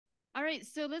right,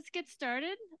 so let's get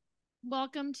started.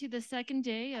 Welcome to the second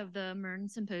day of the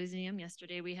Mearns Symposium.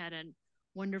 Yesterday we had a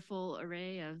wonderful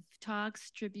array of talks,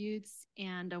 tributes,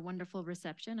 and a wonderful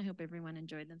reception. I hope everyone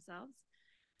enjoyed themselves.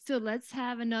 So let's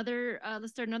have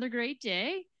let's start another great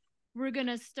day. We're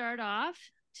gonna start off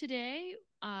today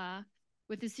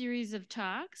with a series of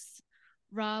talks.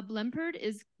 Rob Lempert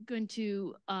is going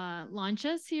to launch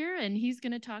us here, and he's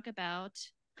gonna talk about,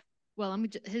 well,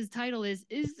 his title is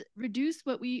Reduce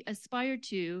What We Aspire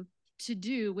to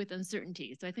Do with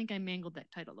Uncertainty. So I think I mangled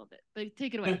that title a little bit, but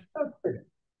take it away.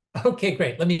 Okay,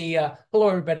 great. Let me, hello,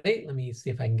 everybody. Let me see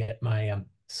if I can get my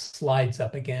slides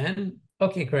up again.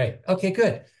 Okay, great. Okay,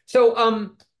 good.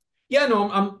 So, yeah, no,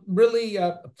 I'm really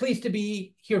pleased to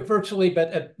be here virtually,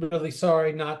 but really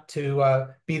sorry not to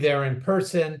be there in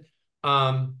person.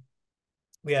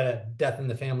 We had a death in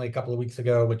the family a couple of weeks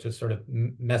ago, which has sort of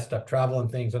messed up travel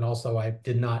and things. And also I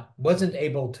wasn't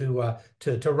able to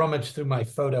rummage through my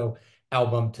photo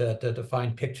album to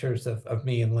find pictures of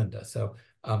me and Linda. So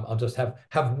I'll just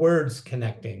have words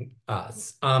connecting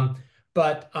us.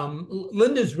 But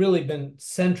Linda's really been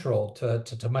central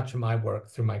to much of my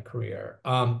work through my career.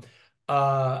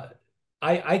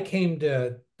 I came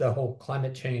to the whole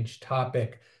climate change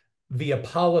topic via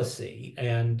policy.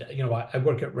 And, you know, I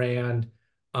work at RAND,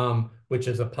 which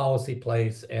is a policy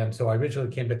place. And so I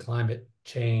originally came to climate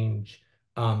change,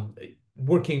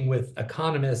 working with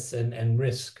economists and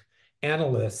risk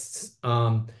analysts,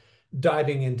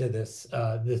 diving into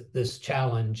this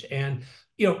challenge. And,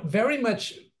 you know, very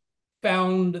much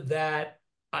found that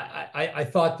I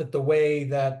thought that the way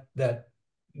that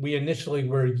we initially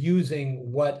were using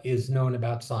what is known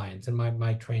about science, and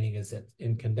my training is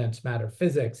in condensed matter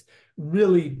physics,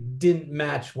 really didn't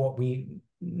match what we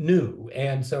knew.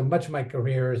 And so much of my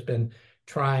career has been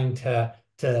trying to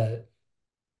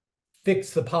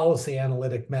fix the policy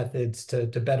analytic methods to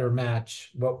better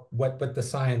match what the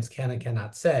science can and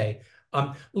cannot say.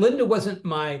 Linda wasn't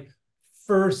my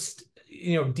first,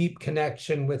 deep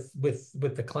connection with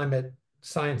the climate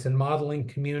science and modeling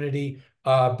community,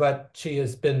 but she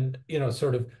has been,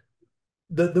 sort of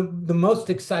the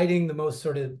most exciting, the most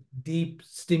sort of deep,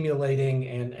 stimulating,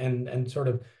 and sort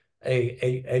of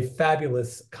a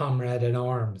fabulous comrade in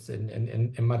arms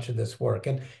in much of this work.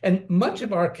 And much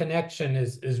of our connection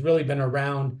is really been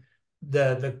around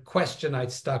the question I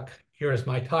stuck here as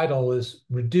my title is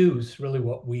reduce really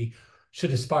what we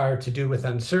should aspire to do with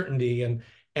uncertainty.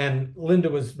 And Linda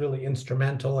was really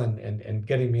instrumental in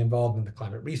getting me involved in the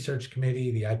Climate Research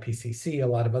Committee, the IPCC, a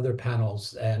lot of other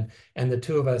panels, and the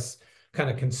two of us kind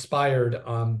of conspired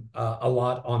a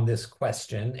lot on this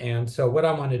question. And so what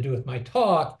I want to do with my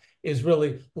talk is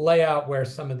really lay out where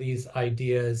some of these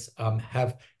ideas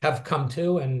have come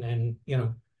to, and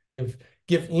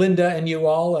give Linda and you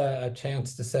all a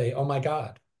chance to say, oh my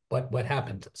God, what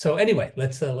happened? So anyway,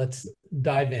 let's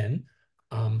dive in.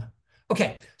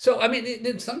 Okay, so I mean,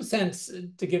 in some sense,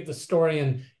 to give the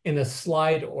story in a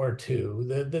slide or two,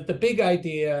 the big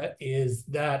idea is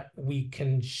that we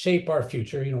can shape our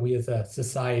future, we as a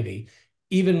society,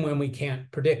 even when we can't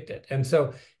predict it. And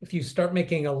so if you start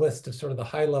making a list of sort of the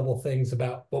high level things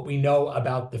about what we know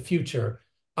about the future,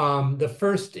 the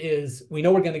first is we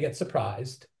know we're going to get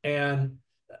surprised. And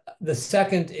the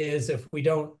second is if we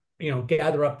don't,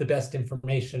 gather up the best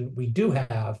information we do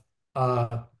have,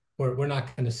 we're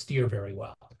not going to steer very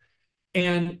well.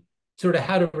 And sort of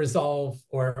how to resolve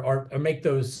or make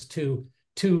those two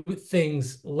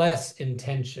things less in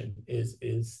tension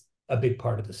is a big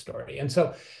part of the story. And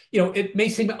so, it may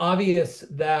seem obvious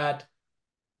that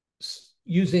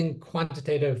using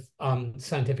quantitative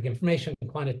scientific information,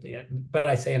 but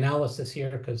I say analysis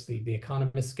here because the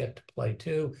economists get to play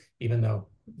too, even though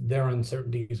their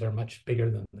uncertainties are much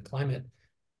bigger than the climate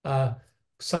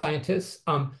scientists.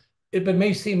 It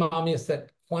may seem obvious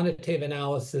that quantitative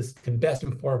analysis can best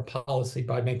inform policy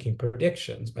by making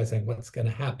predictions, by saying what's going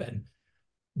to happen.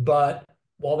 But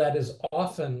while that is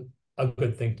often a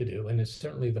good thing to do, and is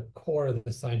certainly the core of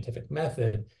the scientific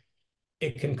method,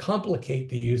 it can complicate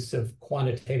the use of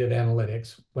quantitative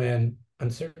analytics when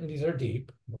uncertainties are deep.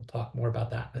 We'll talk more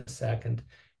about that in a second.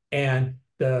 And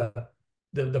the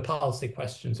policy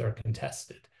questions are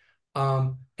contested.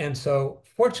 And so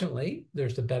fortunately,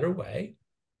 there's a better way.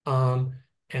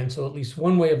 And so at least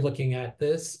one way of looking at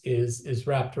this is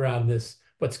wrapped around this,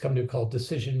 what's come to be called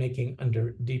decision-making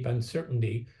under deep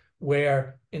uncertainty,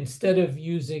 where instead of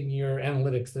using your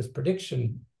analytics as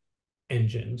prediction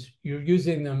engines, you're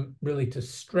using them really to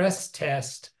stress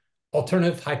test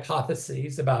alternative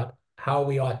hypotheses about how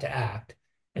we ought to act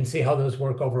and see how those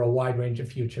work over a wide range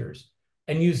of futures,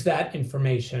 and use that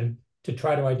information to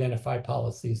try to identify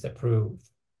policies that prove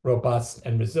robust,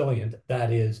 and resilient.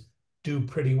 That is, do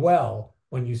pretty well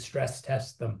when you stress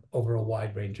test them over a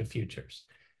wide range of futures.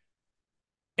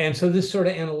 And so this sort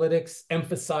of analytics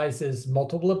emphasizes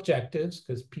multiple objectives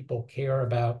because people care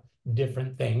about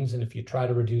different things. And if you try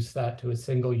to reduce that to a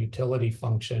single utility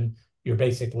function, you're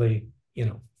basically,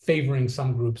 favoring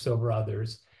some groups over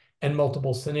others, and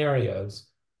multiple scenarios,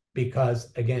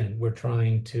 because again, we're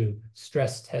trying to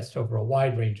stress test over a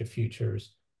wide range of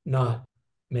futures, not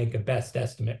make a best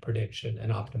estimate prediction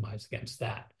and optimize against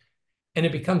that. And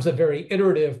it becomes a very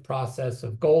iterative process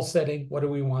of goal setting. What do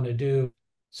we want to do?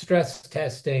 Stress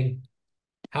testing.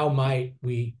 How might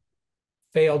we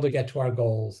fail to get to our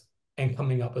goals? And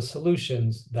coming up with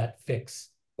solutions that fix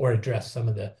or address some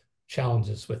of the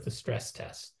challenges with the stress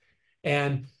test.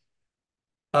 And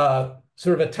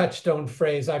sort of a touchstone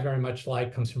phrase I very much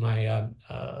like, comes from my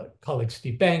colleague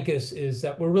Steve Bankus, is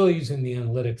that we're really using the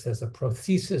analytics as a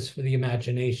prothesis for the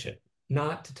imagination,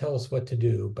 not to tell us what to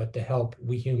do, but to help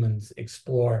we humans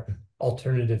explore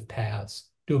alternative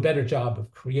paths, do a better job of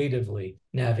creatively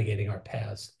navigating our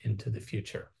paths into the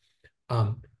future.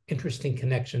 Interesting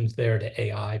connections there to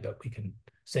AI, but we can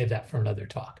save that for another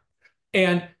talk.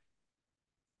 And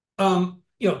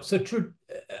so true.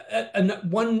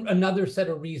 Another set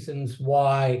of reasons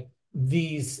why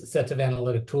these sets of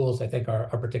analytic tools I think are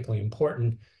particularly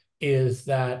important is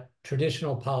that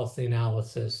traditional policy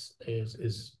analysis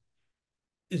is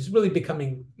really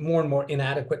becoming more and more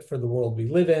inadequate for the world we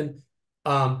live in.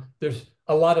 There's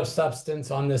a lot of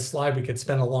substance on this slide. We could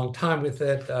spend a long time with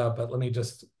it, but let me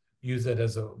just use it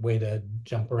as a way to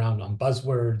jump around on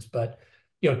buzzwords. But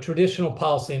traditional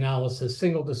policy analysis,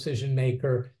 single decision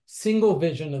maker, single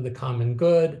vision of the common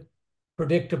good,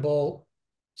 predictable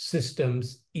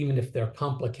systems, even if they're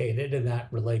complicated. And that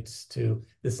relates to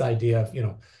this idea of,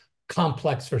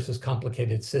 complex versus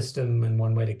complicated system. And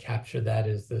one way to capture that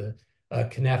is the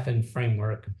Cynefin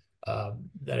framework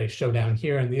that I show down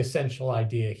here. And the essential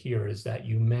idea here is that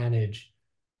you manage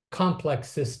complex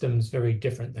systems very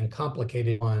different than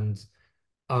complicated ones.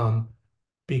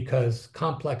 Because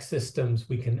complex systems,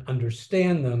 we can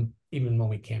understand them even when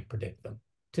we can't predict them.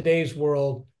 Today's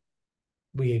world,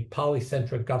 we have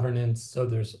polycentric governance, so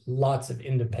there's lots of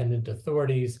independent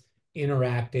authorities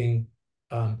interacting,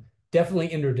 definitely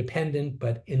interdependent,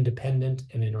 but independent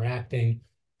and interacting,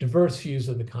 diverse views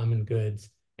of the common goods,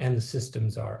 and the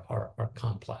systems are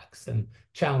complex. And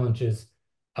challenges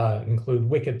include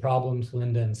wicked problems.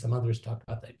 Linda and some others talked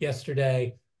about that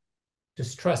yesterday.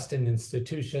 Distrust in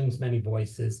institutions, many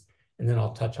voices, and then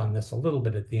I'll touch on this a little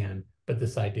bit at the end, but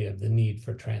this idea of the need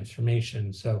for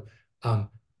transformation. So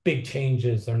big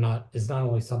changes is not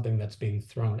only something that's being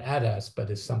thrown at us, but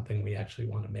is something we actually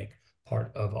want to make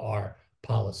part of our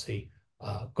policy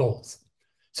goals.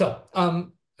 So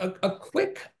a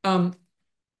quick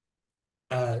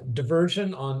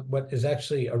diversion on what is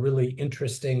actually a really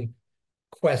interesting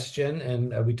question,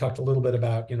 and we talked a little bit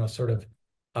about, sort of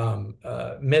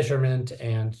measurement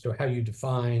and so how you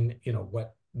define,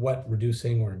 what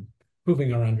reducing or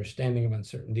improving our understanding of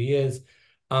uncertainty is.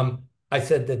 I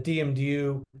said that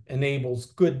DMDU enables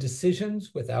good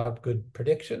decisions without good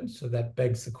predictions. So that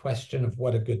begs the question of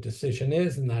what a good decision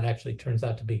is. And that actually turns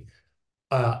out to be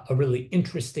a really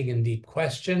interesting and deep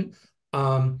question.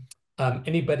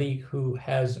 Anybody who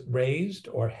has raised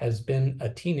or has been a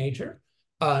teenager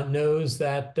knows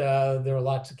that there are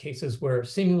lots of cases where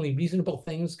seemingly reasonable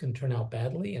things can turn out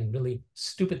badly and really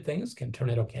stupid things can turn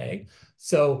out okay.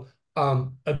 So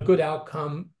a good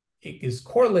outcome is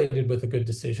correlated with a good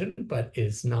decision, but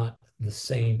is not the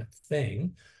same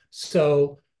thing.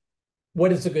 So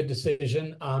what is a good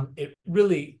decision? It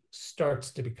really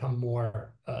starts to become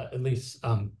more, at least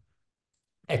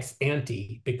ex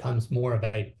ante, becomes more of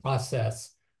a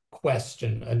process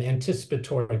question, an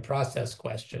anticipatory process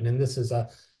question. And this is a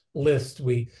list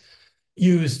we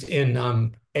used in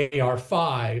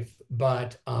AR5,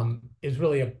 but is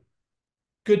really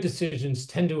good decisions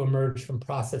tend to emerge from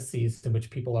processes in which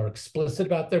people are explicit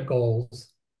about their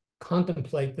goals,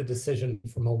 contemplate the decision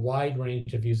from a wide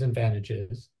range of views and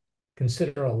advantages,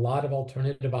 consider a lot of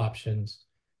alternative options,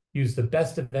 use the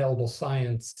best available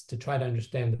science to try to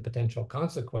understand the potential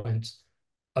consequence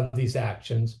of these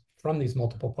actions from these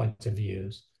multiple points of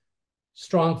views,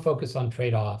 strong focus on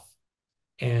trade-off,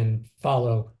 and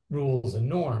follow rules and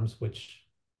norms which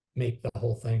make the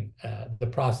whole thing, the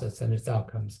process and its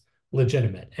outcomes,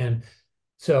 legitimate. And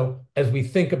so as we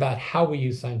think about how we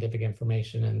use scientific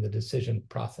information and the decision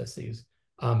processes,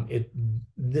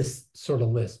 this sort of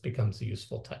list becomes a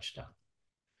useful touchstone.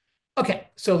 Okay,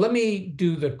 so let me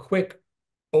do the quick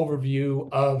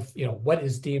overview of what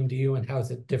is DMDU and how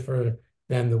does it differ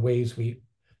than the ways we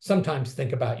sometimes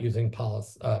think about using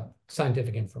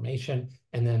scientific information,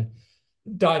 and then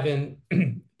dive in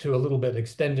to a little bit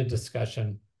extended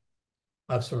discussion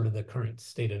of sort of the current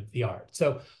state of the art.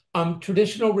 So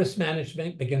traditional risk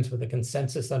management begins with a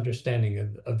consensus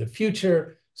understanding of the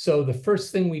future. So the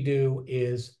first thing we do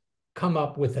is come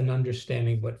up with an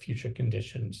understanding of what future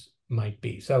conditions might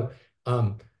be. So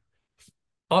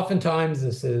oftentimes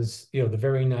this is, the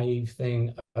very naive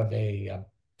thing of a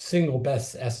single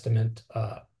best estimate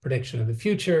prediction of the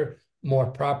future.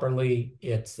 More properly,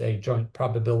 it's a joint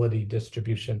probability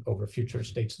distribution over future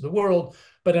states of the world.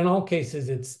 But in all cases,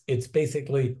 it's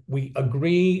basically we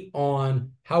agree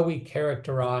on how we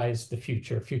characterize the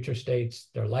future states,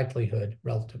 their likelihood,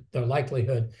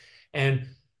 and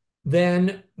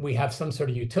then we have some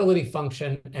sort of utility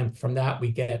function, and from that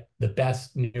we get the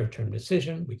best near-term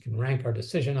decision. We can rank our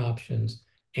decision options,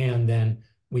 and then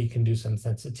we can do some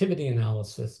sensitivity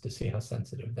analysis to see how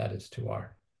sensitive that is to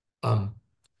our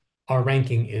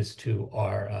ranking is to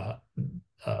our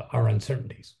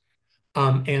uncertainties.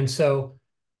 And so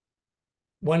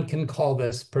one can call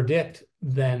this predict,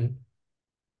 then,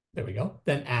 there we go,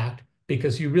 then act,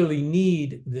 because you really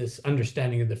need this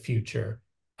understanding of the future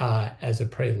as a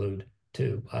prelude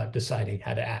to deciding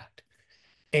how to act.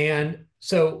 And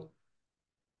so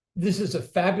this is a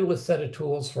fabulous set of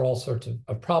tools for all sorts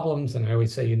of problems. And I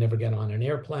always say you never get on an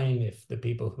airplane if the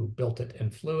people who built it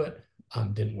and flew it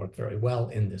didn't work very well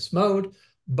in this mode,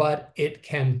 but it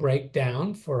can break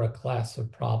down for a class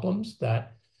of problems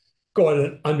that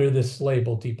go under this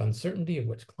label deep uncertainty, of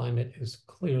which climate is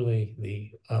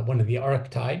clearly one of the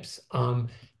archetypes.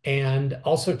 And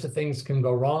all sorts of things can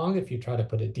go wrong if you try to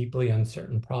put a deeply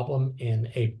uncertain problem in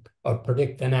a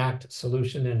predict and act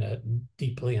solution in a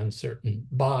deeply uncertain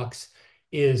box.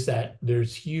 Is that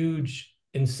there's huge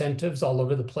incentives all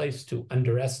over the place to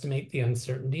underestimate the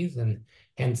uncertainties, and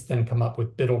hence then come up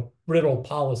with brittle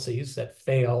policies that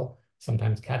fail,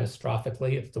 sometimes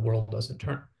catastrophically, if the world doesn't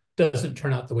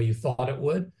turn out the way you thought it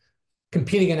would.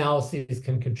 Competing analyses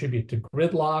can contribute to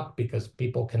gridlock because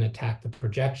people can attack the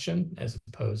projection as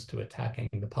opposed to attacking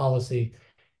the policy.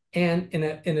 And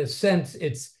in a sense,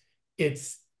 it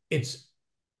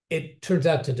turns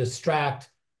out to distract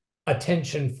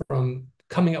attention from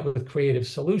coming up with creative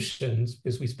solutions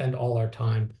because we spend all our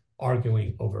time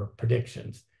arguing over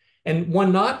predictions. And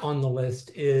one not on the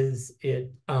list is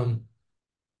it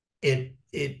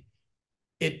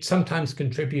sometimes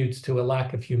contributes to a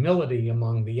lack of humility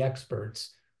among the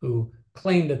experts who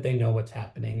claim that they know what's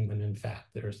happening when in fact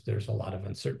there's a lot of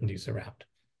uncertainties around.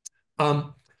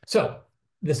 So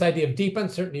this idea of deep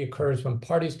uncertainty occurs when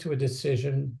parties to a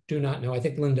decision do not know. I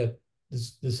think Linda,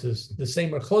 this is the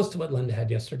same or close to what Linda had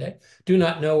yesterday. Do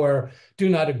not know or do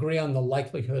not agree on the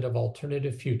likelihood of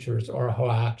alternative futures or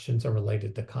how actions are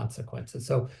related to consequences.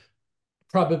 So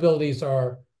probabilities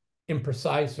are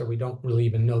imprecise, or we don't really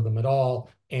even know them at all,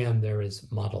 and there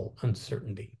is model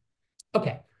uncertainty.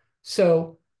 Okay,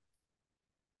 so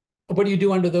what do you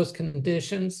do under those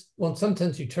conditions? Well, in some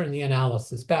sense, you turn the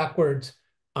analysis backwards.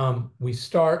 We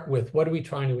start with what are we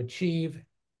trying to achieve?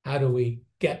 How do we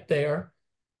get there?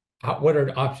 What are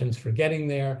the options for getting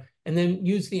there? And then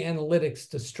use the analytics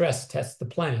to stress test the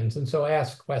plans. And so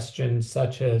ask questions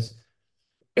such as,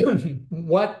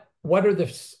 what are the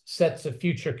sets of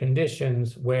future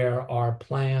conditions where our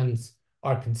plans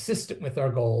are consistent with our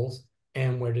goals,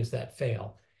 and where does that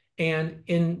fail? And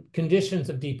in conditions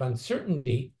of deep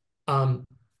uncertainty,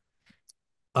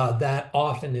 that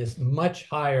often is much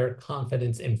higher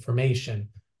confidence information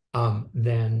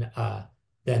than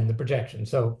the projection.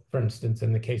 So for instance,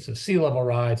 in the case of sea level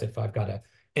rise, if I've got an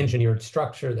engineered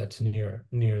structure that's near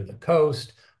the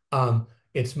coast,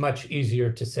 it's much easier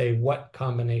to say what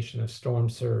combination of storm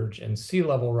surge and sea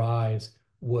level rise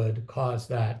would cause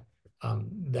that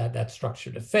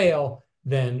structure to fail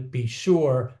than be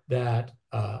sure that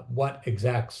what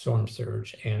exact storm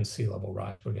surge and sea level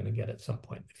rise we're going to get at some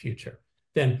point in the future.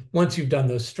 Then once you've done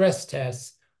those stress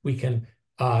tests, we can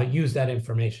use that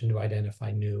information to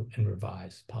identify new and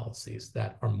revised policies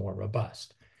that are more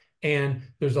robust. And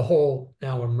there's a whole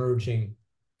now emerging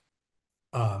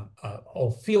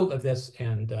whole field of this,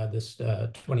 and this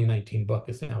 2019 book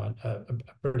is now a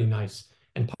pretty nice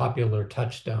and popular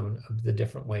touchstone of the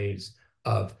different ways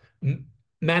of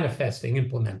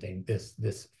implementing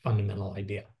this fundamental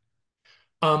idea.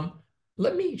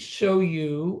 Let me show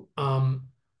you.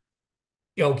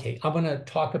 Okay, I'm going to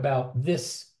talk about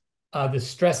this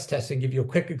stress test and give you a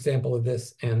quick example of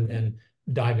this, and then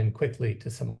dive in quickly to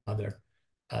some other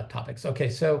topics. Okay,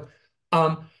 so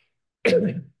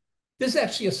this is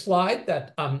actually a slide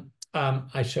that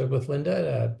I showed with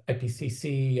Linda at a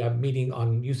IPCC meeting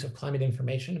on use of climate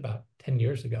information about 10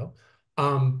 years ago,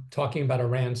 talking about a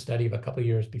RAND study of a couple of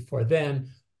years before then,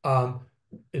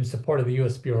 in support of the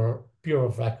U.S. Bureau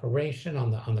of Reclamation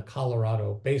on the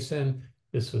Colorado Basin.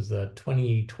 This was the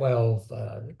 2012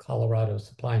 Colorado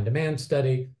Supply and Demand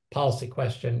Study. Policy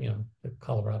question, the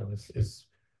Colorado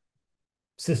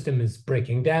system is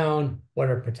breaking down. What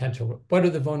are the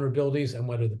vulnerabilities and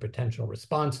what are the potential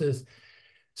responses?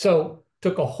 So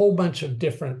took a whole bunch of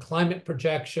different climate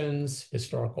projections,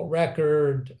 historical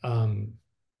record,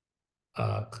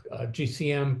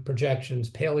 GCM projections,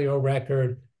 paleo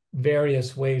record,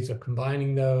 various ways of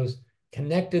combining those,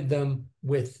 connected them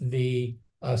with the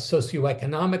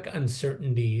socioeconomic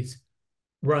uncertainties,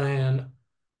 ran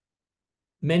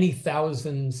many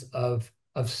thousands of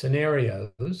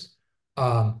scenarios,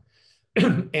 and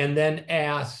then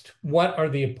asked what are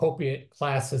the appropriate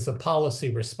classes of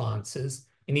policy responses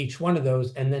in each one of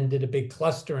those, and then did a big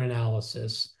cluster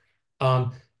analysis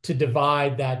to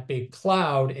divide that big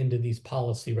cloud into these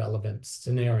policy relevant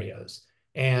scenarios.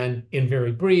 And in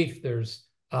very brief, there's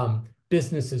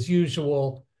business as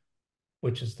usual,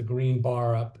 which is the green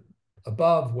bar up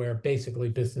above, where basically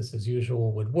business as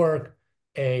usual would work.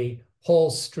 A whole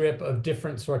strip of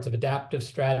different sorts of adaptive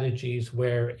strategies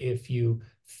where if you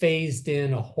phased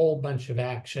in a whole bunch of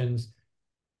actions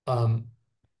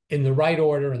in the right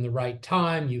order and the right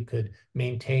time, you could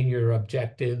maintain your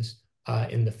objectives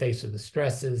in the face of the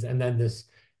stresses. And then this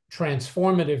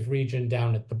transformative region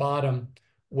down at the bottom,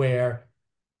 where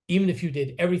even if you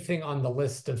did everything on the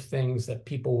list of things that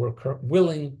people were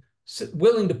willing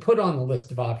to put on the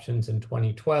list of options in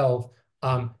 2012,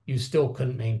 you still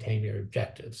couldn't maintain your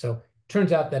objectives. So it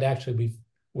turns out that actually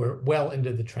we're well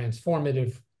into the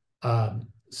transformative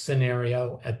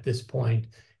scenario at this point.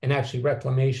 And actually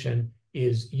Reclamation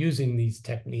is using these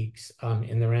techniques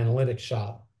in their analytics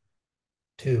shop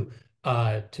to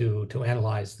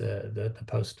analyze the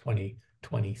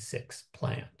post-2026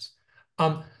 plans.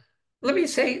 Let me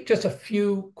say just a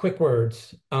few quick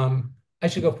words. I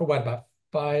should go for what, about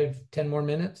 5-10 more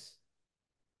minutes?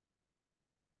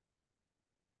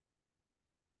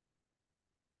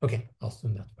 Okay, I'll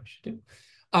assume that's what I should do.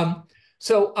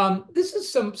 So this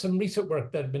is some recent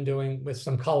work that I've been doing with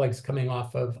some colleagues coming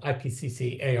off of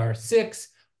IPCC AR6,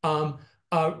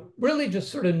 really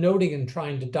just sort of noting and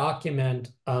trying to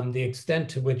document the extent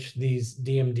to which these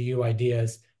DMDU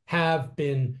ideas have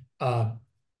been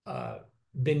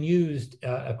used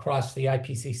across the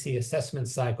IPCC assessment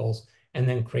cycles, and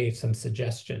then create some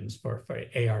suggestions for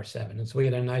AR7. And so we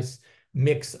had a nice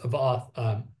mix of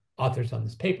authors on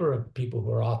this paper, of people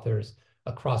who are authors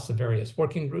across the various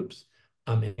working groups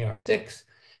in AR6.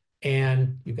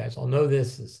 And you guys all know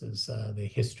this. This is the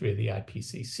history of the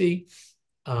IPCC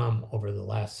over the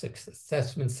last 6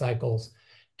 assessment cycles.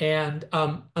 And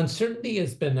uncertainty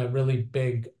has been a really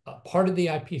big part of the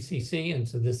IPCC. And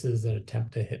so this is an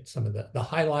attempt to hit some of the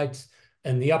highlights.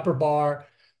 And the upper bar,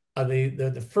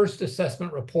 the first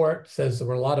assessment report says there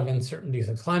were a lot of uncertainties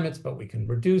in climates, but we can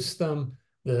reduce them.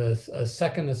 The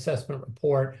second assessment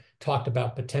report talked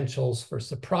about potentials for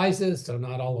surprises. So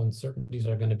not all uncertainties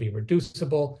are going to be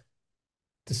reducible.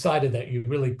 Decided that you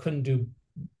really couldn't do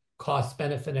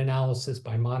cost-benefit analysis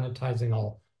by monetizing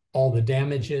all the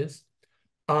damages.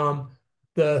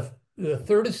 The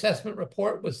third assessment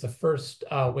report was the first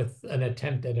with an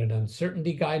attempt at an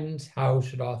uncertainty guidance. How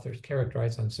should authors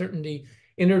characterize uncertainty?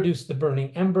 Introduced the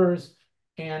burning embers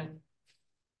and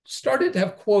started to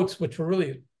have quotes which were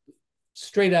really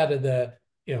straight out of the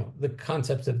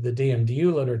concepts of the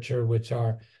DMDU literature, which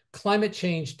are climate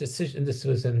change decision. This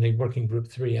was in the working group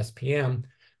 3 SPM.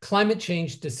 Climate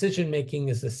change decision-making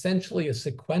is essentially a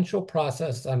sequential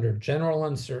process under general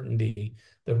uncertainty.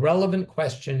 The relevant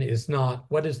question is not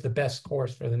what is the best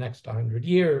course for the next 100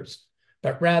 years,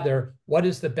 but rather what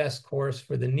is the best course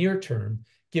for the near term,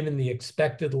 given the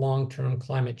expected long-term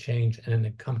climate change and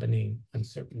accompanying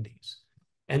uncertainties.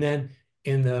 And then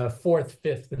in the 4th,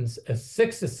 5th, and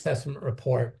 6th assessment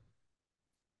report,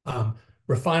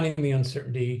 refining the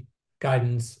uncertainty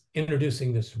guidance,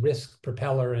 introducing this risk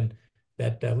propeller and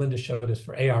that Linda showed us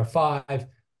for AR5.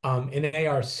 In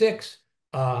AR6,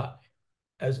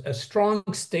 as a strong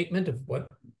statement of what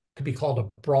could be called a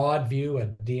broad view, a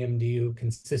DMDU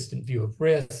consistent view of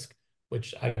risk,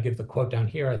 which I give the quote down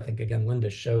here. I think, again, Linda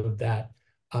showed that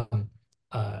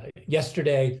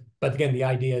yesterday. But again, the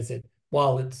idea is that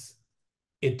while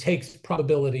it takes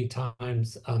probability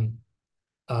times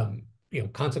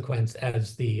consequence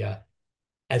as a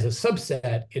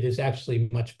subset, it is actually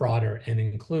much broader and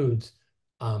includes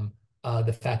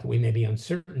the fact that we may be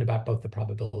uncertain about both the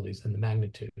probabilities and the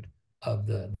magnitude of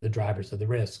the drivers of the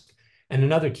risk. And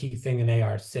another key thing in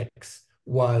AR6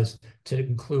 was to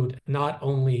include not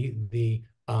only the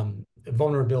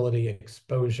vulnerability,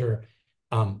 exposure,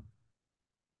 and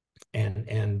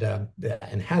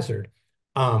hazard.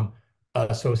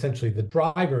 So essentially the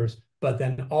drivers, but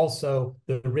then also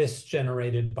the risks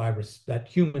generated by that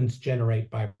humans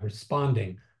generate by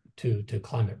responding to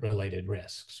climate-related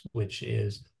risks, which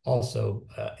is also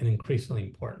an increasingly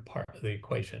important part of the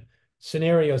equation.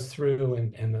 Scenarios through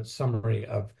and the summary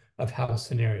of how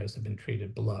scenarios have been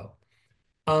treated below.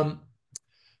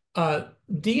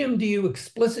 DMDU,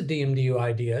 explicit DMDU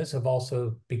ideas have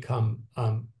also become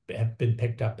have been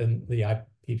picked up in the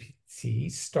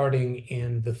IPCC, starting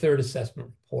in the third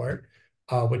assessment report,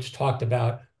 which talked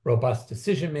about robust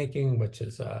decision making, which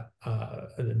is a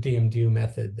DMDU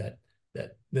method that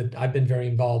I've been very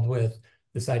involved with.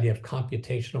 This idea of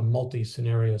computational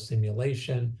multi-scenario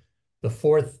simulation. The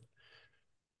fourth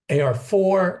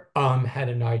AR4 had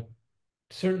an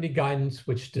uncertainty guidance,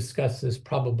 which discusses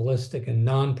probabilistic and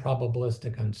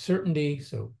non-probabilistic uncertainty.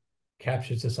 So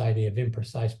captures this idea of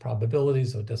imprecise probability,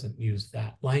 so it doesn't use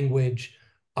that language.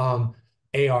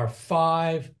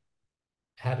 AR5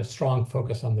 had a strong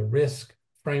focus on the risk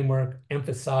framework,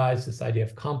 emphasized this idea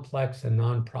of complex and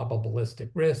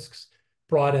non-probabilistic risks,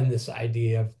 brought in this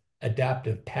idea of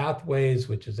adaptive pathways,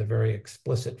 which is a very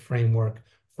explicit framework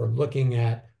for looking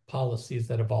at policies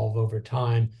that evolve over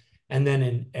time. And then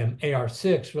in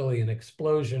AR6, really an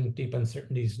explosion, deep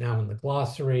uncertainties now in the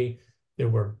glossary. There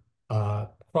were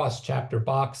cross-chapter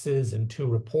boxes and 2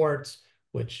 reports,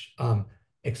 which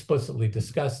explicitly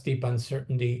discuss deep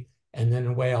uncertainty. And then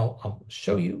in a way I'll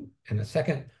show you in a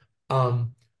second,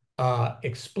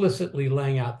 explicitly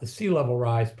laying out the sea level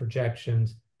rise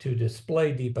projections to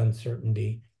display deep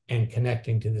uncertainty and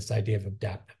connecting to this idea of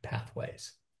adaptive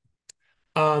pathways.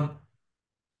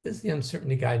 This is the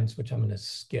uncertainty guidance, which I'm going to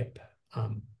skip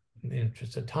in the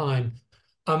interest of time.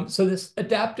 So this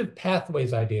adaptive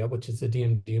pathways idea, which is the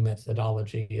DMDU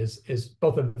methodology, is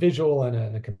both a visual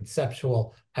and a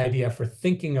conceptual idea for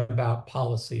thinking about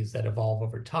policies that evolve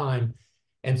over time.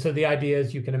 And so the idea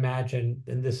is, you can imagine,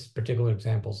 in this particular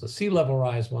example, is the sea level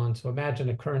rise one. So imagine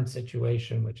a current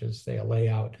situation, which is, say, a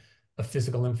layout of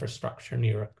physical infrastructure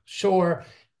near a shore,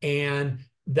 and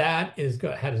that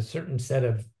had a certain set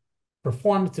of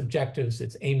performance objectives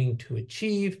it's aiming to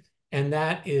achieve, and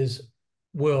that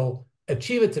will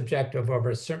achieve its objective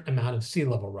over a certain amount of sea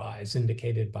level rise,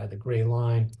 indicated by the gray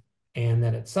line, and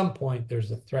then at some point there's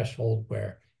a threshold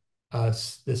where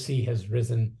the sea has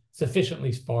risen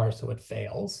sufficiently far so it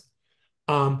fails.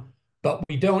 But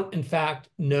we don't, in fact,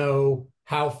 know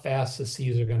how fast the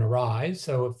seas are going to rise.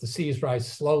 So if the seas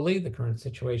rise slowly, the current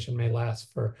situation may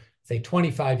last for, say,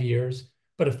 25 years.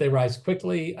 But if they rise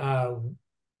quickly,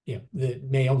 that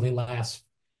may only last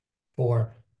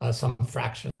for some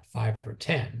fraction, 5 or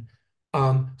 10.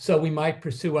 So we might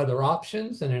pursue other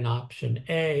options. And in option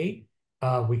A,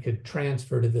 we could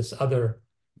transfer to this other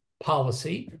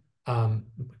policy,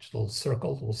 which little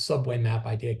circle, little subway map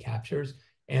idea captures.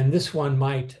 And this one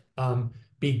might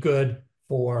be good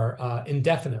for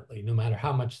indefinitely, no matter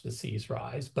how much the seas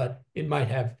rise, but it might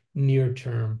have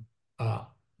near-term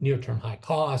high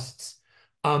costs.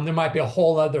 There might be a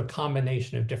whole other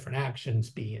combination of different actions,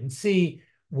 B and C,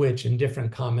 which in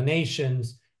different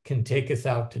combinations can take us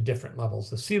out to different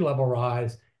levels of sea level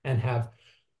rise and have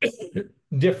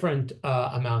different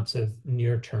amounts of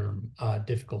near-term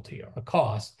difficulty or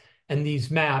cost. And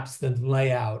these maps then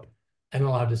lay out and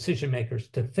allow decision makers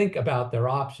to think about their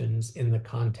options in the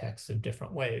context of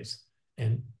different ways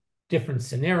and different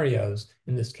scenarios,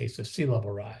 in this case of sea level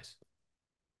rise.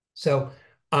 So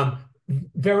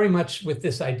very much with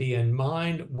this idea in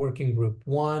mind, Working Group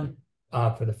 1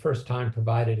 for the first time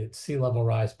provided its sea level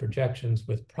rise projections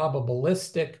with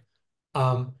probabilistic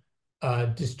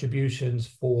distributions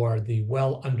for the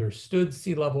well understood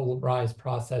sea level rise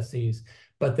processes,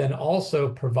 but then also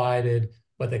provided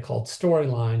what they called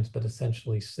storylines, but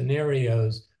essentially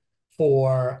scenarios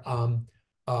for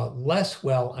less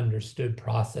well understood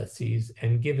processes,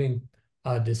 and giving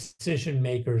decision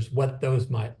makers what those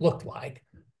might look like,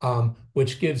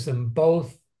 which gives them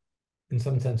both, in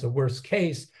some sense, a worst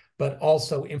case, but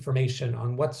also information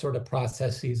on what sort of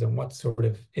processes and what sort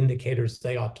of indicators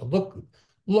they ought to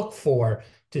look for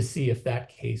to see if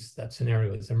that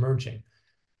scenario is emerging.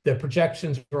 The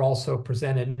projections are also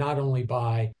presented not only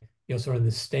by, sort of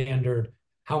the standard,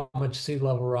 how much sea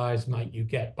level rise might you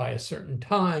get by a certain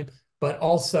time, but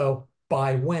also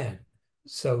by when.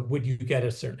 So would you get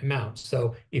a certain amount?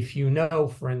 So if you know,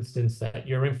 for instance, that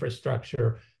your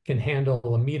infrastructure can handle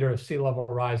 1 meter of sea level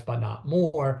rise, but not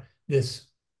more,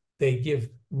 they give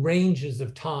ranges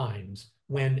of times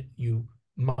when you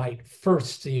might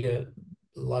first see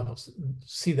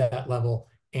that level,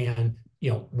 and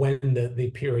when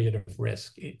the period of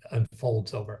risk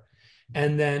unfolds over.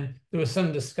 And then there was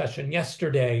some discussion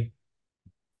yesterday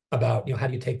about how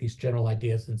do you take these general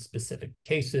ideas in specific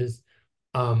cases.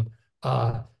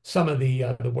 Some of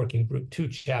the working group 2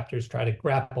 chapters try to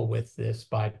grapple with this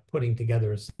by putting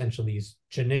together essentially these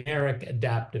generic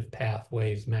adaptive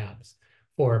pathways maps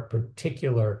for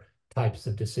particular types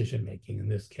of decision making, in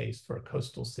this case for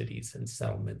coastal cities and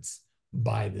settlements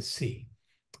by the sea.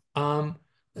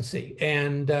 Let's see,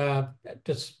 and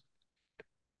just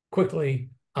quickly,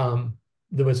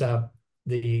 there was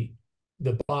the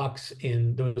box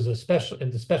there was in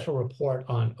the special report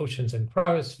on oceans and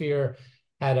cryosphere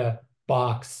had a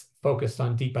box focused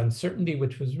on deep uncertainty,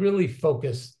 which was really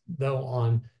focused though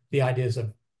on the ideas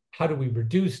of how do we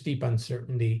reduce deep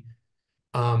uncertainty.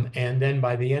 And then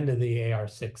by the end of the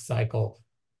AR6 cycle,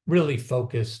 really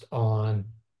focused on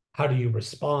how do you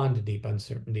respond to deep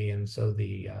uncertainty. And so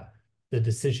the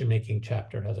decision-making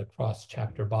chapter has a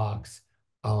cross-chapter box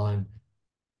on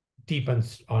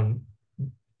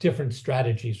different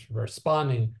strategies for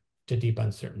responding to deep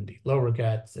uncertainty, low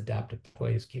regrets, adaptive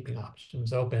ways, keeping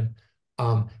options open.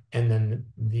 And then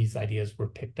these ideas were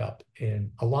picked up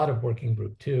in a lot of working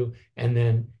group 2, and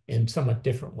then in somewhat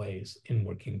different ways in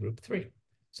working group 3.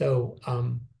 So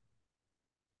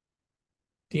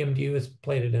DMDU has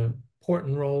played an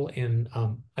important role in,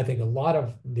 I think, a lot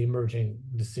of the emerging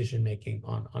decision-making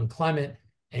on climate,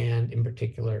 and in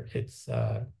particular, it's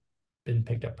been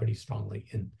picked up pretty strongly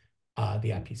in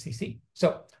the IPCC.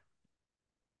 So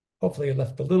hopefully I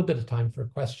left a little bit of time for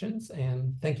questions,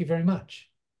 and thank you very much.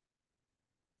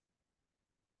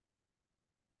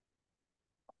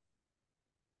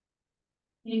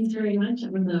 Thanks very much.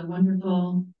 That was a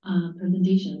wonderful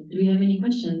presentation. Do we have any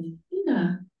questions?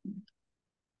 Linda.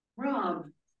 Rob.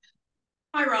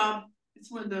 Hi, Rob.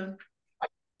 It's Linda.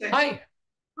 Hi.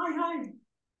 Hi.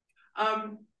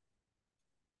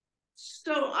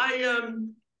 So I've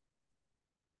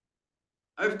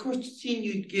of course seen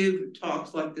you give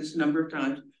talks like this a number of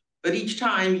times, but each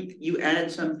time you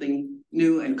add something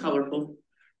new and colorful,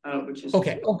 which is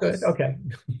okay. Oh, good. Okay.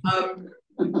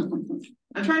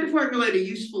 I'm trying to formulate a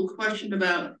useful question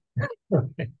about.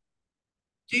 Okay.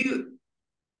 Do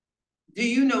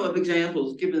you know of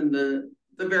examples, given the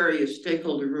various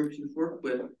stakeholder groups you've worked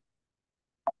with,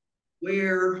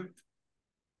 where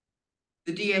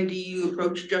the DMDU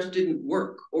approach just didn't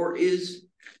work, or is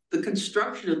the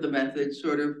construction of the method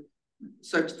sort of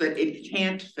such that it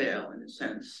can't fail, in a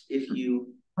sense, if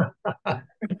you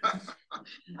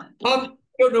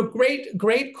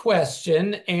great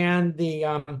question. And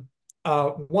the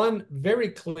one very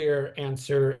clear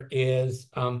answer is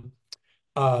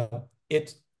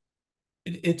it's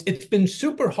been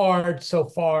super hard so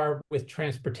far with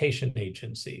transportation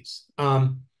agencies.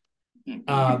 And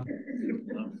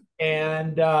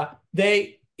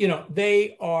they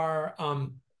are,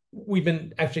 we've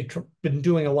been actually been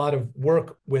doing a lot of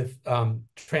work with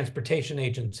transportation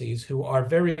agencies who are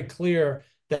very clear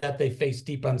that they face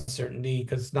deep uncertainty,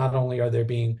 because not only are they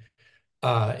being,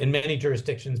 in many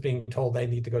jurisdictions, being told they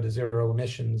need to go to zero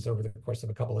emissions over the course of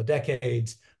a couple of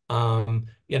decades, they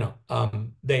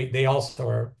also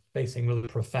are facing really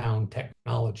profound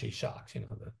technology shocks,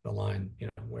 the line,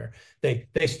 where they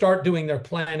start doing their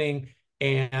planning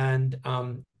and,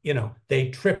 they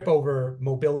trip over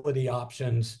mobility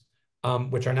options,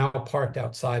 which are now parked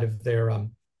outside of their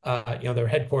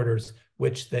headquarters,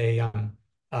 which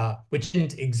which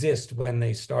didn't exist when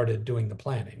they started doing the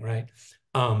planning, right?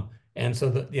 And so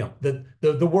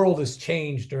the world has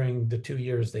changed during the 2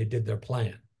 years they did their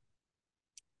plan.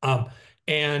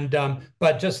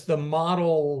 But just the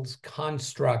models,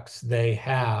 constructs they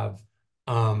have,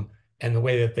 and the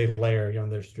way that they layer,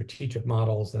 their strategic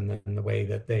models, and then the way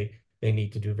that they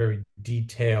need to do very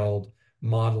detailed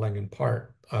modeling, in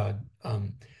part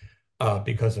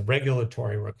because of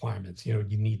regulatory requirements. You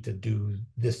need to do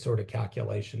this sort of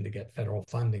calculation to get federal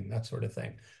funding, that sort of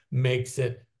thing, makes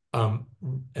it,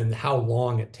 and how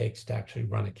long it takes to actually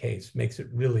run a case makes it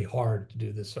really hard to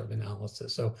do this sort of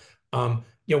analysis. So,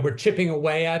 we're chipping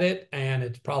away at it, and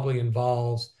it probably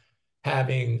involves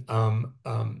having,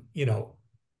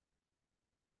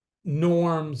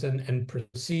 norms and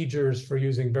procedures for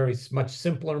using very much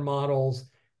simpler models,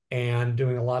 and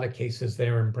doing a lot of cases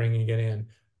there and bringing it in.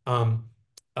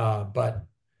 But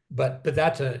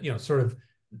that's a, sort of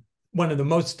one of the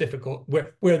most difficult,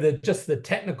 where the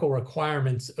technical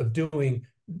requirements of doing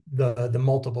the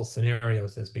multiple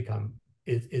scenarios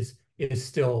is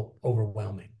still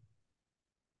overwhelming.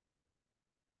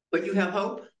 But you have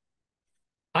hope?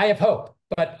 I have hope,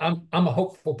 but I'm a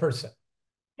hopeful person.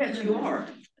 Yes, you are.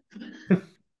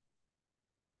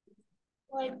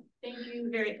 Well, thank you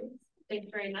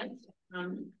very much.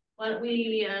 Why don't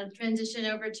we transition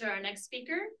over to our next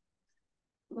speaker,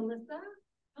 Melissa?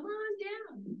 Come on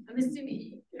down. I'm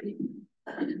assuming.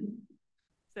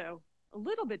 So a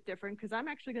little bit different because I'm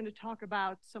actually going to talk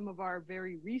about some of our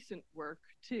very recent work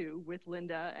too with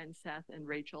Linda and Seth and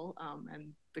Rachel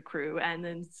and the crew, and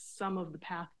then some of the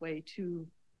pathway to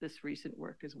this recent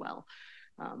work as well.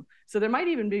 So there might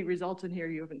even be results in here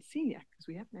you haven't seen yet because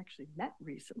we haven't actually met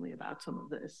recently about some of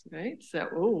this, right?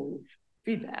 So,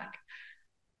 feedback.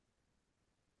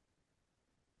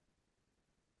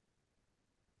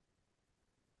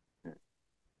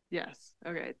 Yes,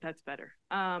 okay, that's better.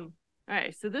 All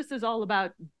right, so this is all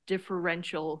about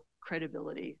differential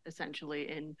credibility, essentially,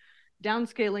 in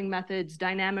downscaling methods,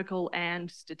 dynamical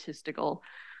and statistical.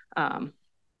 And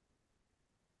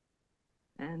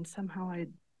somehow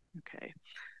okay,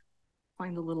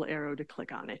 find the little arrow to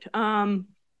click on it.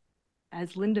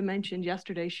 As Linda mentioned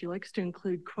yesterday, she likes to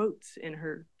include quotes in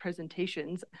her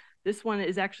presentations. This one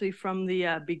is actually from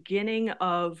the beginning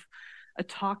of a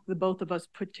talk the both of us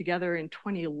put together in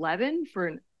 2011 for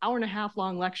an hour-and-a-half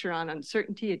long lecture on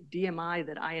uncertainty at DMI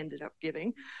that I ended up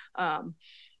giving.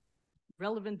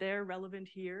 Relevant there, relevant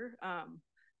here.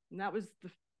 And that was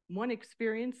the one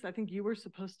experience. I think you were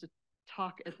supposed to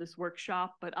talk at this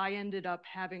workshop, but I ended up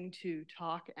having to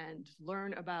talk and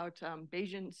learn about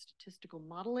Bayesian statistical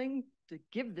modeling to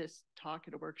give this talk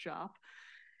at a workshop.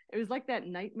 It was like that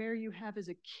nightmare you have as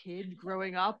a kid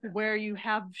growing up where you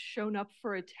have shown up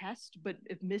for a test, but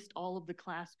have missed all of the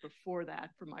class before that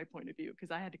from my point of view,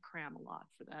 because I had to cram a lot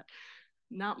for that.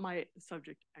 Not my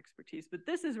subject expertise, but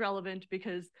this is relevant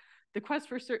because the quest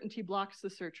for certainty blocks the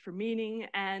search for meaning.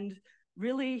 And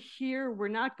really here, we're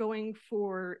not going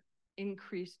for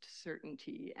increased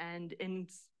certainty, and in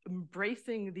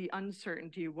embracing the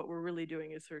uncertainty, what we're really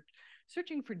doing is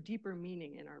searching for deeper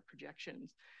meaning in our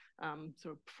projections.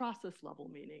 So process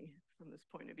level meaning from this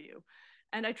point of view.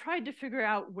 And I tried to figure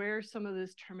out where some of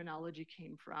this terminology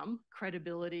came from: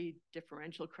 credibility,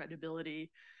 differential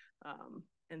credibility,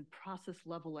 and process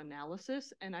level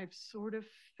analysis. And I've sort of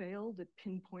failed at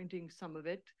pinpointing some of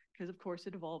it because of course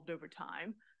it evolved over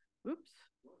time. Oops.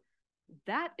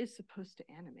 That is supposed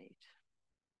to animate.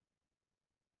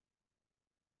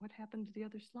 What happened to the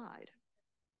other slide?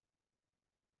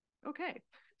 Okay,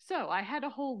 so I had a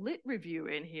whole lit review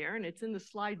in here, and it's in the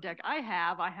slide deck I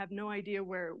have no idea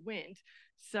where it went,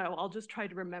 so I'll just try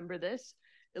to remember this.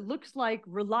 It looks like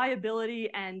reliability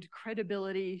and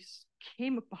credibility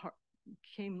came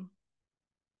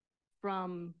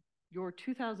from your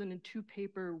 2002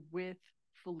 paper with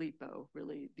Filippo,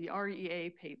 really, the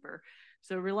REA paper.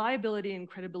 So reliability and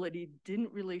credibility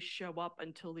didn't really show up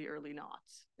until the early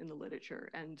noughts in the literature.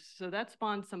 And so that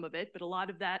spawned some of it, but a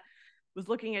lot of that was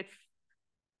looking at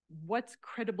what's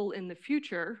credible in the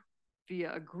future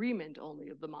via agreement only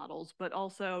of the models, but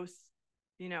also,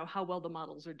 you know, how well the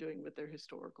models are doing with their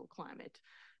historical climate.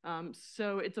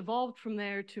 So it's evolved from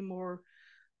there to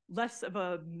less of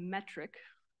a metric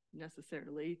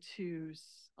necessarily to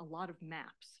a lot of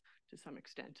maps to some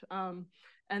extent.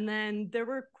 And then there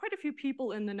were quite a few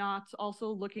people in the knots also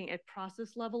looking at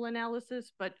process level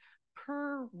analysis, but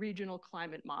per regional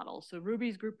climate model. So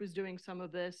Ruby's group was doing some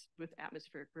of this with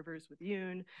atmospheric rivers with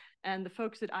Leung, and the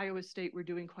folks at Iowa State were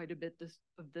doing quite a bit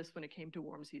of this when it came to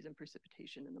warm season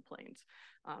precipitation in the plains.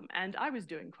 And I was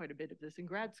doing quite a bit of this in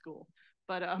grad school.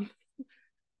 But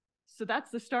so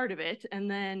that's the start of it.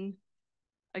 And then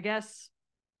I guess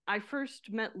I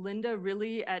first met Linda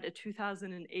really at a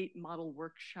 2008 model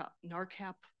workshop,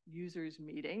 NARCAP users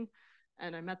meeting.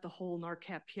 And I met the whole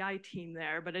NARCAP PI team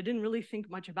there, but I didn't really think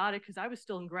much about it because I was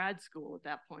still in grad school at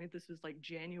that point. This was like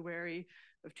January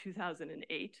of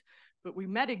 2008. But we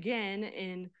met again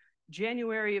in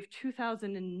January of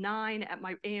 2009 at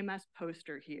my AMS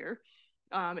poster here.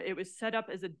 It was set up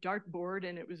as a dartboard,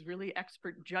 and it was really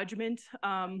expert judgment.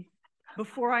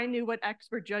 Before I knew what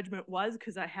expert judgment was,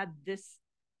 because I had this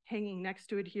hanging next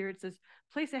to it here, it says,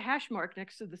 place a hash mark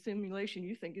next to the simulation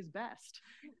you think is best.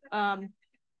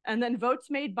 And then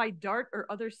votes made by DART or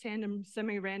other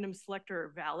semi-random selector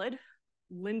are valid.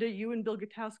 Linda, you and Bill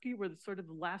Gutowski were sort of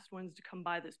the last ones to come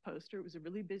by this poster. It was a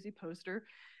really busy poster.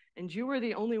 And you were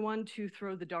the only one to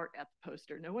throw the dart at the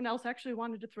poster. No one else actually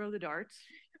wanted to throw the darts.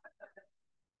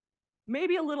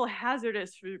 Maybe a little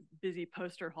hazardous for busy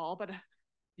poster hall, but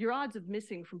your odds of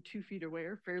missing from 2 feet away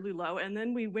are fairly low. And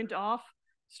then we went off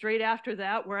straight after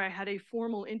that, where I had a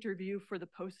formal interview for the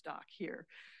postdoc here.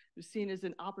 It was seen as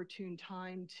an opportune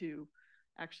time to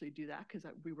actually do that because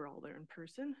we were all there in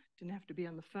person, didn't have to be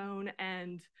on the phone.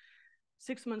 And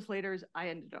 6 months later, I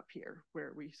ended up here,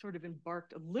 where we sort of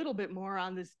embarked a little bit more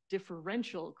on this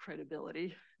differential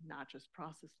credibility, not just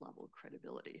process level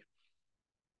credibility.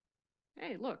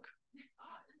 Hey, look,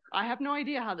 I have no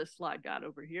idea how this slide got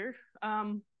over here.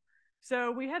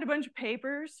 So we had a bunch of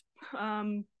papers,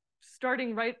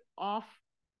 starting right off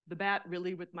the bat,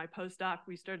 really, with my postdoc.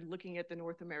 We started looking at the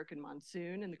North American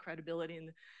monsoon and the credibility and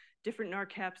the different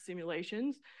NARCAP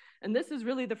simulations. And this is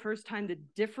really the first time the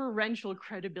differential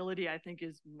credibility, I think,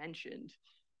 is mentioned.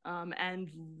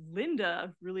 And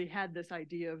Linda really had this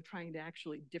idea of trying to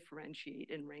actually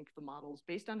differentiate and rank the models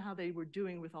based on how they were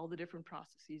doing with all the different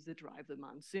processes that drive the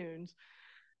monsoons.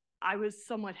 I was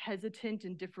somewhat hesitant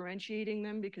in differentiating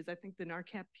them because I think the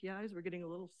NARCAP PIs were getting a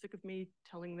little sick of me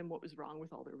telling them what was wrong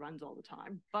with all their runs all the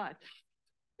time. But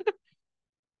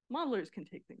modelers can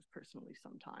take things personally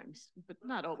sometimes, but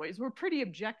not always. We're pretty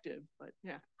objective, but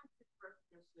yeah.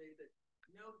 Say that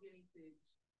no guinea pigs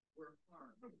were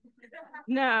harmed.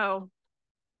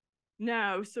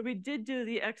 No. So we did do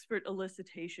the expert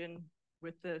elicitation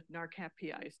with the NARCAP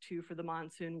PIs too for the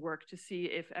monsoon work to see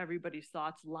if everybody's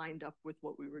thoughts lined up with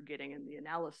what we were getting in the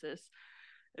analysis.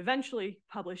 Eventually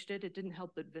published it. It didn't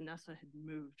help that Vanessa had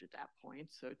moved at that point,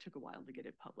 so it took a while to get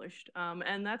it published.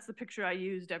 And that's the picture I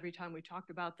used every time we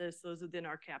talked about this. Those are the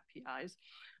NARCAP PIs.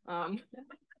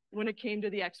 When it came to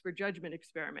the expert judgment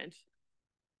experiment.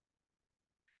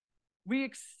 We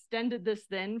extended this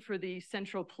then for the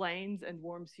Central Plains and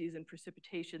warm season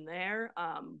precipitation there,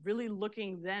 really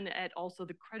looking then at also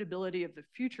the credibility of the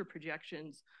future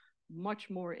projections much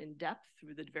more in depth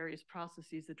through the various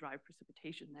processes that drive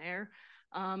precipitation there.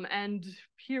 And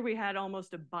here we had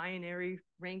almost a binary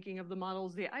ranking of the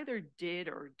models. They either did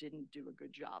or didn't do a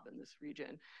good job in this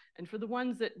region. And for the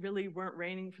ones that really weren't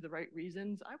raining for the right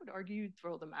reasons, I would argue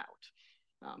throw them out.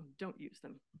 Don't use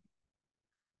them.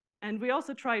 And we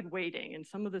also tried weighting, and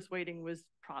some of this weighting was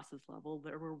process level.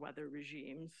 There were weather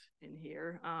regimes in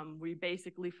here. We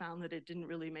basically found that it didn't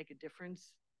really make a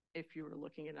difference if you were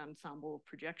looking at ensemble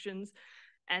projections,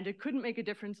 and it couldn't make a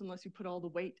difference unless you put all the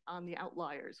weight on the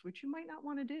outliers, which you might not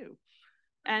want to do.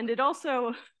 And it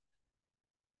also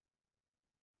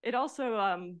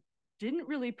didn't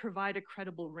really provide a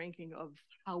credible ranking of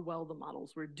how well the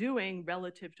models were doing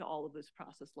relative to all of this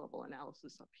process level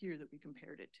analysis up here that we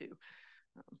compared it to.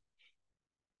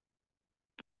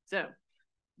 So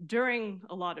during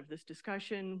a lot of this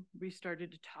discussion, we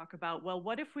started to talk about, well,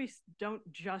 what if we don't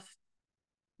just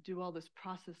do all this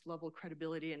process level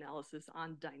credibility analysis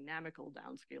on dynamical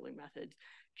downscaling methods?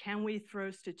 Can we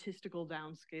throw statistical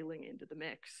downscaling into the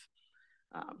mix?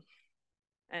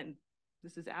 And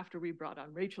this is after we brought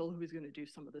on Rachel, who's going to do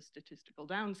some of the statistical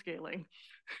downscaling.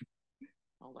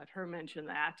 I'll let her mention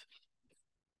that.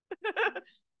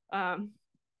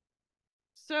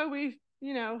 So we,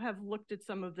 have looked at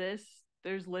some of this.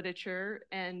 There's literature,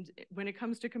 and when it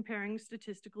comes to comparing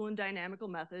statistical and dynamical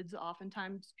methods,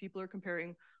 oftentimes people are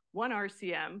comparing one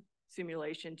RCM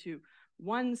simulation to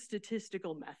one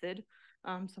statistical method,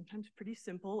 sometimes pretty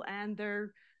simple, and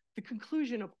they're the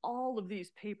conclusion of all of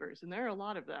these papers, and there are a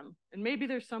lot of them, and maybe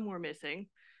there's some we're missing,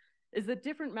 is that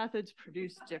different methods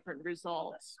produce different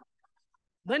results.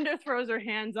 Linda throws her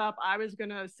hands up. I was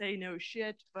gonna say no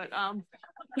shit, but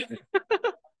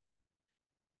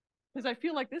because I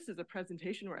feel like this is a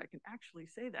presentation where I can actually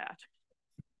say that.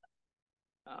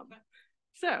 I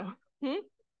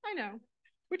know,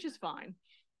 which is fine.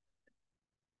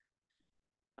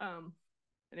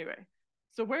 Anyway,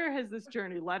 so where has this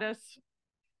journey led us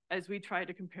as we try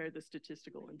to compare the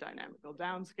statistical and dynamical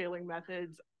downscaling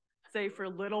methods? Say for a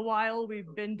little while,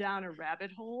 we've been down a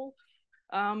rabbit hole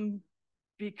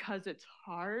because it's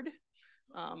hard.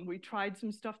 We tried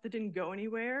some stuff that didn't go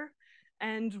anywhere.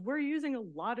 And we're using a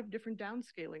lot of different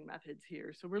downscaling methods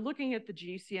here. So we're looking at the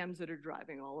GCMs that are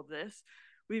driving all of this.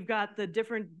 We've got the two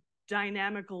different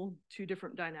dynamical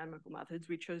methods.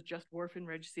 We chose JustWRF and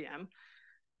RegCM.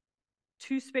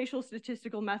 Two spatial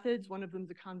statistical methods. One of them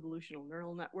is a convolutional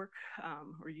neural network,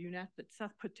 or UNet, that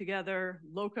Seth put together.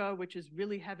 LOCA, which is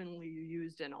really heavily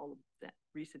used in all of the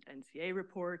recent NCAR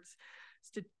reports.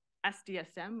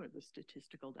 SDSM, or the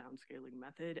statistical downscaling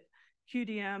method.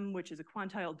 QDM, which is a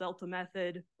quantile delta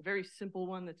method, a very simple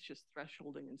one that's just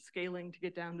thresholding and scaling to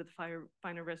get down to the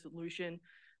finer resolution.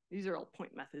 These are all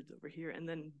point methods over here. And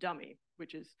then dummy,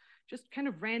 which is just kind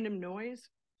of random noise.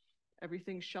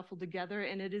 Everything's shuffled together,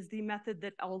 and it is the method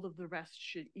that all of the rest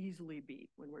should easily beat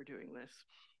when we're doing this,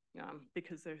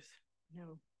 because there's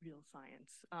no real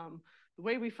science. The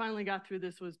way we finally got through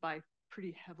this was by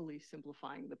pretty heavily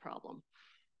simplifying the problem.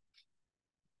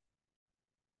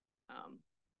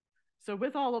 So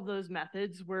with all of those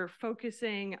methods, we're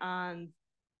focusing on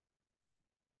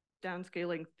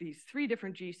downscaling these 3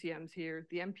 different GCMs here,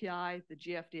 the MPI, the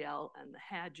GFDL, and the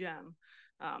HAGEM.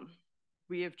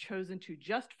 We have chosen to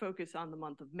just focus on the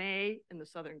month of May in the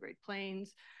Southern Great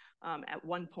Plains at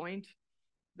one point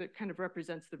that kind of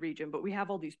represents the region, but we have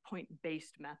all these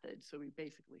point-based methods, so we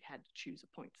basically had to choose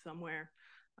a point somewhere.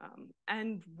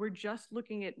 And we're just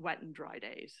looking at wet and dry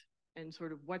days and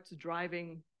sort of what's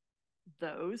driving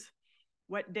those.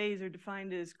 Wet days are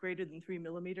defined as greater than 3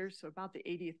 millimeters, so about the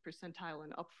 80th percentile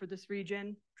and up for this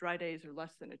region. Dry days are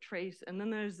less than a trace. And then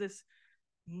there's this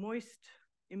moist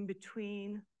in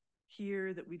between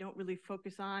here that we don't really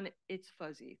focus on. It's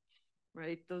fuzzy,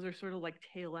 right? Those are sort of like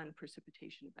tail end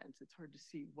precipitation events. It's hard to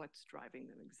see what's driving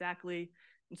them exactly.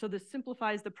 And so this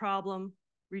simplifies the problem,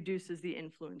 reduces the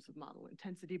influence of model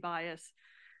intensity bias,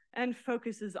 and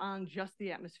focuses on just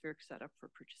the atmospheric setup for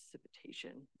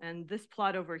precipitation. And this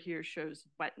plot over here shows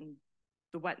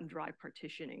the wet and dry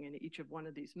partitioning in each of one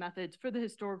of these methods for the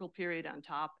historical period on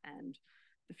top and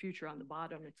the future on the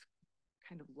bottom. It's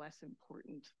kind of less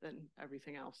important than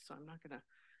everything else, so I'm not gonna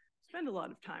spend a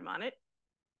lot of time on it.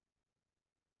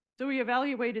 So we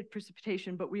evaluated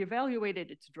precipitation, but we evaluated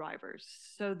its drivers.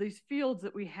 So these fields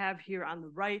that we have here on the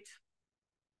right,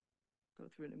 go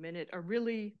through in a minute, are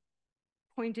really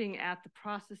pointing at the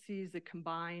processes that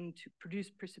combine to produce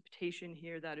precipitation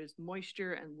here. That is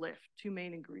moisture and lift, 2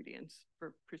 main ingredients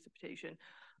for precipitation.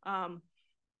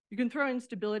 You can throw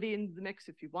instability into the mix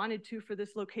if you wanted to for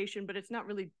this location, but it's not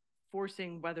really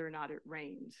forcing whether or not it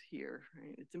rains here.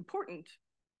 Right? It's important,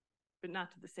 but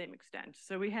not to the same extent.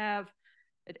 So we have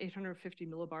at 850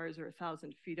 millibars or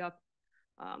 1,000 feet up,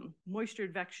 moisture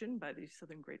advection by the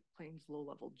Southern Great Plains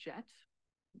low-level jet.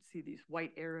 You can see these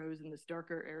white arrows in this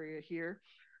darker area here.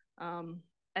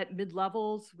 At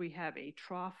mid-levels, we have a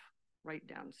trough right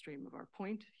downstream of our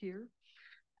point here.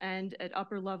 And at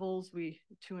upper levels,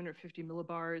 250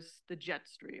 millibars, the jet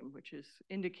stream, which is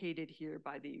indicated here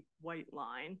by the white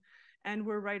line. And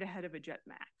we're right ahead of a jet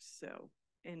max, so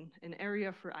in an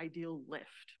area for ideal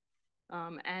lift.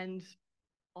 And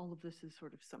all of this is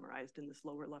sort of summarized in this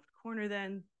lower left corner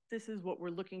then. This is what we're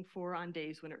looking for on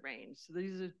days when it rains. So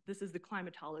this is the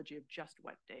climatology of just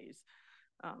wet days.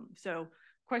 So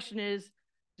question is,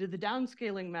 do the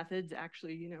downscaling methods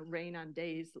actually, rain on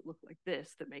days that look like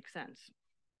this that make sense?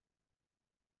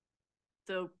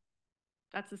 So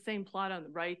that's the same plot on the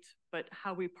right, but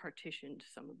how we partitioned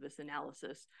some of this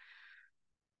analysis.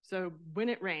 So when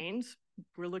it rains,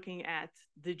 we're looking at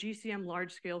the GCM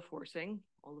large-scale forcing,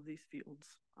 all of these fields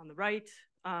on the right,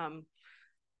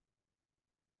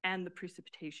 and the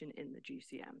precipitation in the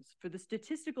GCMs. For the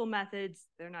statistical methods,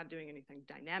 they're not doing anything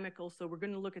dynamical, so we're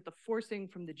going to look at the forcing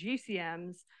from the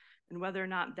GCMs and whether or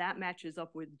not that matches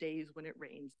up with days when it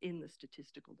rains in the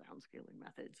statistical downscaling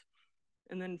methods.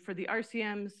 And then for the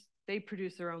RCMs, they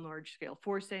produce their own large-scale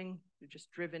forcing. They're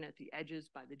just driven at the edges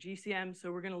by the GCM,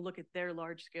 so we're going to look at their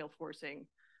large-scale forcing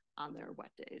on their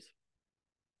wet days.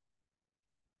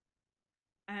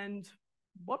 And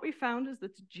what we found is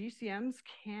that the GCMs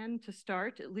can, to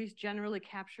start, at least generally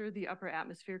capture the upper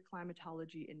atmosphere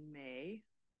climatology in May.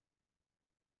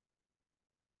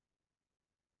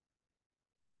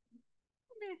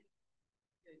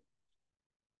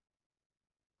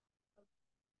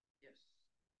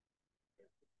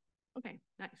 Okay,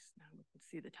 nice. Now we can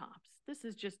see the tops. This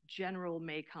is just general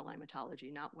May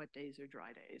climatology, not wet days or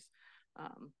dry days.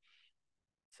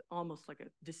 It's almost like a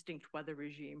distinct weather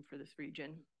regime for this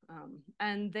region.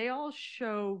 And they all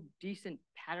show decent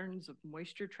patterns of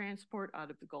moisture transport out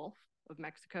of the Gulf of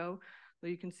Mexico. So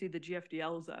you can see the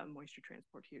GFDL's moisture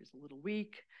transport here is a little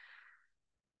weak.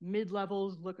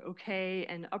 Mid-levels look okay,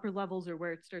 and upper levels are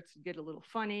where it starts to get a little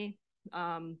funny.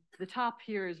 The top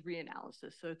here is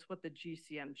reanalysis, so it's what the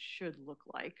GCM should look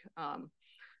like.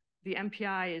 The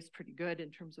MPI is pretty good in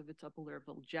terms of its upper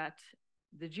level jet.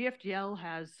 The GFDL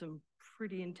has some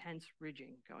pretty intense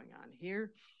ridging going on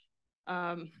here.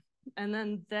 And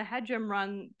then the HAGEM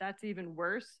run, that's even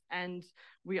worse. And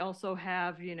we also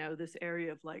have, this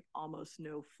area of like almost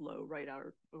no flow right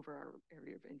over our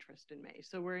area of interest in May.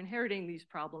 So we're inheriting these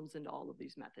problems into all of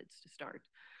these methods to start.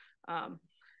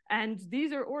 And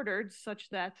these are ordered such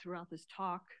that throughout this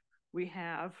talk, we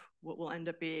have what will end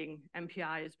up being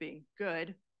MPI as being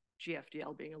good,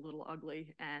 GFDL being a little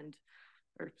ugly,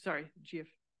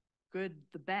 good,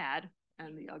 the bad,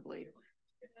 and the ugly.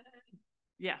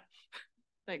 Yeah,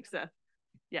 thanks, Seth.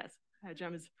 Yes,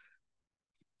 HAGEM is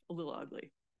a little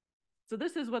ugly. So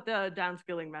this is what the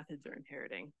downscaling methods are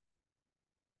inheriting.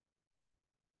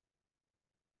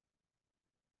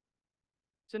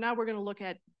 So now we're going to look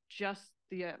at just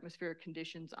the atmospheric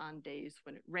conditions on days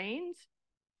when it rains.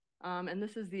 And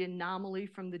this is the anomaly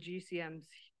from the GCMs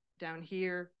down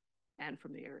here. and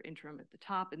from the air interim at the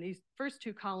top. And these first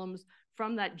two columns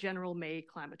from that general May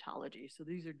climatology. So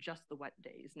these are just the wet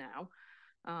days now.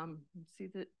 See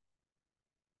that,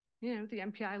 you know, the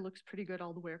MPI looks pretty good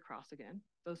all the way across again.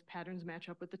 Those patterns match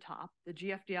up with the top. The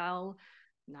GFDL,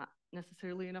 not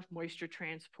necessarily enough moisture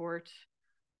transport,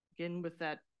 again with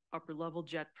that upper level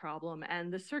jet problem.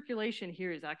 And the circulation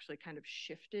here is actually kind of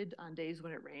shifted on days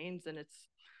when it rains, and it's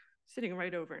sitting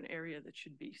right over an area that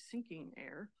should be sinking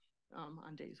air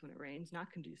on days when it rains,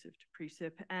 not conducive to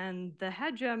precip. And the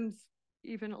HADGEM's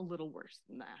even a little worse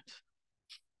than that.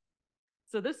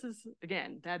 So this is,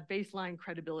 again, that baseline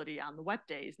credibility on the wet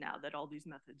days now that all these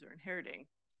methods are inheriting.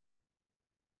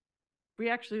 We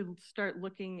actually start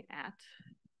looking at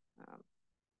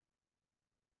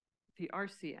the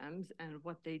RCMs and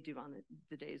what they do on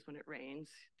the days when it rains.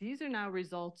 These are now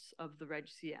results of the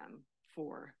RegCM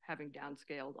for having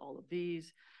downscaled all of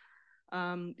these.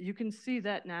 You can see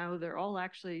that now they're all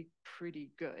actually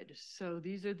pretty good. So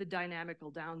these are the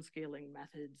dynamical downscaling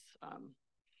methods,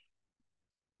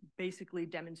 basically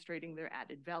demonstrating their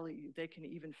added value. They can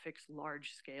even fix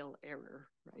large scale error,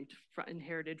 right,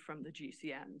 inherited from the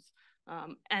GCMs.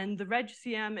 And the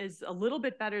RegCM is a little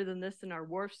bit better than this in our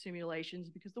WRF simulations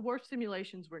because the WRF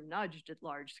simulations were nudged at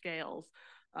large scales.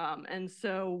 And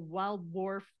so while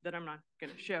WRF, that I'm not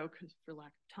going to show because for lack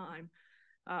of time,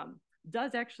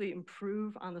 does actually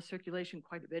improve on the circulation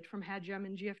quite a bit from HADGEM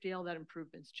and GFDL, that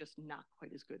improvement's just not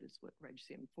quite as good as what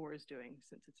RegCM4 is doing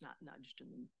since it's not nudged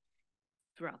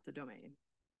throughout the domain.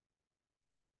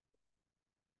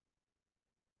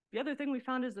 The other thing we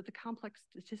found is that the complex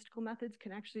statistical methods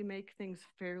can actually make things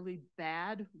fairly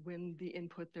bad when the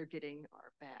input they're getting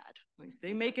are bad. Like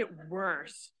they make it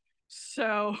worse.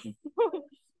 So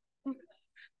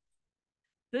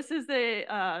this is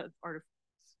the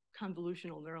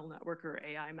convolutional neural network or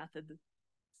AI method that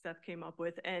Seth came up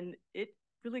with, and it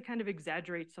really kind of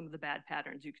exaggerates some of the bad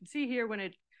patterns. You can see here when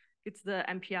it gets the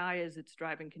MPI as its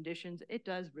driving conditions, it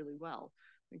does really well.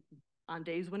 Like on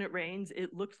days when it rains,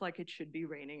 it looks like it should be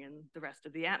raining in the rest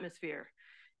of the atmosphere.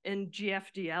 In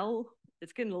GFDL,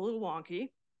 it's getting a little wonky.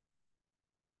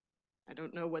 I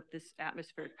don't know what this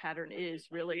atmospheric pattern is,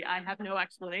 really. I have no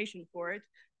explanation for it.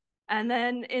 And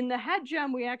then in the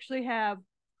HADGEM, we actually have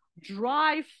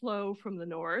dry flow from the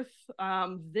north.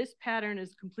 This pattern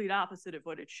is complete opposite of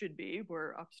what it should be.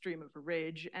 We're upstream of a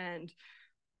ridge. And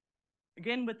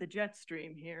again, with the jet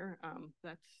stream here,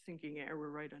 that's sinking air. We're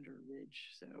right under a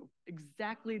ridge. So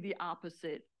exactly the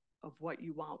opposite of what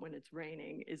you want when it's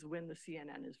raining is when the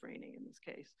CNN is raining in this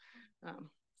case.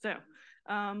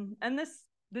 And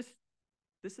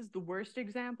this is the worst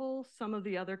example. Some of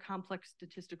the other complex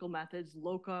statistical methods,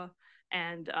 LOCA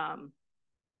and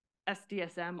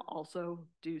SDSM also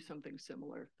do something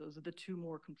similar. Those are the two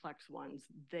more complex ones.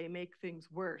 They make things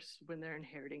worse when they're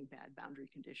inheriting bad boundary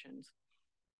conditions.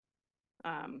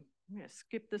 I'm going to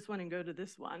skip this one and go to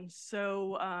this one.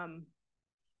 So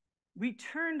we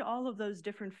turned all of those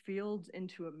different fields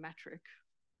into a metric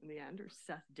in the end, or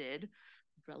Seth did,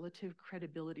 relative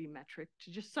credibility metric,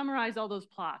 to just summarize all those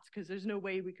plots, because there's no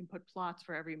way we can put plots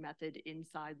for every method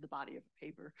inside the body of a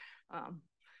paper.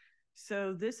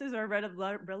 So this is our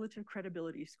relative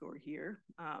credibility score here.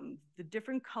 The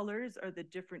different colors are the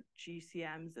different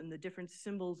GCMs, and the different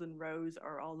symbols and rows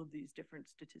are all of these different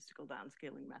statistical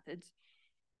downscaling methods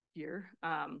here.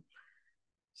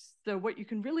 So what you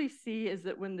can really see is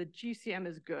that when the GCM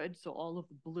is good, so all of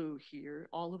the blue here,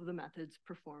 all of the methods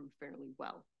perform fairly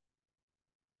well.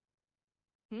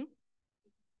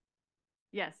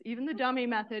 Yes, even the dummy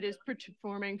method is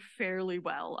performing fairly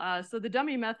well. So the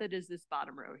dummy method is this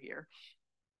bottom row here.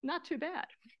 Not too bad.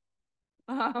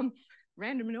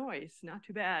 Random noise, not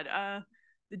too bad.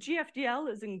 The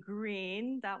GFDL is in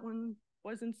green. That one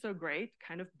wasn't so great,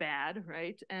 kind of bad,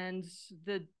 right? And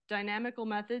the dynamical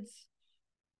methods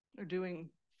are doing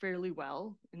fairly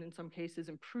well, and in some cases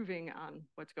improving on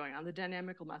what's going on. The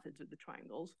dynamical methods are the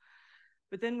triangles.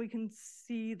 But then we can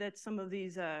see that some of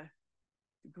these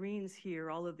greens here,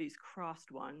 all of these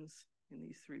crossed ones in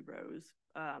these three rows,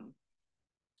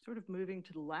 sort of moving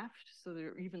to the left, so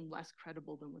they're even less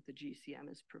credible than what the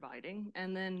GCM is providing.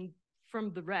 And then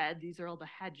from the red, these are all the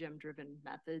HADGEM-driven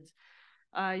methods.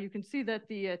 You can see that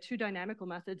the two dynamical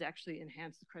methods actually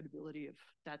enhance the credibility of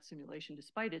that simulation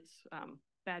despite its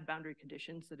bad boundary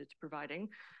conditions that it's providing.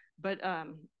 But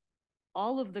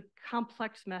all of the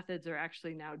complex methods are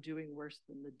actually now doing worse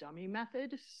than the dummy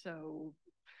method. So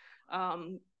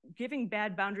giving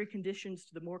bad boundary conditions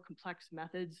to the more complex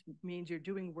methods means you're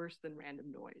doing worse than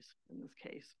random noise in this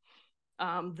case.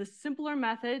 The simpler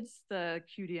methods, the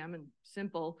QDM and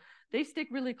simple, they stick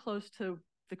really close to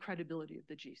the credibility of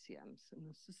the GCMs, and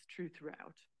this is true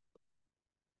throughout.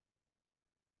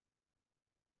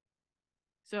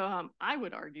 So I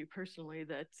would argue personally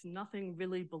that nothing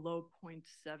really below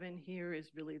 0.7 here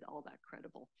is really all that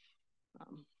credible.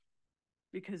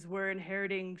 Because we're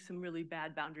inheriting some really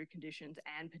bad boundary conditions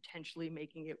and potentially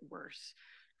making it worse.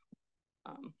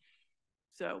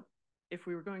 So if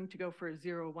we were going to go for a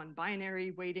 0-1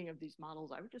 binary weighting of these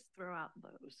models, I would just throw out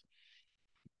those.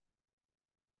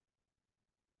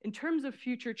 In terms of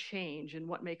future change and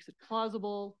what makes it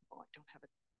plausible, oh, I don't have it,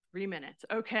 3 minutes.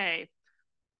 Okay,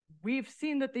 we've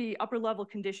seen that the upper level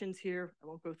conditions here, I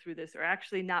won't go through this, are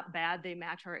actually not bad. They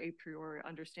match our a priori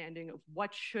understanding of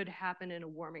what should happen in a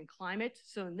warming climate.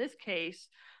 So in this case,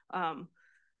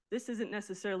 this isn't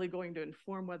necessarily going to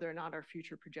inform whether or not our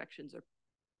future projections are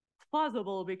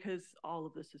plausible, because all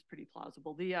of this is pretty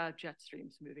plausible. The jet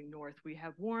stream's moving north. We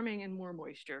have warming and more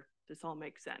moisture. This all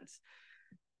makes sense.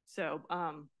 So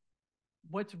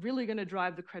what's really going to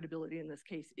drive the credibility in this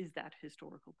case is that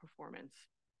historical performance.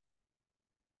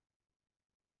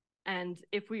 And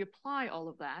if we apply all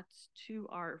of that to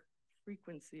our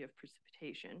frequency of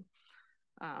precipitation,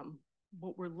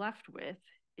 what we're left with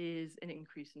is an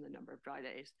increase in the number of dry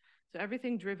days. So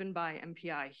everything driven by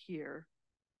MPI here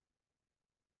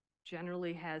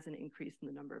generally has an increase in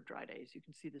the number of dry days. You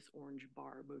can see this orange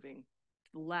bar moving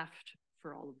to the left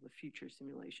for all of the future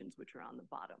simulations, which are on the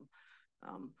bottom.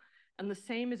 And the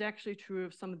same is actually true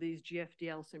of some of these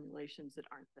GFDL simulations that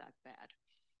aren't that bad.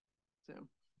 So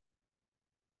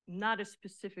not a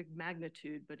specific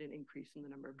magnitude, but an increase in the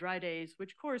number of dry days,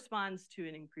 which corresponds to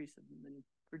an increase in the,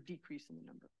 or decrease in the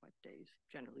number of wet days,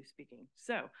 generally speaking.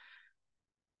 So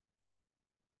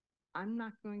I'm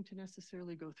not going to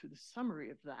necessarily go through the summary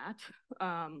of that.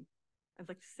 I'd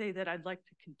like to say that I'd like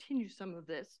to continue some of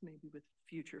this, maybe with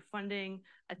future funding.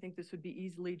 I think this would be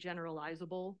easily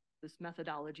generalizable, this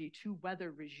methodology, to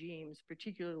weather regimes,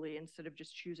 particularly instead of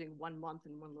just choosing 1 month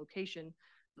in one location.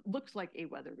 It looks like a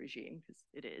weather regime, because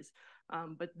it is.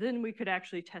 But then we could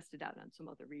actually test it out on some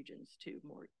other regions too,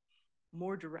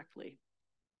 more directly.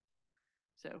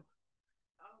 So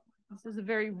this is a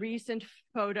very recent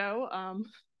photo.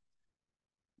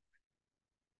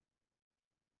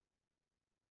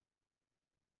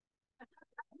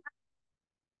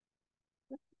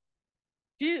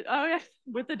 Oh yeah,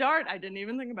 with the dart, I didn't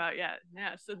even think about it yet.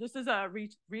 Yeah, so this is a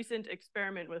recent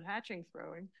experiment with hatchet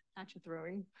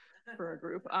throwing for a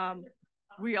group.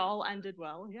 We all ended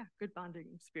well. Yeah, good bonding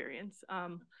experience.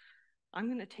 I'm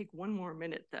gonna take 1 more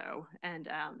minute though, and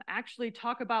actually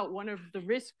talk about one of the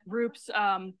risk groups'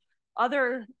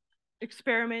 other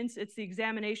experiments. It's the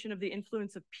examination of the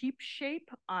influence of peep shape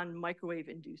on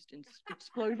microwave-induced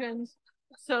explosions.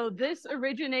 So this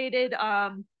originated,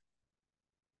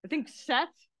 I think Seth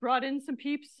brought in some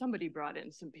peeps. Somebody brought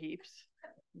in some peeps.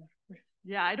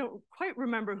 Yeah, I don't quite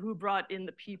remember who brought in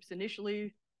the peeps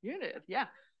initially. You did, yeah.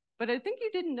 But I think you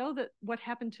didn't know that what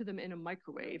happened to them in a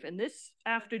microwave. And this,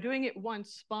 after doing it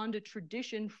once, spawned a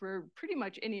tradition for pretty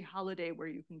much any holiday where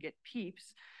you can get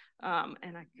peeps. And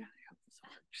I hope this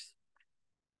works.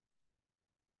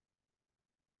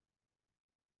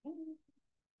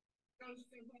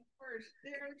 First,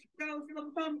 there goes the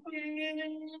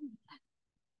pumpkin.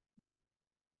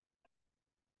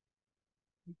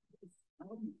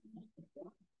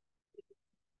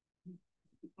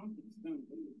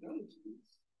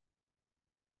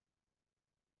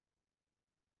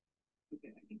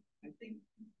 Okay, I think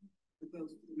it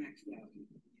goes to the max value.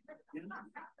 Yeah.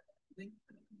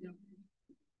 Yeah.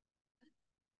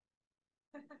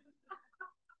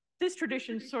 This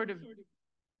tradition sort of,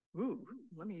 ooh,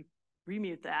 let me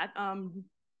remute that.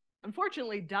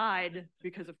 Unfortunately died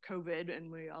because of COVID,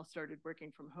 and we all started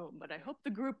working from home, but I hope the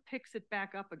group picks it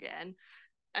back up again.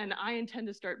 And I intend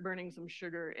to start burning some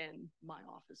sugar in my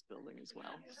office building as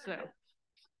well. So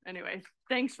anyway,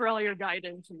 thanks for all your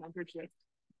guidance and mentorship.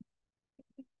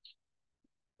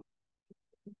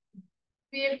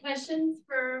 We have questions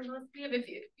for most of you.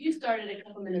 If you started a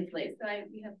couple minutes late, so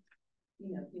we have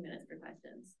a few minutes for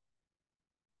questions.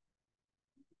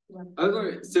 I was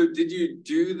wondering, so did you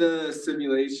do the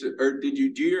simulation, or did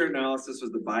you do your analysis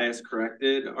with the bias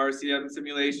corrected RCM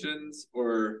simulations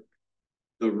or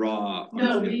the raw?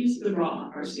 No, RCM? we used the raw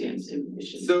RCM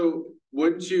simulations. So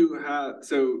wouldn't you have,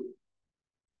 so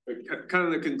kind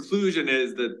of the conclusion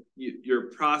is that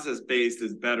your process-based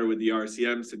is better with the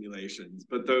RCM simulations,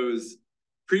 but those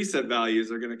preset values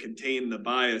are going to contain the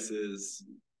biases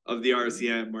of the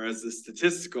RCM, whereas the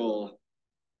statistical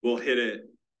will hit it.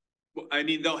 I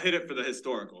mean, they'll hit it for the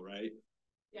historical, right?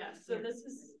 Yeah, so this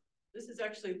is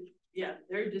actually, yeah,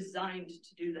 they're designed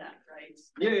to do that, right?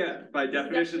 Yeah, by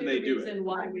definition they do it. Reason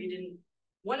why we didn't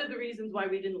one of the reasons why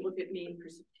we didn't look at mean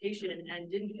precipitation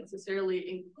and didn't necessarily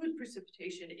include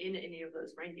precipitation in any of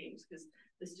those rankings, because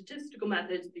the statistical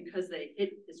methods, because they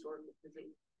hit historical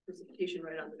precipitation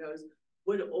right on the nose,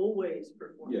 would always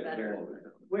perform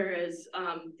better. Whereas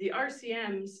the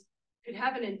RCMs could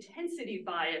have an intensity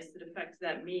bias that affects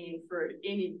that mean for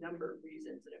any number of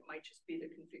reasons, and it might just be the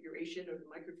configuration or the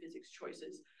microphysics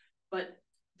choices, but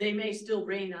they may still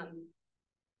rain on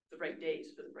the right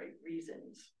days for the right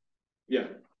reasons. Yeah.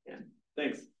 Yeah.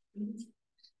 Thanks.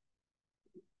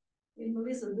 Hey,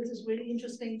 Melissa, this is really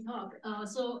interesting talk.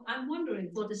 So I'm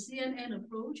wondering, for the CNN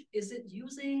approach, is it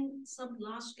using some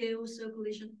large-scale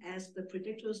circulation as the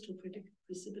predictors to predict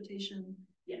precipitation?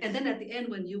 Yes. And then at the end,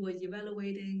 when you were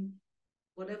evaluating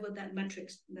whatever that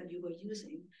metrics that you were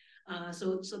using,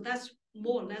 so that's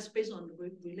more or less based on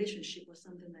the relationship or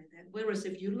something like that. Whereas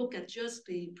if you look at just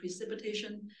the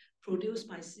precipitation produced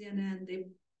by CNN,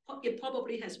 it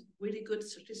probably has really good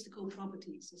statistical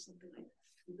properties or something like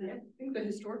that. I think the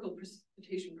historical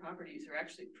precipitation properties are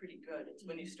actually pretty good. It's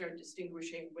when you start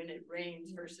distinguishing when it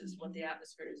rains versus what the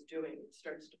atmosphere is doing, it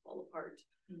starts to fall apart.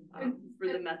 For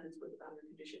the methods where the boundary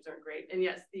conditions aren't great. And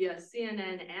yes, the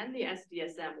CNN and the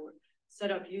SDSM were set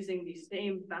up using the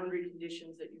same boundary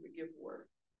conditions that you would give war.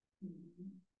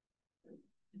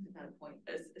 At a point.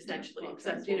 Essentially,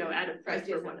 except, you know, at a price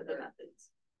for one of the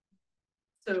methods.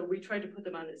 So we tried to put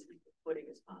them on as equal footing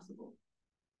as possible.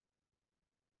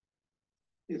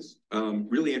 Yes,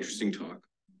 really interesting talk.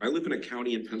 I live in a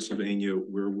county in Pennsylvania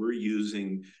where we're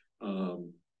using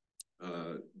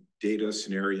data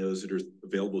scenarios that are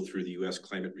available through the U.S.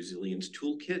 Climate Resilience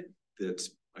Toolkit.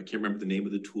 I can't remember the name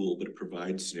of the tool, but it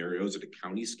provides scenarios at a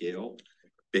county scale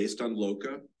based on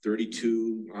LOCA,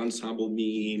 32 ensemble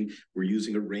mean. We're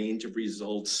using a range of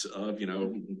results of,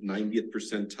 90th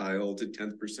percentile to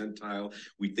 10th percentile.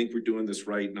 We think we're doing this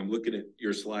right. And I'm looking at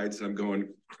your slides and I'm going,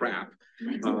 crap.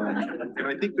 And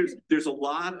I think there's a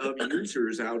lot of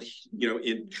users out,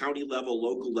 in county level,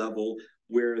 local level,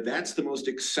 where that's the most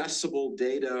accessible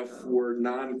data for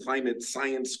non-climate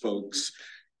science folks.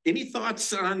 Any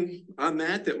thoughts on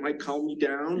that might calm me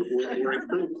down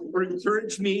or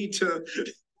encourage me to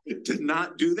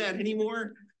not do that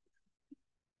anymore?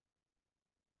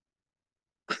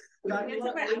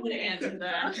 I would answer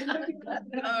that.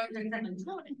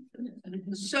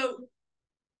 So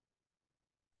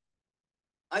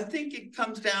I think it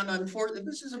comes down, unfortunately,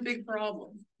 this is a big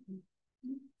problem.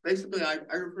 Basically, I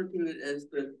refer to it as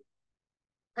the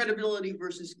credibility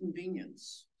versus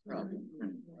convenience problem.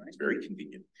 It's very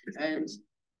convenient. And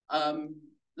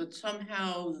that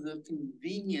somehow the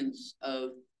convenience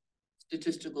of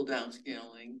statistical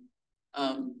downscaling,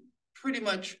 pretty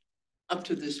much up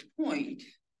to this point,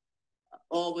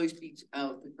 always beats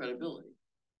out the credibility.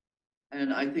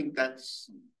 And I think that's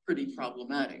pretty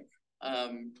problematic.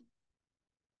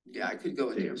 Yeah, I could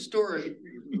go into a story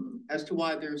as to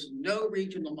why there's no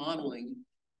regional modeling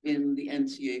in the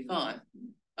NCA 5,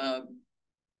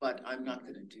 but I'm not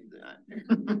going to do that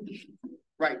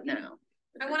right now.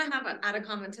 I want to add a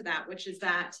comment to that, which is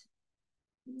that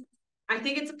I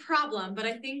think it's a problem, but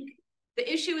I think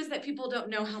the issue is that people don't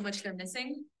know how much they're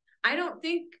missing. I don't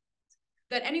think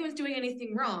that anyone's doing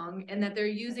anything wrong and that they're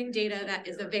using data that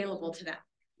is available to them.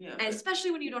 Yeah. And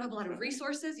especially when you don't have a lot of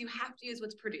resources, you have to use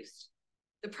what's produced.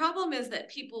 The problem is that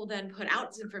people then put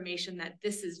out information that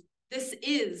this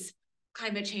is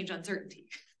climate change uncertainty.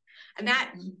 And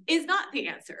that is not the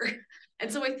answer.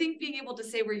 And so I think being able to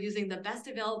say we're using the best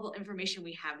available information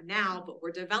we have now, but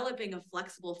we're developing a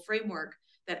flexible framework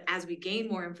that as we gain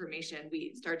more information,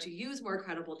 we start to use more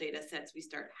credible data sets, we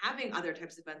start having other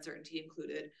types of uncertainty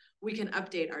included, we can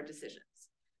update our decisions.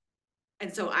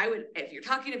 And so I would, if you're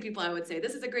talking to people, I would say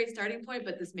this is a great starting point,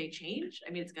 but this may change.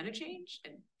 I mean, it's going to change,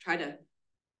 and try to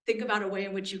think about a way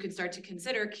in which you can start to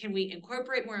consider, can we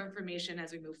incorporate more information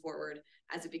as we move forward,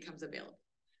 as it becomes available?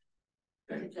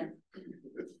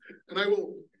 And I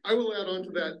will add on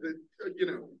to that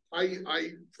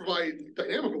I provide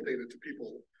dynamical data to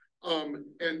people,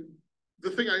 and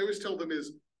the thing I always tell them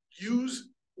is use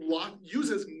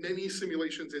as many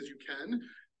simulations as you can,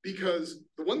 because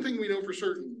the one thing we know for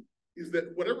certain is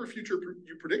that whatever future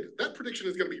you predict, that prediction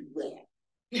is going to be wrong.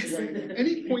 Yes. Right?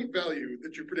 Any point value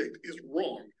that you predict is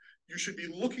wrong. You should be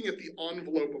looking at the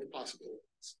envelope of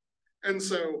possibilities. And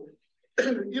so,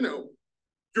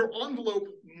 your envelope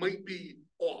might be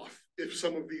off if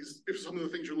some of the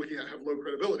things you're looking at have low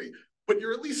credibility, but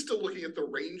you're at least still looking at the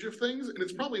range of things, and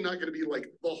it's probably not going to be like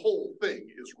the whole thing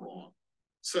is wrong.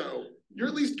 So you're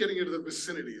at least getting into the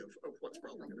vicinity of what's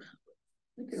probably going to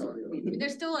happen.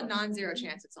 There's still a non-zero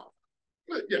chance it's all.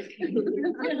 But yeah.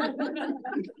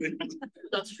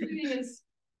 That's true. The thing is,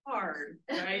 hard,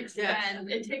 right? Yes. And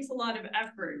it takes a lot of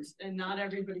effort, and not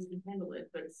everybody can handle it,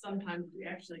 but sometimes we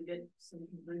actually get some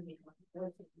conversion.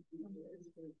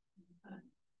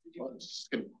 Well, it's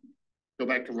just gonna go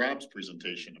back to Rob's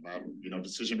presentation about,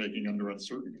 decision making under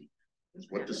uncertainty.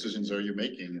 What decisions are you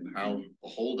making, and how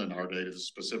beholden are they to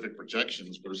specific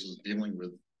projections versus dealing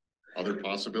with other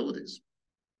possibilities?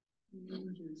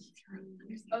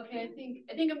 Okay, I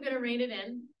think I'm gonna rein it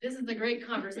in. This is a great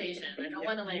conversation. I don't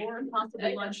want to like More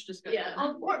possible lunch discussion.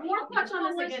 Yeah, more touch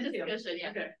on this again too. discussion. Yeah.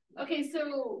 Okay. Okay,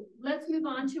 so let's move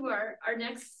on to our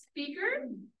next speaker,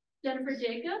 Jennifer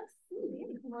Jacobs.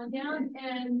 Come on down,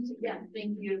 and yeah,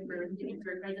 thank you for giving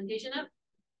her presentation up.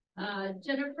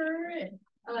 Jennifer is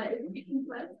speaking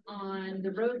to us on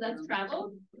the road less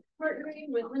traveled, partnering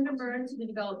with Linda Mearns to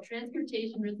develop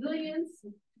transportation resilience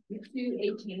to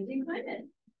a changing climate.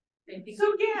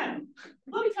 So again,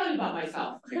 let me tell you about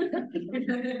myself.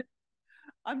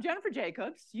 I'm Jennifer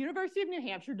Jacobs, University of New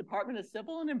Hampshire, Department of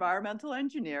Civil and Environmental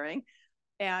Engineering.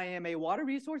 And I am a water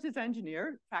resources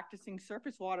engineer, practicing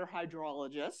surface water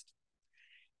hydrologist.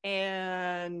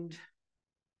 And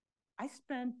I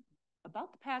spent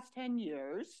about the past 10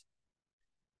 years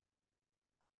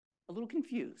a little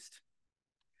confused.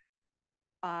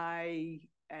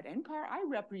 At NCAR, I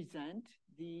represent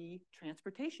the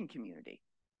transportation community.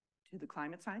 To the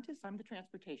climate scientists, I'm the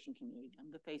transportation community.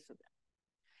 I'm the face of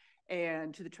it.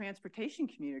 And to the transportation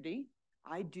community,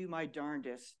 I do my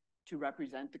darndest to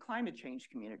represent the climate change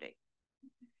community.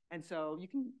 And so you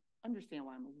can understand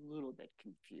why I'm a little bit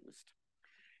confused.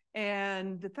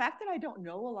 And the fact that I don't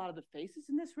know a lot of the faces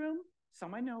in this room,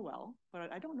 some I know well,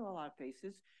 but I don't know a lot of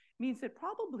faces, means that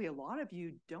probably a lot of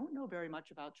you don't know very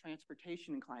much about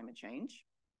transportation and climate change.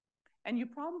 And you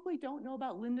probably don't know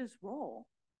about Linda's role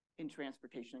in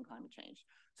transportation and climate change.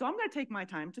 So I'm going to take my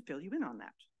time to fill you in on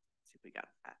that. Let's see if we got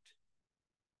that.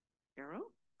 Arrow,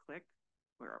 click,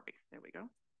 where are we? There we go.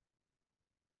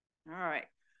 All right,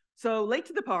 so late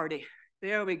to the party.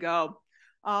 There we go.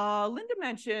 Linda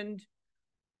mentioned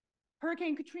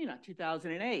Hurricane Katrina,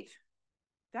 2008.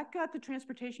 That got the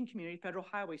transportation community, federal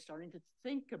highway, starting to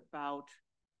think about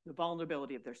the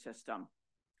vulnerability of their system.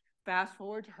 Fast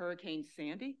forward to Hurricane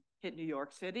Sandy, hit New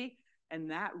York City, and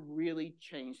that really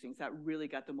changed things. That really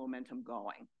got the momentum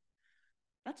going.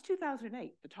 That's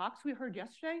 2008. The talks we heard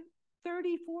yesterday,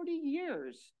 30, 40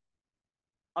 years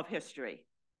of history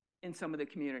in some of the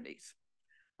communities.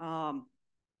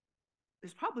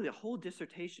 There's probably a whole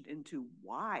dissertation into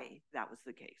why that was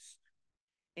the case.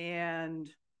 And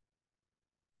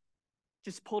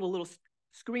just pulled a little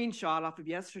screenshot off of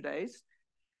yesterday's.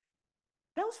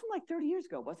 That was from like 30 years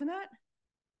ago, wasn't it?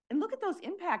 And look at those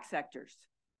impact sectors.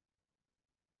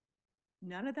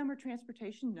 None of them are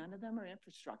transportation, none of them are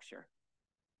infrastructure.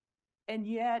 And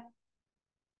yet,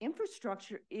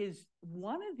 infrastructure is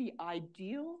one of the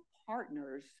ideal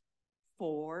partners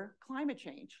for climate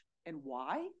change. And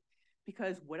why?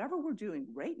 Because whatever we're doing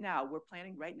right now, we're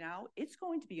planning right now, it's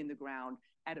going to be in the ground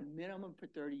at a minimum for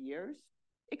 30 years.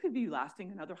 It could be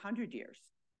lasting another 100 years.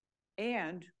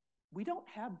 And we don't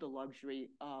have the luxury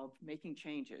of making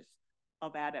changes,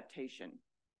 of adaptation,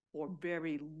 or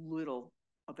very little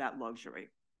of that luxury.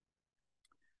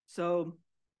 So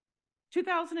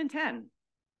 2010,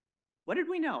 what did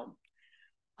we know?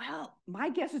 Well, my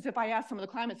guess is if I asked some of the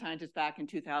climate scientists back in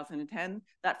 2010,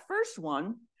 that first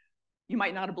one, you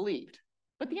might not have believed.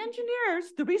 But the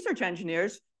engineers, the research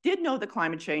engineers, did know that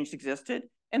climate change existed,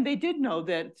 and they did know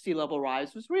that sea level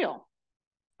rise was real.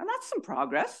 And that's some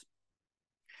progress.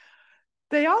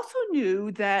 They also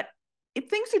knew that if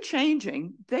things are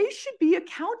changing, they should be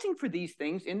accounting for these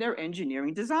things in their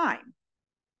engineering design,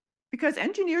 because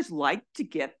engineers like to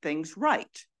get things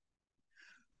right.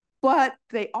 But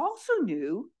they also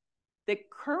knew that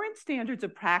current standards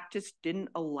of practice didn't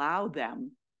allow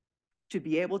them to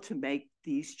be able to make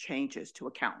these changes to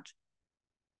account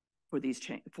for these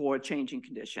changing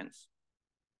conditions.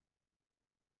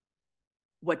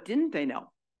 What didn't they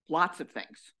know? Lots of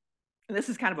things. And this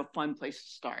is kind of a fun place to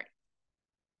start.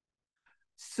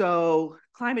 So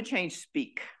climate change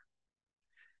speak.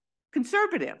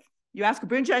 Conservative. You ask a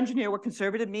bridge engineer what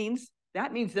conservative means,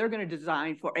 that means they're going to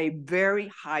design for a very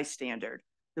high standard,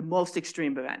 the most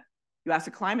extreme event. You ask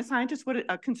a climate scientist what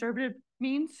a conservative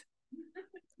means?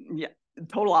 Yeah,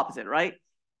 total opposite, right?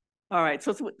 All right,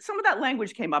 so some of that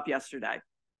language came up yesterday.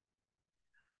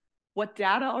 What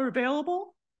data are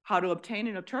available? How to obtain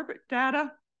and interpret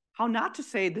data? How not to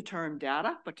say the term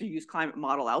data, but to use climate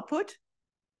model output?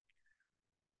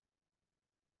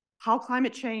 How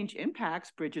climate change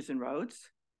impacts bridges and roads?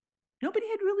 Nobody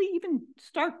had really even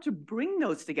started to bring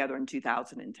those together in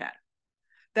 2010.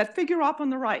 That figure off on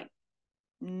the right,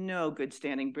 no good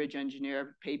standing bridge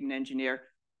engineer, pavement engineer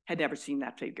had never seen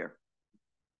that figure.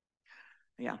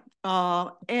 Yeah,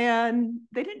 and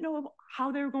they didn't know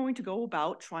how they were going to go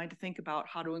about trying to think about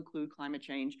how to include climate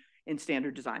change in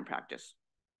standard design practice.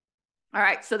 All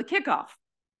right, so the kickoff.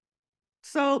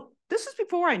 So this is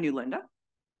before I knew Linda,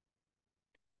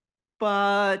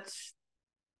 but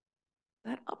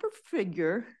that upper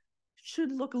figure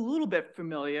should look a little bit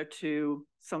familiar to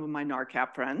some of my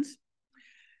NARCAP friends.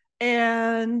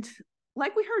 And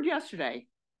like we heard yesterday,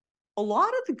 a lot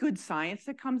of the good science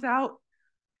that comes out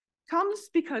comes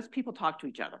because people talk to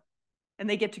each other and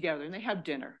they get together and they have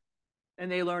dinner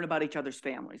and they learn about each other's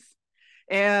families.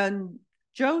 And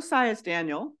Joe Sias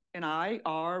Daniel and I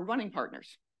are running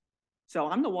partners. So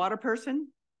I'm the water person.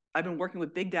 I've been working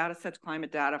with big data sets,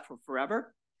 climate data for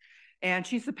forever. And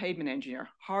she's the pavement engineer,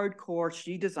 hardcore.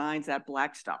 She designs that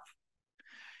black stuff.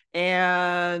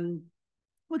 And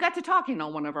we got to talking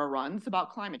on one of our runs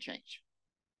about climate change.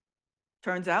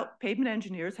 Turns out pavement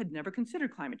engineers had never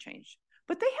considered climate change,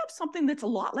 but they have something that's a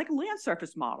lot like a land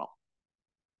surface model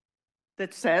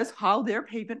that says how their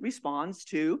pavement responds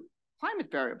to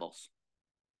climate variables.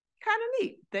 Kind of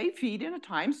neat. They feed in a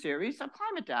time series of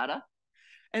climate data,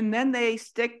 and then they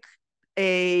stick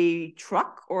a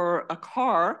truck or a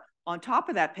car on top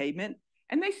of that pavement,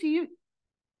 and they see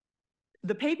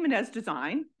the pavement as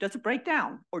designed. Does it break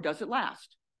down or does it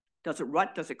last? Does it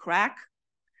rut? Does it crack?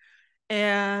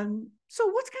 And so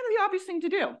what's kind of the obvious thing to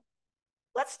do?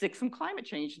 Let's stick some climate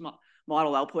change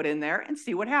model output in there and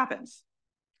see what happens.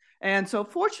 And so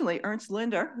fortunately, Ernst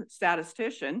Linder,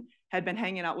 statistician, had been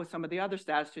hanging out with some of the other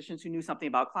statisticians who knew something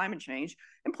about climate change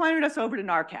and pointed us over to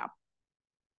NARCAP.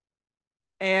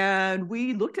 And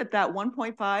we looked at that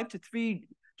 1.5 to 3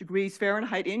 degrees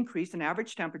Fahrenheit increase in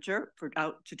average temperature for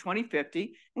out to 2050. And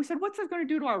we said, what's that going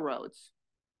to do to our roads?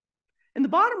 And the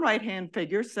bottom right-hand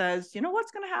figure says, you know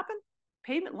what's going to happen?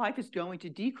 Pavement life is going to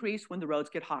decrease when the roads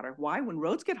get hotter. Why? When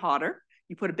roads get hotter,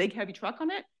 you put a big heavy truck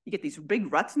on it, you get these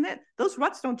big ruts in it. Those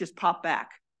ruts don't just pop back.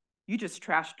 You just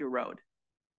trashed your road.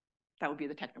 That would be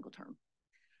the technical term.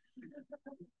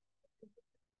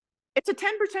 It's a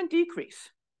 10% decrease.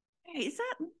 Hey,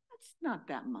 that's not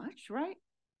that much, right?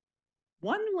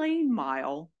 1 lane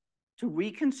mile to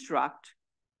reconstruct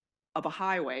of a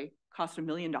highway costs $1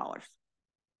 million.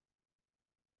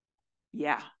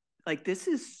 Yeah, like this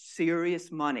is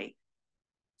serious money.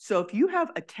 So if you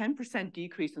have a 10%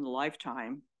 decrease in the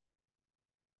lifetime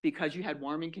because you had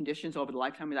warming conditions over the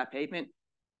lifetime of that pavement,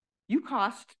 you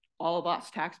cost all of us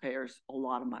taxpayers a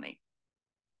lot of money.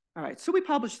 All right, so we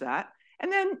published that.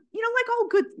 And then, you know, like all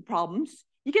good problems,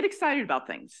 you get excited about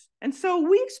things. And so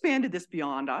we expanded this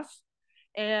beyond us.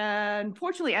 And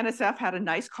fortunately, NSF had a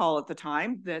nice call at the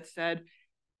time that said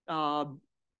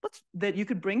that you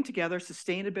could bring together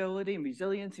sustainability and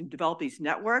resilience and develop these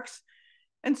networks.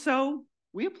 And so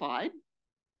we applied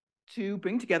to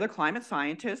bring together climate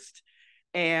scientists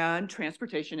and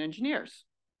transportation engineers,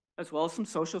 as well as some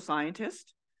social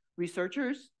scientists,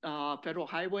 researchers, federal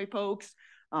highway folks,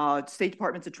 state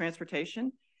departments of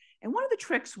transportation. And one of the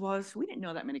tricks was we didn't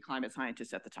know that many climate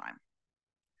scientists at the time.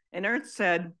 And Ernst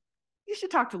said, you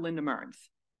should talk to Linda Mearns.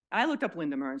 I looked up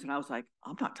Linda Mearns and I was like,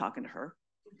 I'm not talking to her.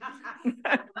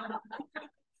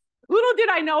 Little did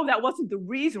I know that wasn't the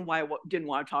reason why I didn't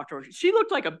want to talk to her. She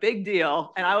looked like a big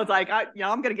deal. And I was like, I'm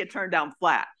going to get turned down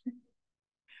flat.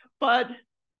 But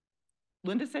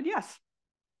Linda said yes.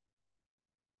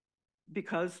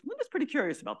 Because Linda's pretty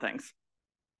curious about things.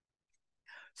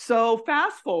 So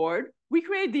fast forward, we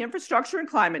created the Infrastructure and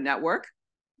Climate Network.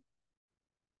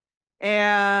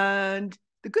 And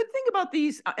the good thing about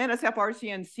these NSF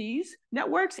RCNCs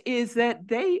networks is that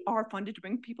they are funded to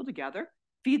bring people together,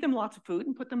 feed them lots of food,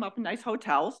 and put them up in nice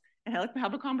hotels and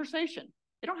have a conversation.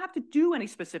 They don't have to do any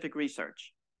specific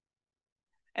research.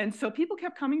 And so people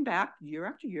kept coming back year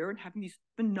after year and having these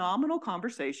phenomenal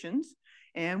conversations,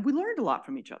 and we learned a lot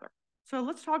from each other. So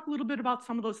let's talk a little bit about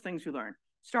some of those things we learned.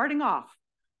 Starting off,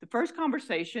 the first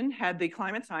conversation had the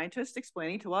climate scientists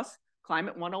explaining to us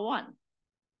Climate 101.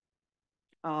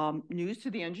 News to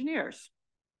the engineers.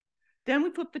 Then we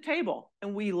flipped the table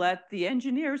and we let the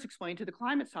engineers explain to the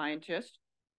climate scientists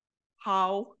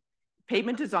how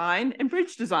pavement design and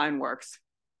bridge design works.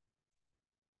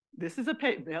 This is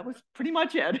that was pretty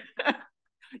much it.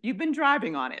 You've been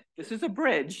driving on it. This is a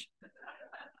bridge.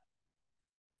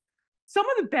 Some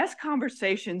of the best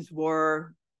conversations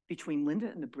were between Linda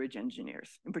and the bridge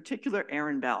engineers, in particular,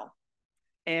 Aaron Bell.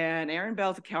 And Aaron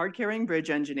Bell's a card-carrying bridge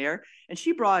engineer, and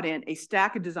she brought in a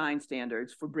stack of design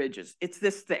standards for bridges. It's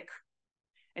this thick.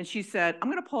 And she said, I'm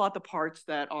going to pull out the parts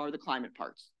that are the climate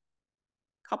parts.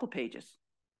 A couple pages.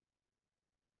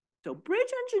 So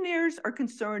bridge engineers are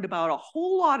concerned about a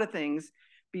whole lot of things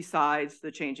besides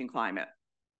the changing climate.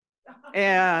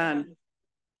 And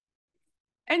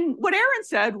what Aaron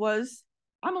said was,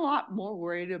 I'm a lot more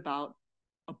worried about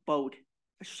a boat,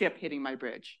 a ship hitting my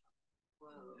bridge. Wow.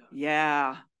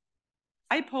 Yeah.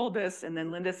 I pulled this, and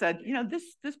then Linda said, you know,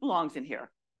 this belongs in here.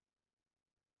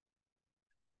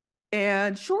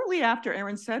 And shortly after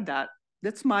Aaron said that,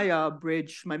 that's my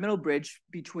bridge, my middle bridge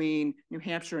between New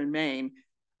Hampshire and Maine.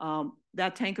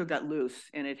 That tanker got loose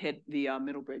and it hit the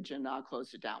middle bridge and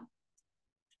closed it down.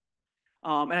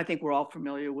 And I think we're all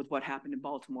familiar with what happened in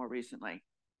Baltimore recently.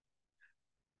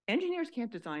 Engineers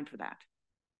can't design for that.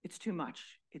 It's too much.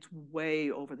 It's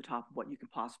way over the top of what you can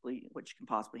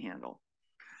possibly handle.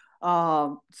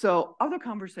 So other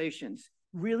conversations,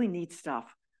 really neat stuff.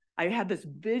 I had this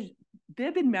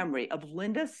vivid memory of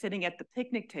Linda sitting at the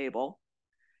picnic table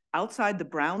outside the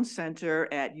Brown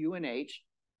Center at UNH,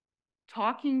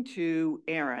 talking to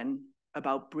Aaron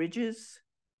about bridges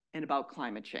and about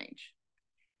climate change.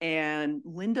 And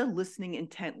Linda listening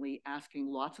intently,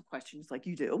 asking lots of questions like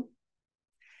you do.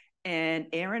 And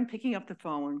Aaron picking up the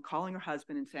phone, calling her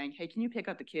husband and saying, hey, can you pick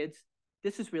up the kids?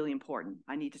 This is really important.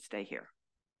 I need to stay here.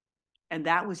 And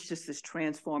that was just this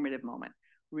transformative moment,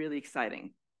 really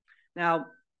exciting. Now,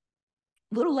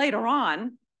 a little later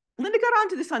on, Linda got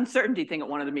onto this uncertainty thing at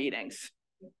one of the meetings.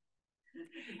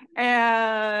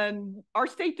 And our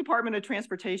State Department of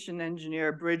Transportation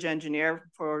engineer, bridge engineer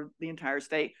for the entire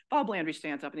state, Bob Landry,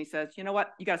 stands up and he says, you know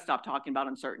what? You got to stop talking about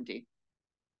uncertainty.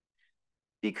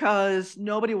 Because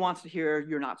nobody wants to hear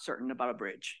you're not certain about a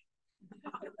bridge.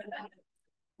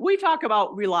 We talk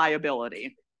about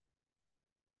reliability.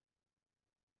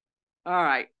 All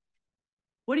right.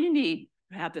 What do you need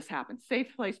to have this happen?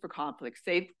 Safe place for conflict,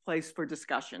 safe place for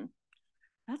discussion.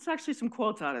 That's actually some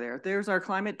quotes out of there. There's our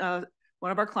climate,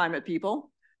 one of our climate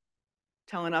people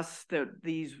telling us that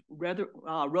these road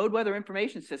weather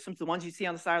information systems, the ones you see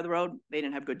on the side of the road, they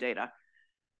didn't have good data.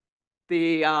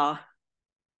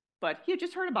 But he had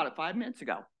just heard about it 5 minutes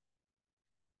ago.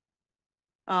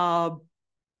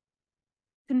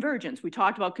 Convergence, we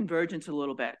talked about convergence a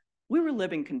little bit. We were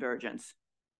living convergence.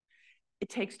 It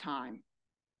takes time,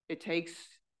 it takes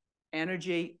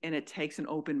energy, and it takes an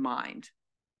open mind.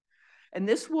 And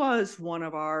this was one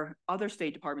of our other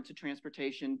state departments of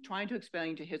transportation trying to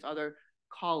explain to his other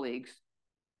colleagues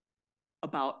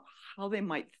about how they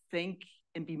might think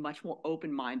and be much more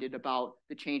open-minded about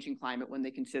the changing climate when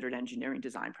they considered engineering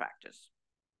design practice.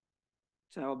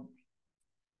 So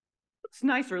it's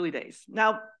nice early days.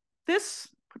 Now, this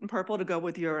put in purple to go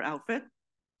with your outfit.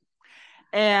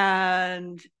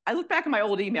 And I look back at my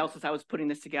old emails as I was putting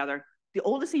this together. The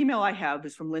oldest email I have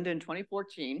is from Linda in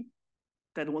 2014.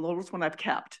 That's the oldest one I've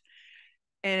kept.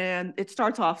 And it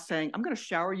starts off saying, I'm going to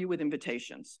shower you with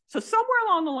invitations. So somewhere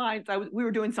along the lines, we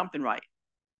were doing something right.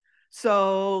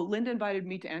 So Linda invited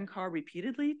me to NCAR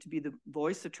repeatedly to be the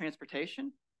voice of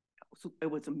transportation. It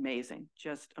was amazing,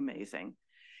 just amazing.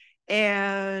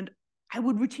 And I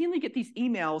would routinely get these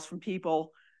emails from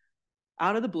people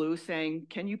out of the blue saying,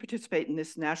 can you participate in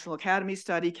this National Academy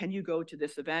study? Can you go to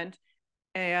this event?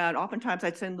 And oftentimes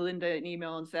I'd send Linda an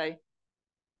email and say,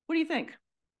 what do you think?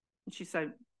 And she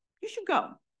said, you should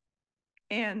go.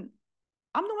 And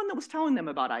I'm the one that was telling them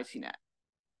about ICNet.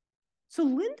 So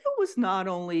Linda was not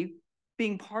only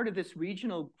being part of this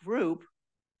regional group,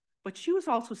 but she was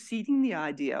also seeding the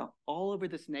idea all over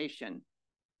this nation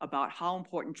about how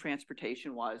important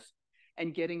transportation was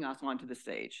and getting us onto the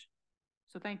stage.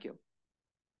 So thank you.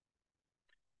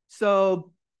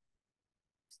 So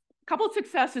a couple of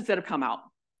successes that have come out.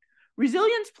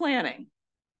 Resilience planning.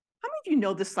 How many of you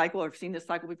know this cycle or have seen this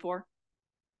cycle before?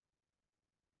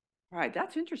 All right,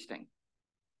 that's interesting.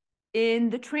 In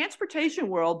the transportation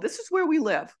world, this is where we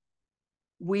live.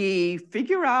 We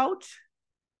figure out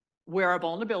where our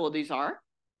vulnerabilities are.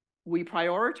 We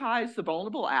prioritize the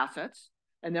vulnerable assets,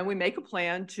 and then we make a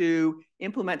plan to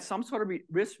implement some sort of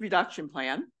risk reduction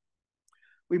plan.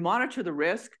 We monitor the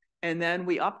risk, and then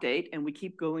we update, and we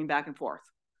keep going back and forth.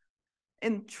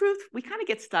 In truth, we kind of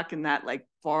get stuck in that like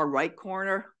far right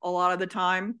corner a lot of the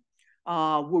time.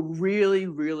 We're really,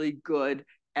 really good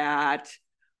at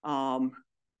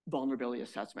vulnerability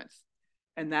assessments.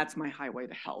 And that's my highway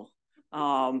to hell.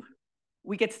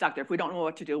 We get stuck there. If we don't know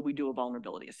what to do, we do a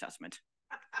vulnerability assessment.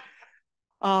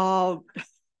 It's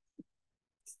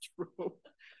true.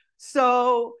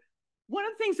 So one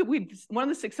of the things that one of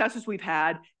the successes we've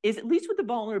had is, at least with the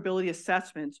vulnerability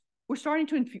assessments, we're starting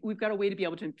to, we've got a way to be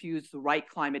able to infuse the right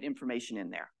climate information in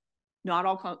there. Not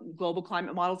all global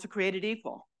climate models are created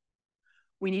equal.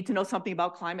 We need to know something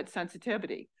about climate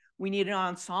sensitivity. We need an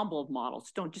ensemble of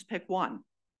models. Don't just pick one.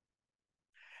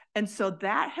 And so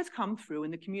that has come through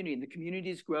in the community, and the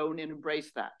community's grown and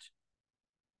embraced that.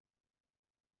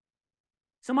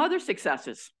 Some other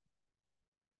successes.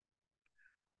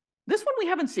 This one we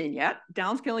haven't seen yet,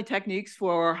 downscaling techniques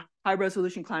for high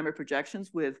resolution climate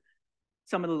projections with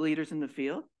some of the leaders in the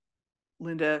field.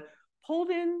 Linda pulled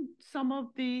me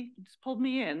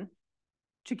in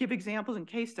to give examples and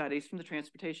case studies from the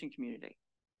transportation community.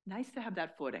 Nice to have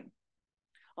that footing.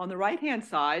 On the right-hand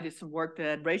side is some work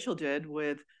that Rachel did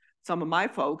with some of my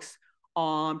folks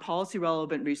on policy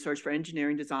relevant research for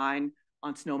engineering design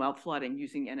on snowmelt flooding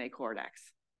using NCAR.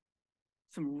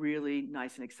 Some really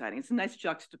nice and exciting. It's a nice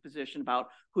juxtaposition about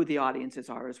who the audiences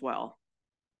are as well.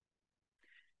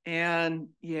 And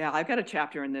yeah, I've got a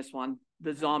chapter in this one,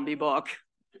 the zombie book.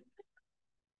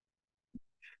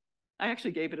 I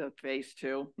actually gave it a face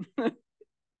too.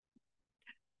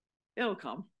 It'll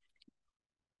come.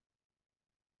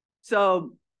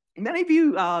 So many of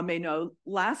you may know,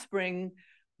 last spring,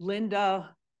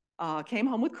 Linda came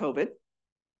home with COVID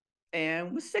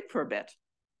and was sick for a bit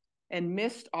and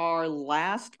missed our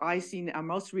most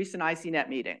recent ICNet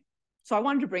meeting. So I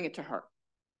wanted to bring it to her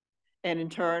and in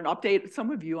turn update some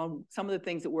of you on some of the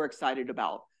things that we're excited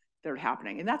about that are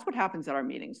happening. And that's what happens at our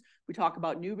meetings. We talk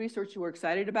about new research that we're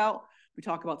excited about. We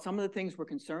talk about some of the things we're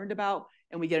concerned about,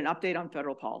 and we get an update on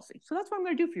federal policy. So that's what I'm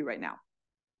going to do for you right now.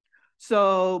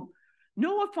 So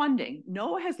NOAA funding.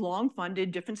 NOAA has long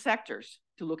funded different sectors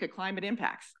to look at climate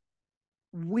impacts.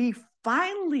 We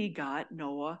finally got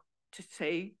NOAA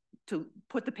to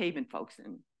put the pavement folks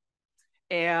in.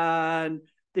 And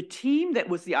the team that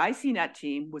was the ICNet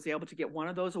team was able to get one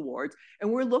of those awards.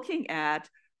 And we're looking at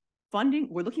funding,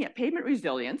 we're looking at pavement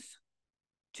resilience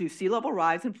to sea level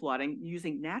rise and flooding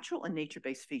using natural and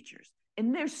nature-based features.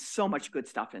 And there's so much good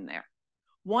stuff in there.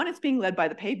 One, it's being led by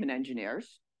the pavement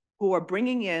engineers who are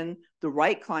bringing in the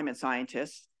right climate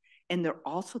scientists, and they're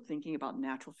also thinking about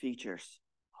natural features.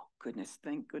 Oh goodness,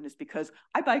 thank goodness, because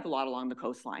I bike a lot along the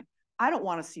coastline. I don't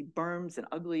want to see berms and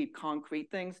ugly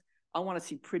concrete things. I want to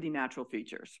see pretty natural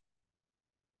features.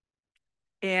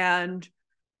 And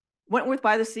Wentworth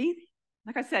by the Sea,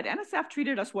 like I said, NSF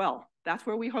treated us well. That's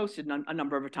where we hosted a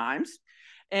number of times.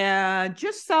 And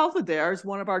just south of there is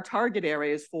one of our target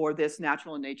areas for this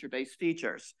natural and nature-based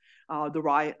features, the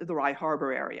Rye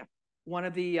Harbor area. One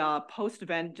of the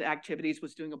post-event activities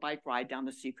was doing a bike ride down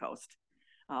the seacoast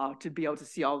to be able to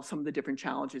see some of the different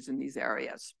challenges in these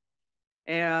areas.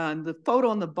 And the photo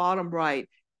on the bottom right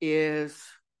is,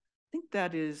 I think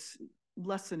that is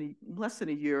less than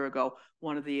a year ago,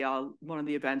 one of the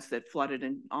events that flooded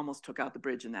and almost took out the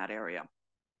bridge in that area.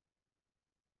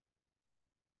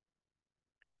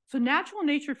 So natural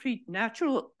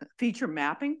feature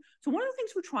mapping. So one of the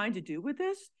things we're trying to do with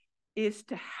this is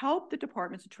to help the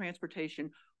departments of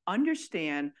transportation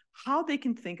understand how they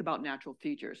can think about natural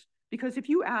features. Because if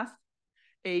you ask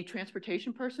a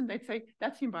transportation person, they'd say,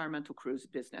 that's the environmental crew's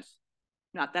business.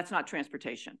 That's not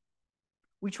transportation.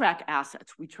 We track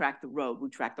assets, we track the road, we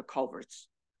track the culverts.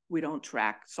 We don't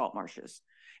track salt marshes.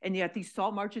 And yet these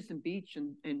salt marshes and beach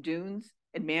and dunes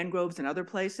and mangroves and other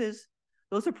places,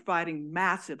 those are providing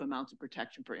massive amounts of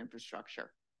protection for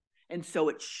infrastructure. And so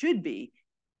it should be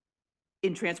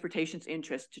in transportation's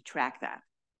interest to track that.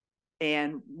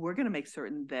 And we're gonna make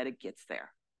certain that it gets there.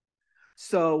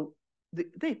 So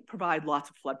they provide lots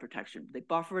of flood protection. They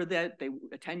buffer that, they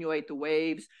attenuate the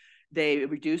waves, they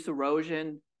reduce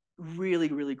erosion, really,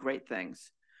 really great things.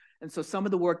 And so some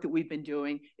of the work that we've been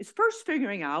doing is first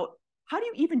figuring out how do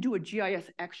you even do a GIS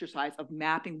exercise of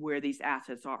mapping where these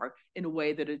assets are in a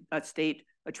way that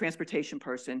a transportation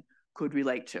person could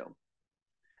relate to.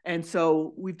 And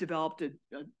so we've developed a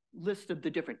list of the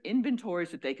different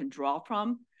inventories that they can draw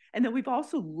from. And then we've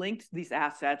also linked these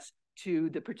assets to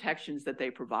the protections that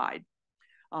they provide.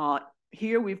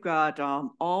 Here we've got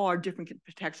all our different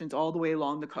protections all the way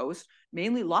along the coast,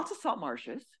 mainly lots of salt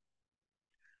marshes.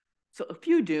 So a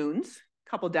few dunes, a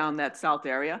couple down that south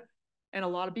area, and a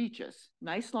lot of beaches.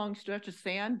 Nice long stretch of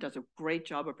sand does a great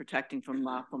job of protecting from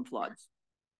floods.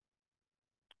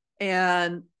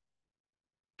 And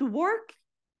the work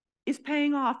is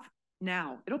paying off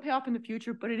now. It'll pay off in the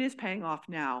future, but it is paying off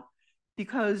now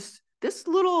because this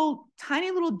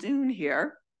tiny little dune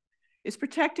here is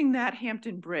protecting that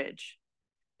Hampton Bridge.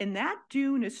 And that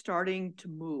dune is starting to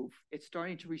move. It's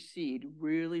starting to recede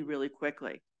really, really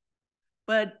quickly.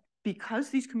 But because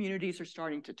these communities are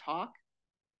starting to talk,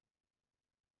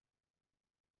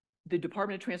 the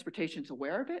Department of Transportation is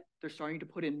aware of it. They're starting to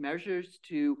put in measures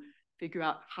to figure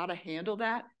out how to handle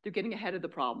that. They're getting ahead of the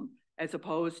problem as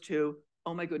opposed to,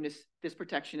 oh my goodness, this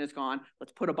protection is gone.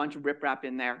 Let's put a bunch of riprap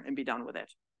in there and be done with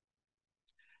it.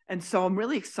 And so I'm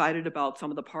really excited about some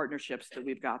of the partnerships that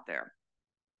we've got there.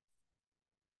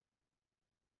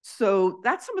 So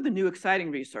that's some of the new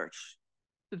exciting research.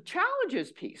 The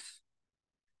challenges piece.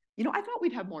 You know, I thought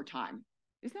we'd have more time.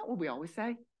 Isn't that what we always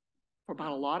say? For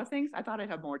about a lot of things, I thought I'd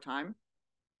have more time.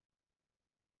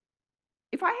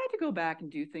 If I had to go back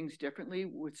and do things differently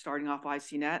with starting off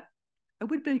ICNet,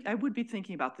 I would be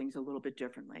thinking about things a little bit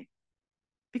differently.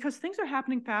 Because things are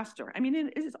happening faster. I mean,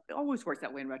 it always works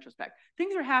that way in retrospect.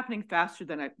 Things are happening faster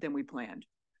than we planned.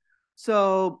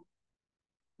 So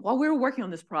while we were working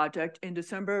on this project in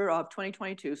December of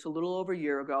 2022, so a little over a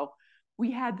year ago,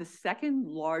 we had the second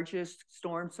largest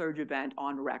storm surge event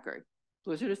on record.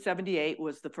 Blizzard of 78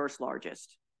 was the first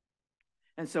largest.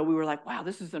 And so we were like, wow,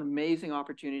 this is an amazing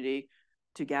opportunity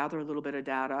to gather a little bit of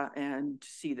data and to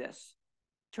see this.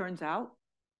 Turns out,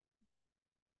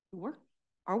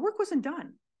 our work wasn't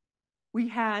done. We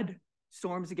had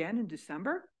storms again in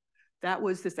December. That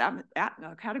was this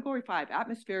Category 5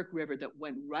 atmospheric river that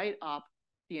went right up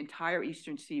the entire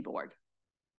eastern seaboard.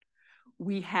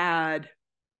 We had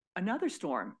another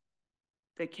storm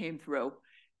that came through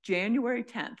January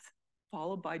 10th,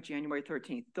 followed by January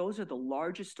 13th. Those are the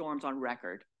largest storms on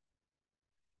record.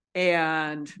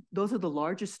 And those are the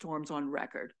largest storms on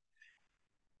record.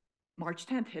 March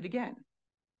 10th hit again.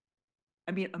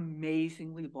 I mean,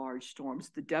 amazingly large storms.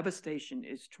 The devastation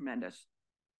is tremendous.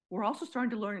 We're also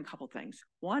starting to learn a couple things.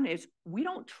 One is we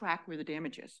don't track where the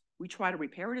damage is. We try to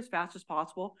repair it as fast as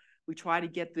possible. We try to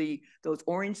get those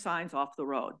orange signs off the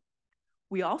road.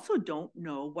 We also don't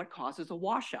know what causes a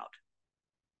washout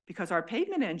because our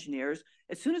pavement engineers,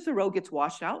 as soon as the road gets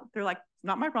washed out, they're like,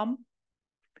 not my problem.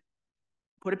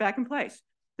 Put it back in place.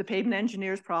 The pavement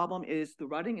engineer's problem is the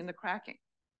rutting and the cracking.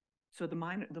 So the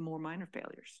more minor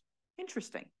failures.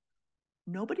 Interesting.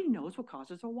 Nobody knows what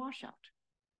causes a washout.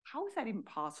 How is that even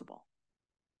possible?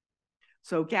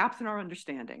 So gaps in our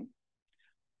understanding.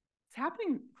 It's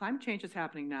happening, climate change is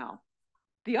happening now.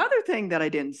 The other thing that I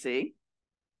didn't see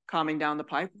coming down the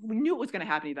pipe, we knew it was going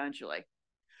to happen eventually,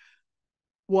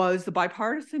 was the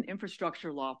bipartisan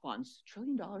infrastructure law funds, $1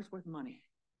 trillion worth of money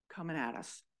coming at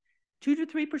us. 2 to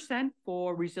 3%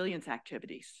 for resilience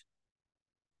activities.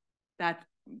 That's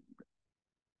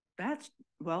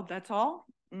all.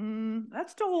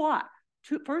 That's still a lot.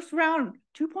 First round,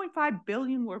 $2.5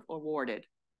 billion were awarded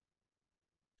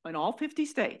in all 50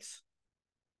 states.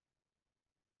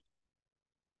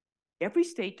 Every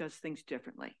state does things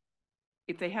differently.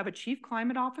 If they have a chief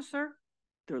climate officer,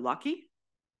 they're lucky.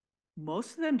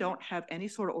 Most of them don't have any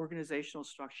sort of organizational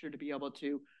structure to be able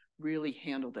to really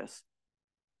handle this.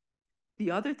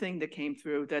 The other thing that came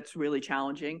through that's really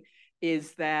challenging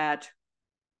is that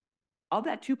of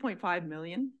that 2.5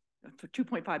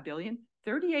 billion,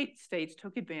 38 states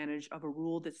took advantage of a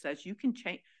rule that says you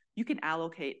can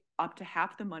allocate up to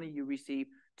half the money you receive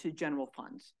to general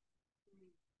funds.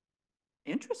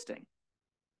 Interesting.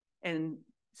 And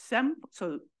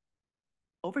so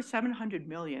over 700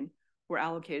 million were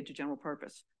allocated to general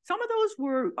purpose. Some of those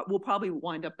will probably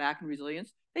wind up back in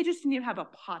resilience. They just didn't even have a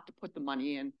pot to put the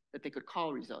money in that they could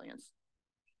call resilience.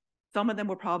 Some of them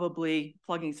were probably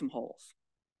plugging some holes.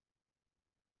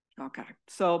 Okay,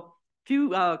 so a few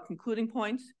concluding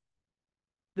points.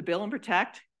 The Build and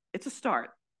Protect, it's a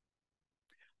start.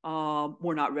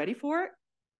 We're not ready for it,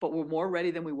 but we're more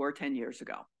ready than we were 10 years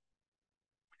ago.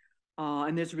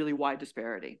 And there's a really wide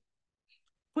disparity.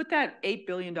 Put that $8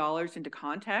 billion into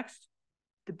context.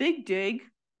 The Big Dig,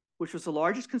 which was the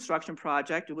largest construction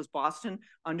project, it was Boston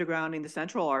undergrounding the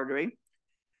Central Artery.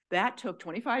 That took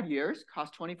 25 years,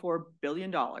 cost $24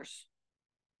 billion.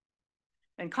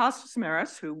 And Costas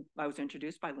Samaras, who I was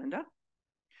introduced by Linda,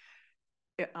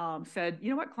 said, you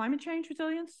know what, climate change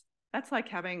resilience, that's like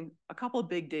having a couple of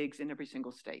big digs in every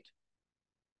single state.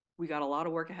 We got a lot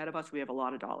of work ahead of us. We have a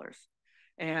lot of dollars.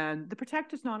 And the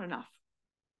Protect is not enough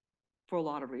for a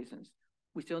lot of reasons.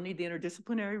 We still need the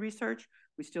interdisciplinary research.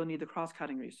 We still need the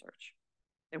cross-cutting research.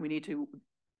 And we need to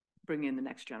bring in the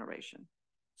next generation.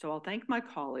 So I'll thank my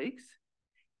colleagues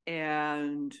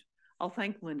and I'll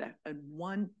thank Linda. And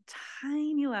one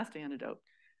tiny last anecdote.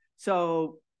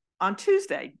 So on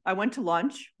Tuesday, I went to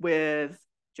lunch with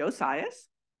Joe Sias,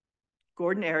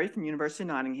 Gordon Airy from University of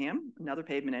Nottingham, another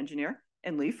pavement engineer,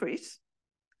 and Lee Fries.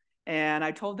 And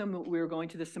I told them that we were going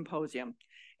to the symposium.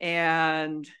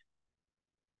 And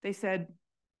they said,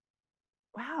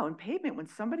 wow, in pavement, when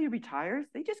somebody retires,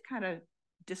 they just kind of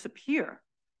disappear.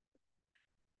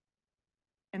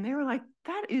 And they were like,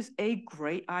 that is a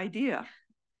great idea.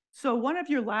 So one of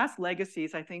your last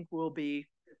legacies, I think, will be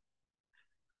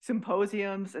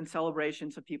symposiums and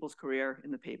celebrations of people's career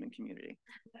in the pavement community.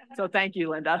 So thank you,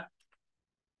 Linda.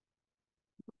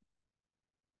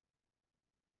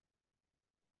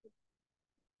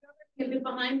 a bit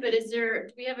behind, but do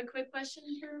we have a quick question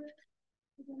for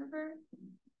Jennifer?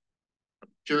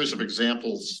 Curious of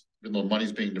examples, even though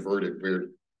money's being diverted,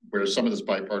 where some of this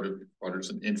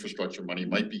bipartisan infrastructure money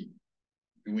might be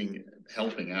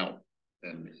helping out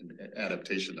and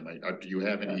adaptation. Do you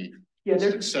have any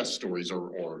success stories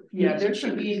or? Yeah, there's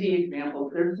some easy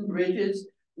examples. There's some bridges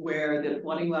where the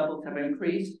flooding levels have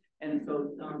increased, and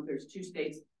so there's two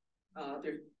states.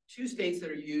 There's two states that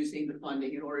are using the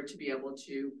funding in order to be able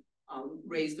to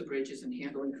raise the bridges and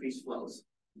handle increased flows.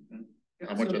 Mm-hmm.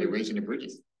 How much are they raising the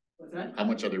bridges? What's that? How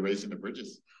much are they raising the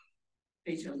bridges?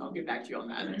 I'll get back to you on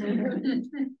that.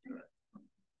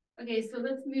 Okay, so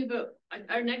let's move up.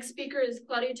 Our next speaker is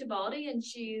Claudia Tibaldi, and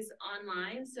she's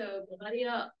online. So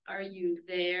Claudia, are you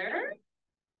there?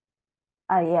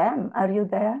 I am. Are you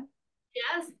there?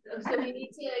 Yes. So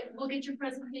we'll get your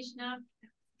presentation up.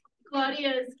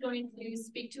 Claudia is going to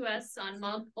speak to us on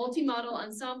multimodal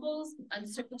ensembles,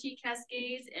 uncertainty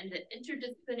cascades, and the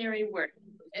interdisciplinary work.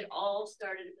 It all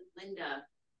started with Linda.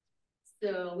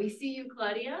 So we see you,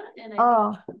 Claudia. And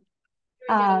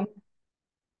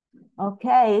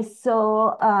Okay,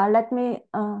 so let me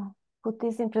put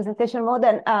this in presentation mode.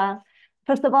 And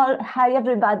first of all, hi,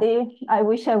 everybody. I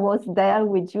wish I was there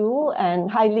with you.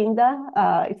 And hi, Linda.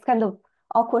 It's kind of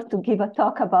awkward to give a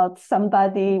talk about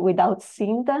somebody without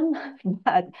seeing them,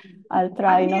 but I'll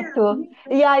try not to.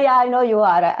 Yeah, I know you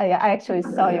are. I actually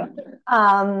saw you.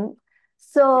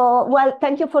 So, well,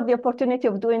 thank you for the opportunity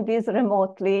of doing this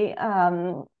remotely.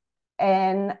 And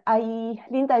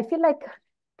Linda, I feel like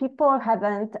people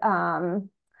haven't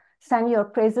sang your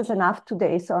praises enough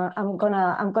today, so I'm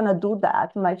gonna do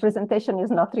that. My presentation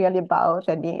is not really about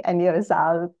any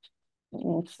result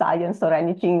in science or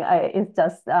anything. It's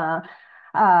just an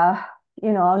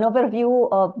overview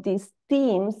of these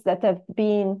themes that have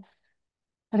been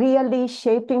really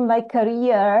shaping my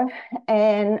career,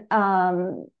 and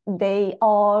they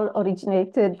all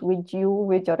originated with you,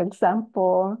 with your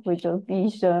example, with your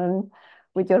vision,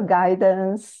 with your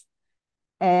guidance.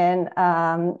 And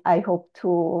I hope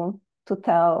to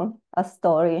tell a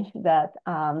story that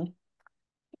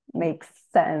makes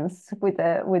sense with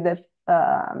the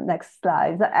next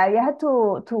slides. I had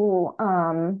to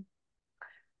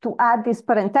add this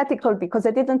parenthetical because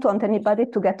I didn't want anybody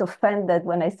to get offended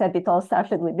when I said it all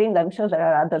started with Linda. I'm sure there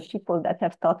are other people that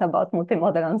have thought about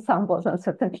multimodal ensembles,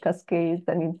 uncertainty cascades,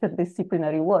 and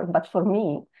interdisciplinary work. But for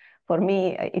me,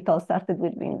 it all started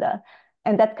with Linda.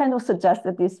 And that kind of suggests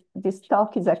that this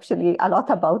talk is actually a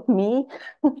lot about me.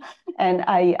 And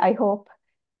I hope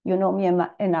you know me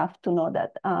enough to know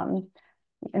that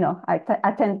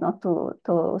I tend not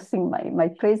to sing my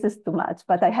praises too much,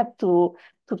 but I have to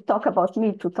talk about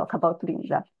me, to talk about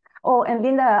Linda. Oh, and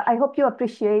Linda, I hope you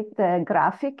appreciate the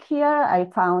graphic here. I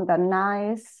found a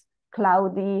nice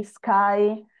cloudy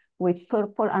sky with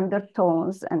purple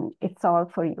undertones, and it's all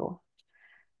for you.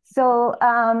 So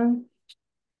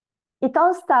it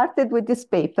all started with this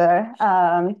paper.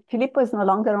 Filippo is no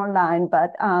longer online,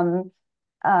 but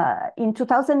in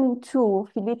 2002,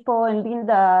 Filippo and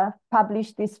Linda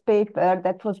published this paper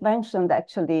that was mentioned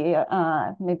actually,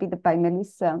 maybe by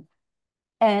Melissa.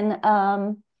 And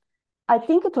I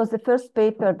think it was the first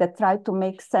paper that tried to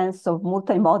make sense of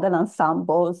multimodal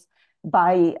ensembles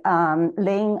by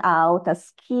laying out a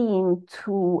scheme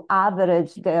to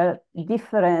average their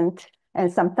different and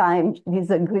sometimes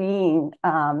disagreeing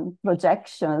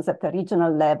projections at the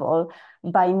regional level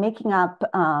by making up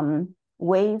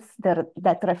ways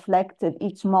that reflected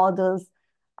each model's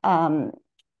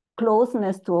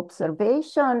closeness to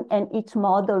observation and each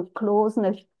model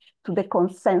closeness to the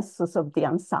consensus of the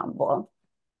ensemble.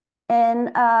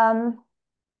 And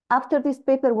after this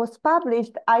paper was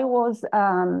published, I was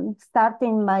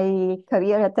starting my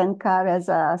career at NCAR as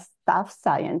a staff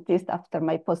scientist after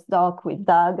my postdoc with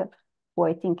Doug, who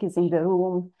I think is in the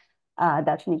room,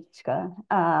 that's Nitschka.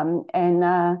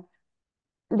 And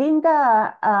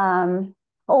Linda,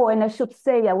 oh, and I should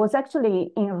say, I was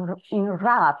actually in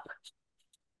RAP,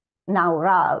 now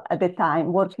RAL at the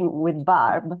time, working with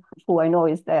Barb, who I know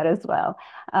is there as well.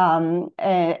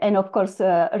 And of course,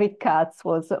 Rick Katz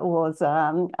was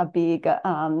a big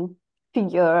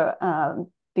figure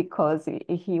because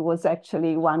he was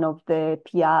actually one of the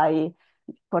PI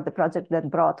for the project that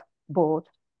brought both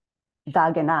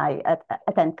Doug and I at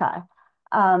NCAR.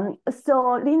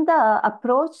 So Linda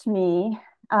approached me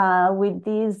with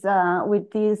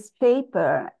this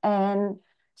paper, and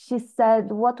she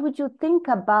said, what would you think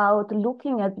about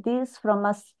looking at this from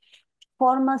a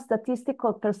formal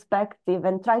statistical perspective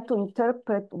and try to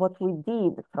interpret what we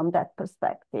did from that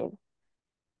perspective?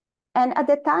 And at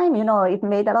the time, you know, it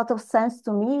made a lot of sense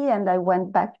to me, and I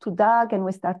went back to Doug and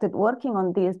we started working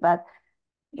on this. But,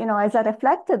 you know, as I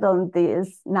reflected on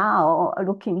this now,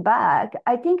 looking back,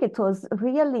 I think it was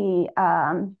really,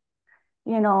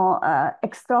 you know,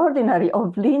 extraordinary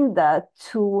of Linda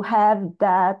to have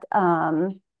that,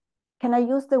 can I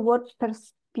use the word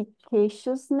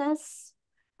perspicaciousness?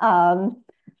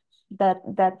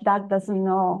 That Doug doesn't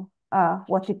know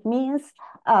what it means,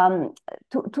 to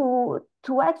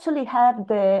actually have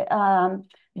the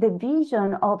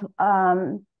vision of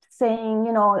saying,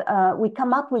 you know, we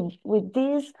come up with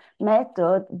this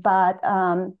method, but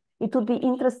it would be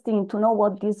interesting to know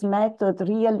what this method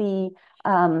really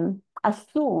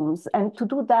assumes. And to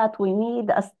do that, we need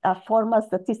a formal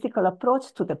statistical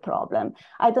approach to the problem.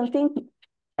 I don't think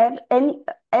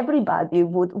everybody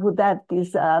would have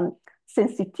this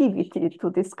sensitivity to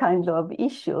this kind of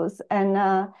issues. And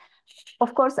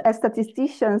of course, as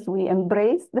statisticians, we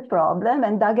embrace the problem,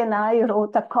 and Doug and I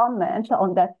wrote a comment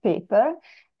on that paper.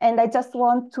 And I just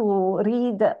want to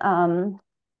read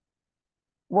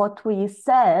what we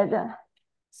said.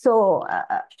 So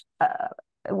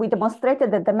we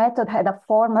demonstrated that the method had a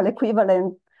formal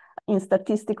equivalent in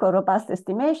statistical robust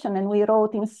estimation. And we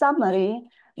wrote in summary,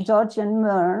 Giorgi and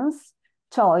Mearns'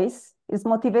 choice is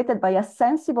motivated by a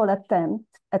sensible attempt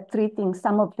at treating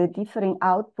some of the differing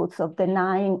outputs of the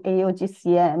 9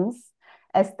 AOGCMs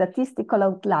as statistical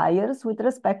outliers with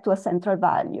respect to a central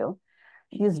value.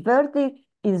 This verdict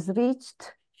is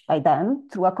reached by them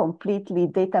through a completely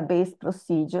data-based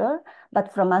procedure,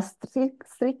 but from a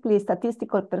strictly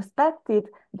statistical perspective,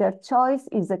 their choice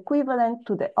is equivalent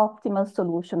to the optimal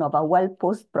solution of a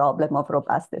well-posed problem of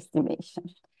robust estimation.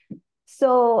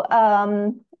 So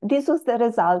this was the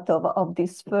result of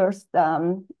this first,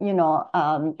 you know,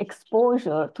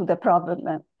 exposure to the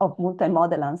problem of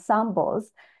multimodal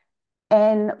ensembles.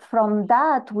 And from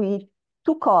that, we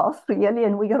took off really,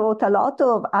 and we wrote a lot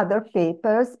of other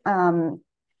papers. Oh,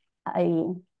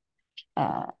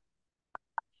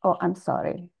 I'm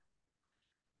sorry.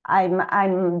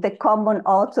 I'm the common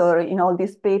author in all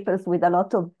these papers with a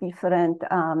lot of different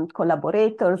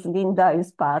collaborators. Linda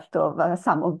is part of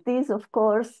some of these, of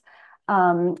course.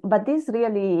 But this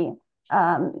really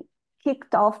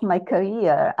kicked off my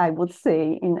career, I would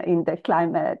say, in the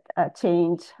climate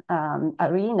change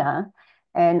arena.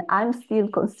 And I'm still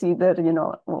considered, you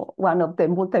know, one of the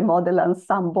multimodal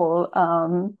ensemble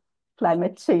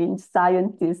climate change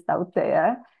scientists out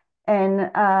there. And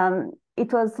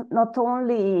it was not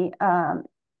only,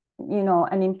 you know,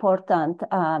 an important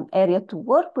area to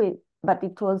work with, but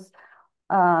it was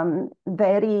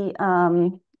very,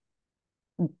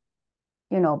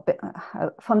 you know,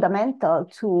 fundamental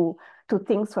to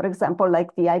things, for example,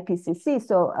 like the IPCC.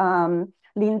 So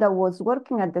Linda was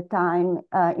working at the time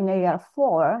in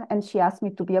AR4, and she asked me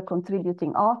to be a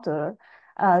contributing author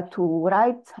to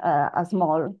write a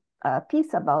small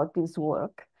piece about this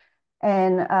work.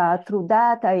 And through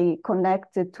that, I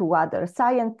connected to other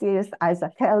scientists,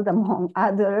 Isaac Held among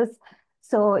others.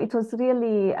 So it was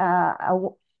really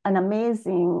an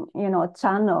amazing, you know,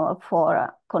 channel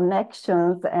for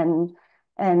connections.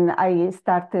 And I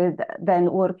started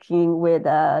then working with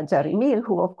Jerry Mill,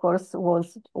 who of course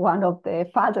was one of the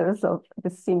fathers of the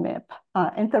CMIP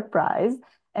enterprise.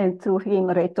 And through him,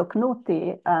 Reto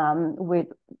Knuti, with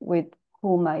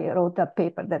whom I wrote a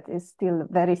paper that is still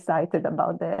very cited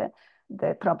about the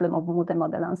problem of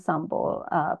multimodal ensemble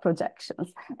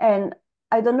projections. And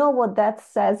I don't know what that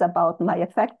says about my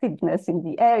effectiveness in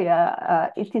the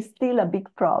area. It is still a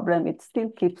big problem. It still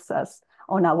keeps us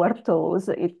on our toes.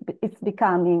 It's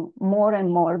becoming more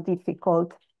and more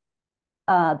difficult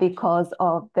because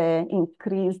of the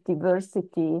increased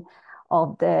diversity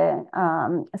of the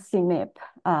CMIP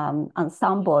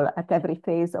ensemble at every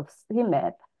phase of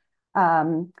CMIP.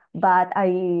 But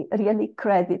I really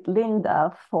credit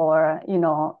Linda for, you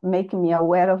know, making me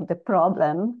aware of the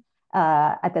problem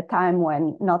at a time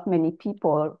when not many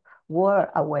people were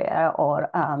aware or,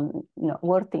 you know,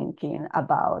 were thinking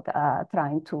about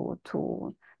trying to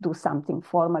do something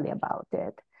formally about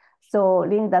it. So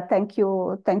Linda, thank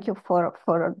you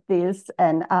for this.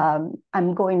 And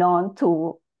I'm going on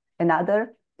to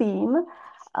another theme.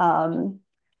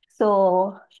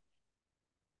 So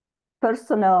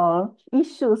personal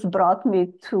issues brought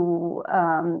me to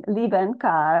leave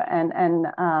NCAR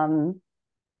and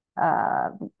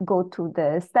go to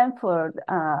the Stanford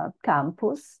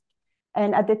campus.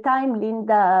 And at the time,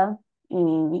 Linda,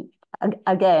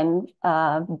 again,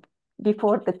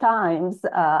 before the times,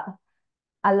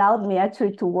 allowed me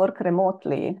actually to work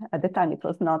remotely. At the time, it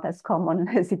was not as common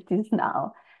as it is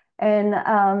now. And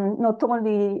not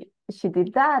only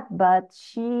did that, but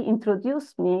she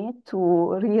introduced me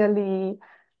to really,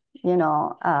 you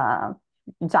know,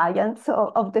 giants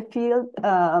of the field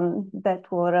that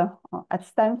were at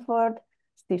Stanford,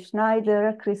 Steve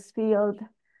Schneider, Chris Field.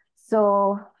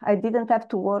 So I didn't have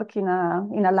to work in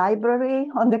a library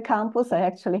on the campus. I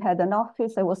actually had an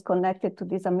office. I was connected to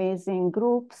these amazing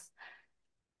groups.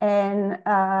 And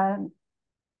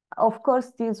of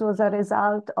course, this was a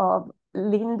result of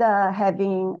Linda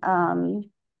having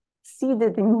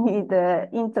seeded in me the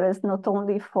interest not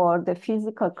only for the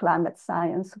physical climate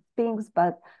science of things,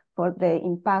 but for the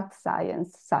impact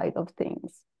science side of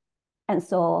things. And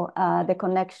so the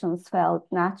connections felt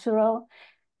natural.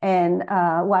 And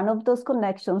one of those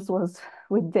connections was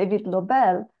with David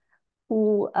Lobel,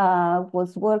 who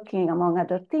was working, among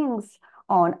other things,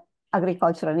 on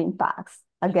agricultural impacts.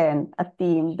 Again, a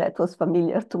theme that was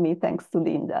familiar to me thanks to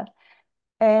Linda.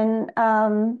 And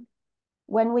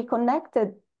when we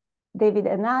connected, David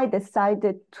and I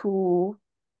decided to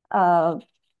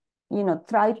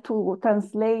try to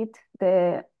translate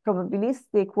the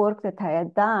probabilistic work that I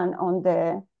had done on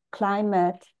the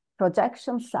climate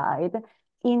projection side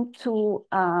into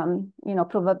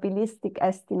probabilistic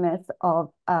estimates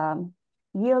of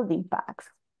yield impacts.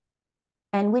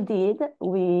 And we did.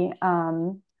 We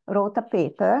wrote a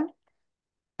paper.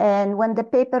 And when the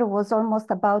paper was almost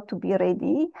about to be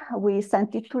ready, we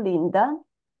sent it to Linda.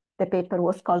 The paper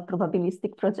was called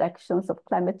Probabilistic Projections of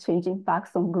Climate Change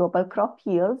Impacts on Global Crop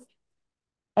Yields.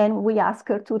 And we asked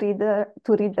her to read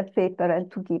the paper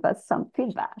and to give us some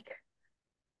feedback.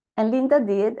 And Linda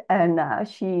did, and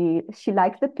she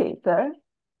liked the paper,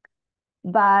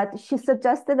 but she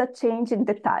suggested a change in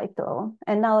the title.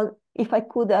 And now, if I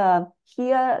could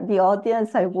hear the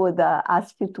audience, I would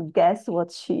ask you to guess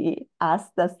what she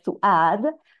asked us to add.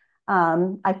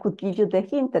 I could give you the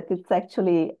hint that it's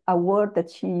actually a word that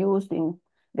she used in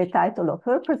the title of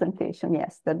her presentation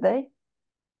yesterday.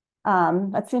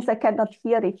 But since I cannot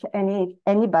hear if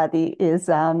anybody is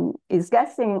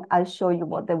guessing, I'll show you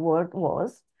what the word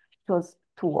was. It was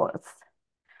two words.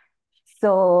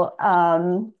 So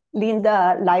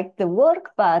Linda liked the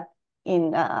work, but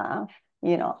in a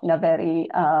very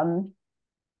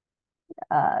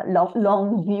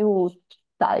long view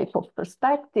type of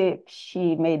perspective,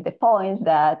 she made the point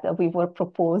that we were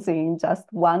proposing just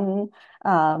one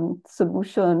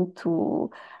solution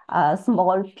to a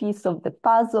small piece of the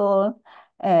puzzle,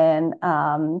 and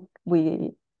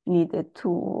we needed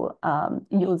to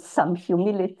use some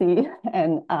humility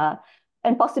and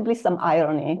possibly some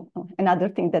irony. Another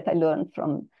thing that I learned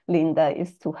from Linda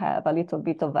is to have a little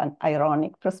bit of an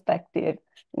ironic perspective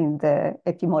in the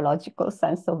etymological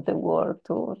sense of the word,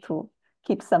 to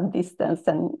keep some distance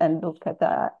and look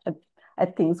at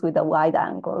things with a wide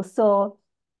angle. So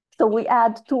we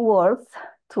add two words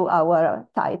to our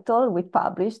title. We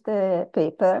published the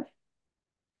paper.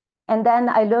 And then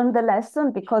I learned the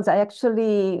lesson because I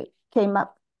actually came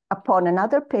upon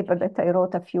another paper that I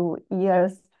wrote a few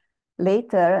years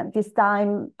later, this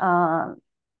time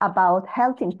about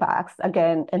health impacts.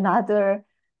 Again, another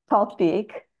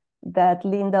topic that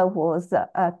Linda was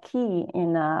key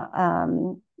in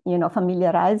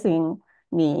familiarizing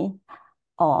me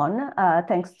on,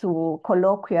 thanks to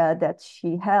colloquia that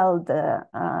she held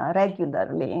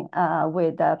regularly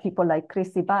with people like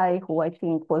Chrissy Bai, who I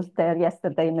think was there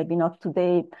yesterday, maybe not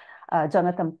today,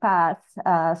 Jonathan Patz.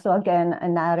 So again,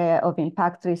 an area of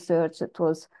impact research that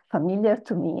was familiar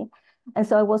to me. And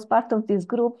so I was part of this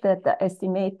group that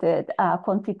estimated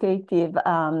quantitative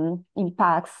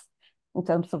impacts in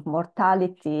terms of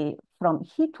mortality from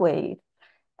heat wave.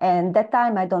 And that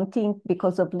time, I don't think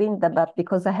because of Linda, but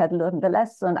because I had learned the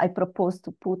lesson, I proposed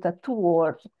to put a two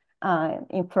words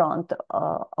in front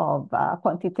of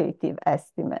quantitative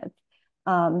estimate.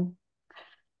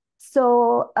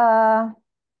 So I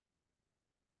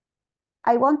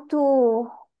want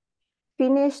to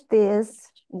finish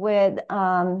this with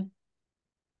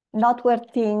not where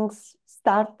things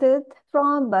started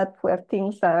from, but where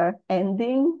things are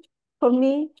ending for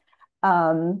me.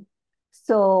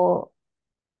 So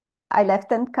I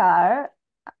left NCAR,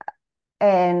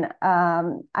 and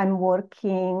I'm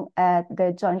working at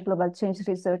the Joint Global Change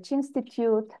Research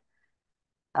Institute,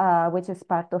 which is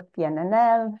part of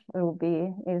PNNL.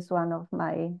 Ruby is one of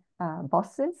my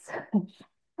bosses.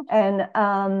 And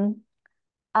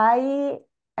I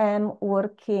am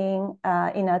working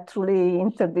in a truly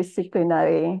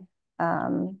interdisciplinary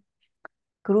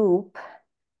group,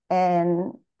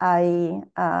 and I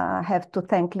have to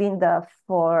thank Linda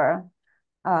for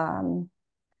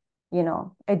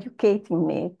educating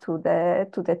me to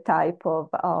the type of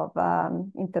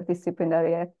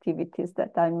interdisciplinary activities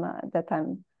that I'm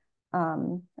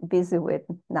busy with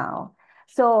now.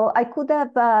 So I could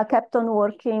have kept on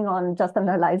working on just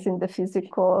analyzing the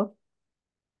physical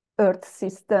Earth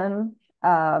system.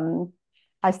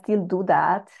 I still do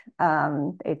that.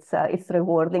 It's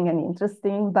rewarding and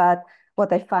interesting, but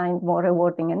what I find more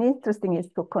rewarding and interesting is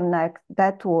to connect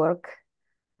that work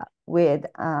with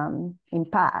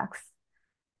impacts.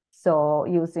 So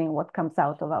using what comes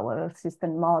out of our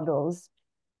system models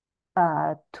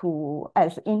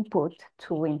as input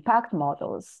to impact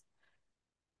models.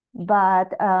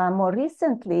 But more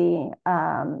recently,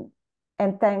 and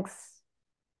thanks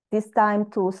this time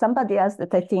to somebody else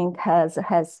that I think has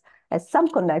some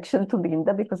connection to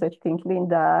Linda, because I think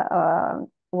Linda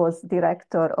was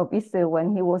director of Easterling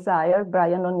when he was hired,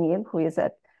 Brian O'Neill, who is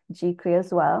at GCRI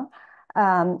as well.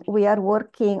 We are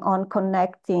working on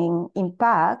connecting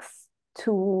impacts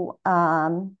to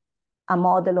a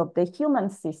model of the human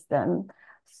system.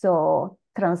 So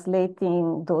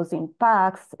translating those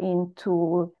impacts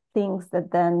into things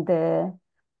that then the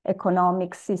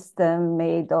economic system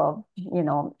made of,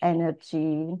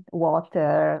 energy,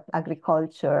 water,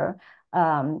 agriculture,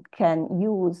 can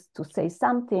use to say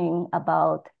something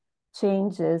about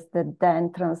changes that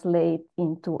then translate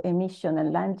into emission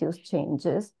and land use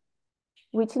changes,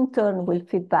 which in turn will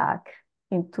feed back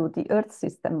into the Earth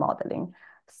system modeling.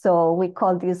 So we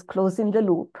call this closing the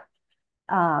loop.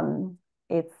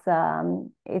 It's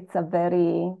a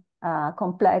very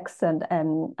complex and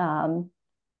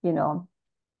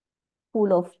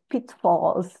full of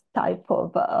pitfalls type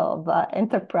of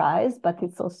enterprise, but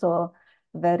it's also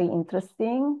very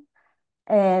interesting.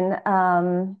 And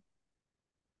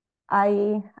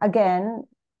I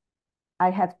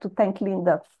have to thank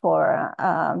Linda for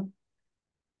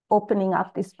opening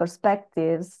up these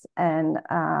perspectives and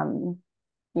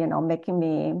making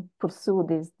me pursue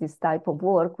this type of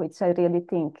work, which I really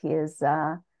think is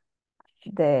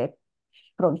the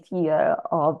frontier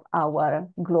of our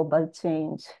global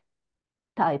change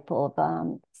type of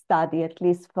study, at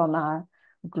least from a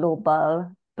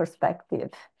global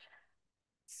perspective.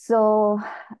 So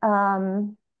I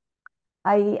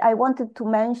wanted to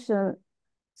mention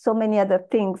so many other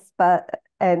things,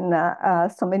 and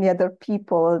so many other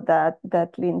people that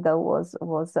Linda was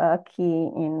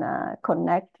key in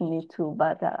connecting me to,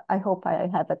 but I hope I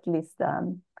have at least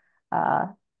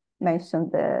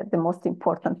mentioned the most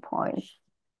important points.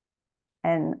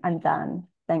 And I'm done.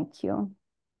 Thank you.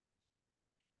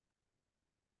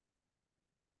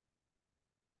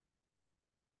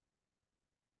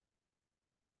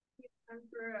 Time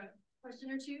for a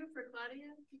question or two for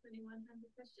Claudia, if anyone has a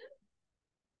question.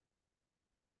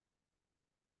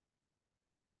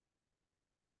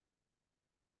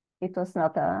 It was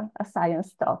not a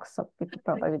science talk, so people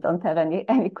probably don't have any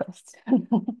question.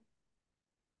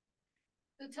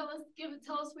 So tell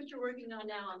us what you're working on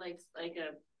now, like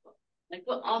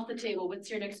what off the table. What's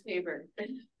your next paper?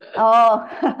 Oh,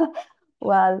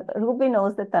 well, Ruby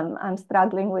knows that I'm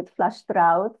struggling with flash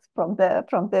droughts from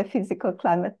the physical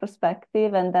climate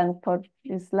perspective, and then for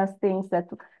these last things that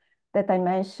I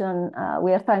mentioned,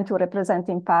 we are trying to represent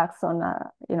impacts on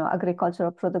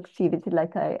agricultural productivity,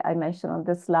 like I mentioned on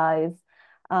the slides,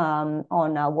 on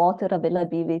water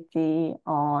availability,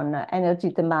 on energy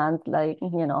demand, like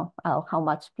how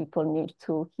much people need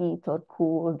to heat or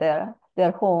cool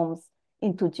their homes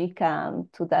into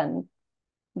GCAM to then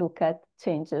look at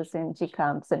changes in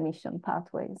GCAM's emission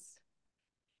pathways.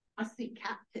 I see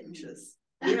cat pictures.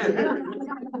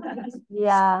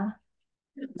 Yeah.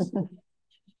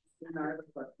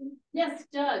 Yes,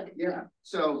 Doug. Yeah.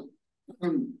 So,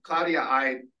 Claudia,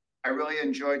 I really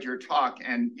enjoyed your talk,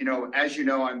 and as you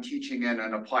know, I'm teaching in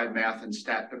an applied math and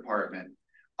stat department.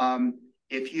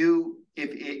 If you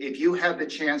have the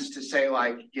chance to say,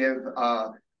 like, give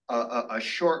a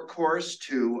short course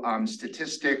to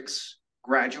statistics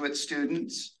graduate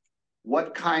students,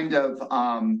 what kind of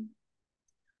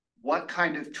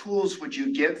tools would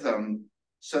you give them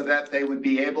so that they would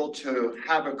be able to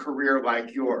have a career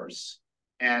like yours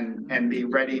and be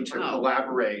ready to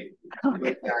collaborate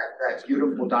with that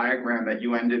beautiful diagram that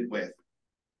you ended with?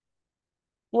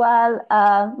 Well,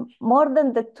 more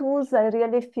than the tools, I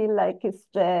really feel like it's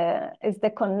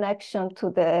the connection to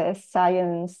the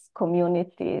science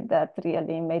community that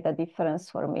really made a difference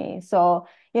for me. So,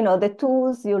 the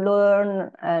tools you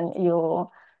learn and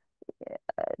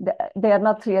they are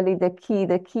not really the key.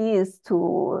 The key is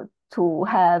to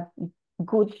have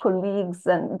good colleagues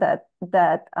and that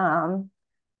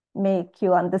make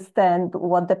you understand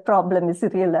what the problem is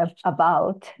really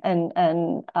about, and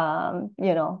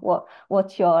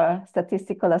what your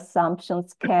statistical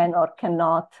assumptions can or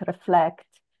cannot reflect,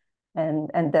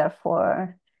 and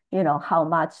therefore how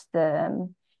much the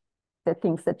the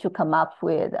things that you come up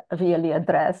with really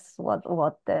address what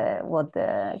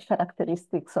the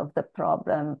characteristics of the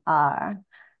problem are.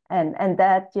 And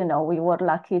that, you know, we were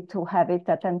lucky to have it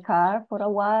at NCAR for a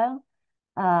while.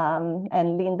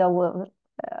 And Linda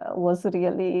was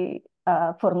really,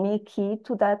 for me, key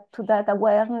to that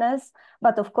awareness.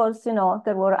 But of course, you know,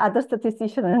 there were other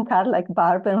statisticians in NCAR like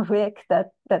Barb and Rick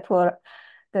that were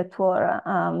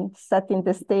setting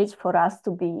the stage for us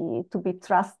to be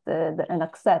trusted and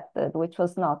accepted, which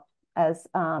was not as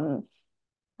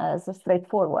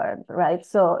straightforward, right?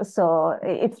 So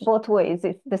it's both ways.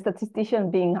 It's the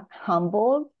statistician being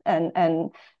humble and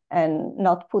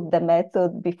not put the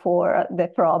method before the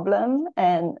problem,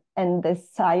 and the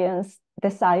scientist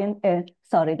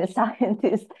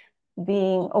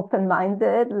being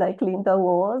open-minded like Linda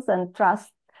was, and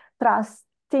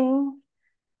trusting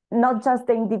not just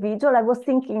the individual. I was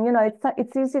thinking, you know,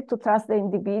 it's easy to trust the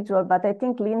individual, but I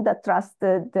think Linda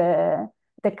trusted the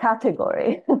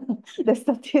category, the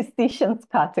statistician's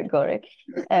category,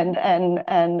 and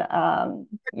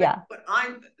yeah.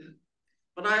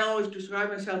 But I always describe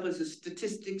myself as a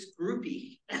statistics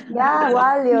groupie. Yeah,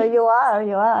 well, you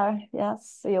are.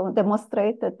 Yes, you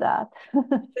demonstrated that.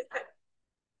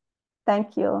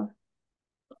 Thank you.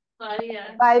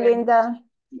 Claudia. Bye, Linda.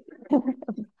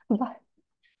 Bye.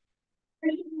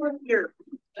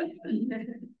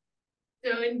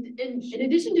 So in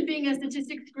addition to being a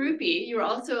statistics groupie, you're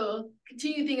also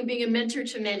continuing being a mentor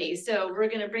to many. So we're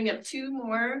going to bring up two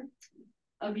more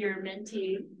of your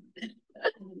mentees.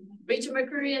 Rachel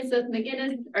McCrary and Seth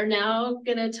McGinnis are now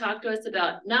going to talk to us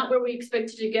about Not Where We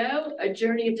Expected to Go, a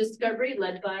journey of discovery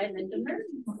led by Linda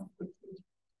Mearns.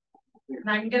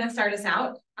 I'm going to start us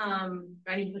out.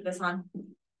 Ready to put this on?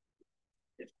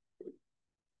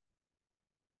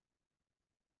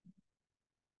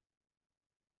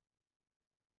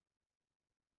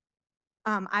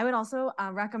 I would also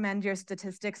recommend your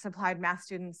statistics applied math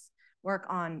students work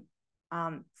on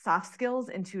soft skills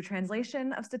into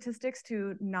translation of statistics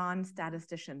to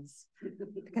non-statisticians,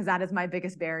 because that is my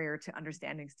biggest barrier to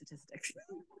understanding statistics,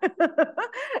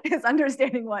 is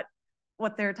understanding what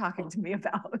they're talking to me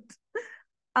about.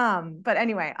 But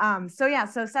anyway, so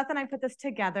Seth and I put this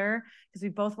together because we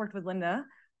both worked with Linda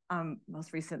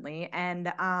most recently.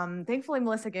 And thankfully,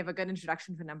 Melissa gave a good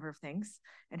introduction to a number of things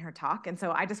in her talk. And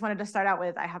so I just wanted to start out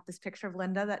with, I have this picture of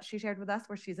Linda that she shared with us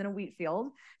where she's in a wheat field,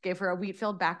 gave her a wheat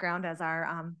field background as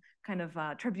our kind of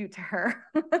tribute to her.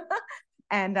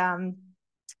 And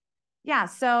yeah,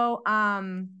 so how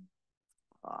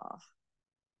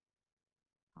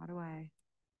do I?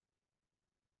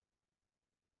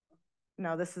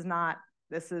 No, this is not,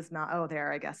 oh,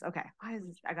 there, I guess. Okay, why is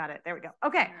this? I got it, there we go.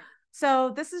 Okay.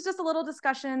 So this is just a little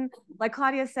discussion. Like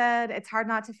Claudia said, it's hard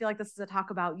not to feel like this is a talk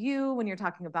about you when you're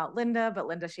talking about Linda, but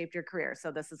Linda shaped your career. So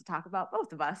this is a talk about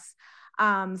both of us.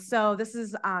 So this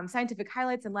is scientific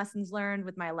highlights and lessons learned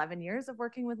with my 11 years of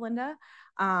working with Linda.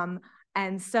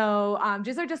 And so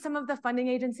these are just some of the funding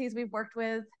agencies we've worked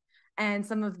with and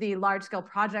some of the large scale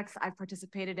projects I've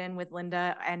participated in with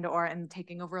Linda and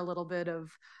taking over a little bit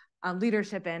of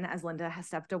leadership in as Linda has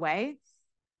stepped away.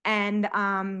 And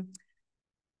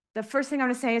the first thing I'm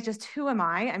going to say is just who am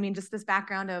I? I mean, just this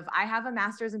background of I have a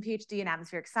master's and PhD in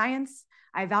atmospheric science.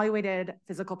 I evaluated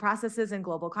physical processes in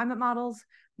global climate models,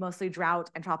 mostly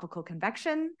drought and tropical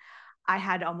convection. I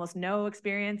had almost no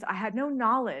experience. I had no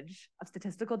knowledge of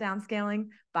statistical downscaling,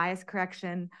 bias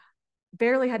correction,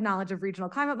 barely had knowledge of regional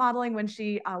climate modeling when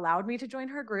she allowed me to join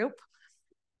her group,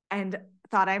 and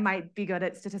thought I might be good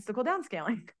at statistical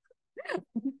downscaling,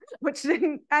 which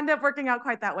didn't end up working out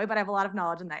quite that way, but I have a lot of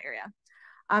knowledge in that area.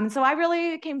 So I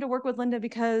really came to work with Linda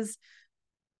because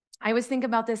I always think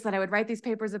about this, that I would write these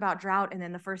papers about drought, and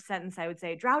then the first sentence I would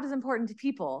say, drought is important to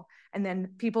people, and then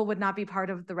people would not be part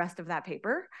of the rest of that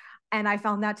paper. And I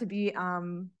found that to be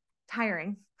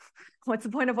tiring. What's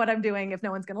the point of what I'm doing if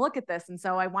no one's going to look at this? And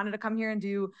so I wanted to come here and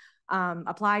do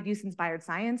applied use-inspired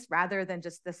science rather than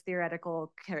just this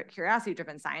theoretical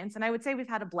curiosity-driven science. And I would say we've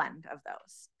had a blend of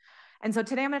those. And so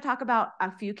today I'm going to talk about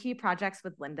a few key projects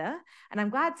with Linda. And I'm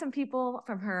glad some people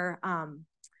from her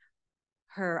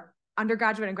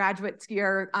undergraduate and graduate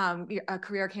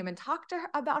career came and talked to her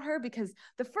about her, because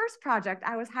the first project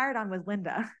I was hired on with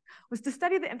Linda was to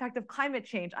study the impact of climate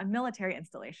change on military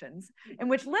installations, in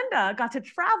which Linda got to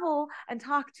travel and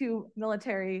talk to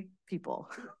military people.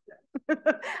 And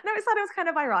I always thought it was kind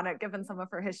of ironic given some of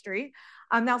her history.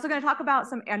 I'm also going to talk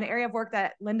about an area of work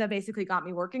that Linda basically got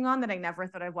me working on that I never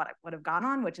thought I would have gone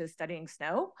on, which is studying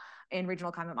snow in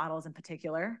regional climate models in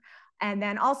particular. And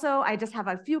then also I just have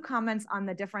a few comments on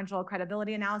the differential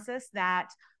credibility analysis that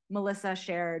Melissa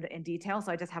shared in detail,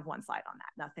 so I just have one slide on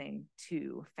that, nothing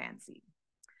too fancy.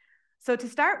 So to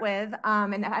start with,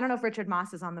 and I don't know if Richard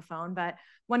Moss is on the phone, but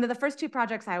one of the first 2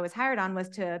 projects I was hired on was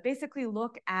to basically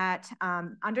look at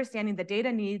understanding the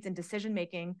data needs and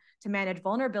decision-making to manage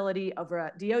vulnerability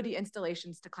over DoD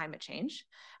installations to climate change.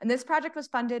 And this project was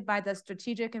funded by the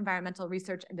Strategic Environmental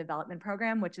Research and Development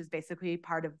Program, which is basically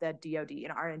part of the DoD, an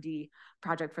R&D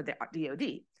project for the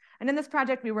DoD. And in this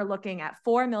project, we were looking at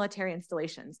 4 military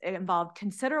installations. It involved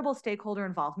considerable stakeholder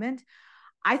involvement.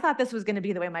 I thought this was going to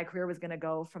be the way my career was going to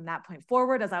go from that point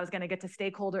forward, as I was going to get to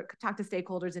talk to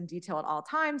stakeholders in detail at all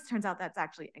times. Turns out that's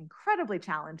actually incredibly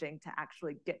challenging to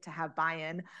actually get to have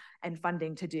buy-in and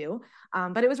funding to do.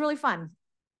 But it was really fun.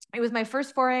 It was my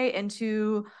first foray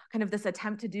into kind of this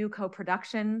attempt to do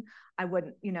co-production. I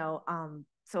wouldn't,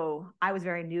 so I was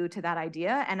very new to that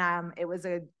idea, and it was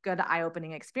a good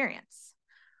eye-opening experience.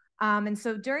 And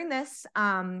so during this,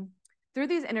 through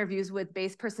these interviews with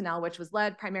base personnel, which was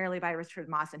led primarily by Richard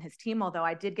Moss and his team, although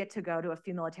I did get to go to a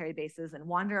few military bases and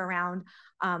wander around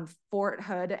Fort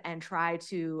Hood and try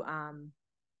to,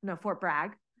 Fort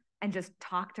Bragg, and just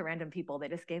talk to random people. They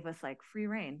just gave us like free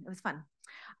reign. It was fun.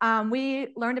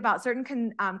 We learned about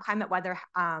certain climate weather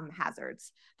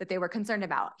hazards that they were concerned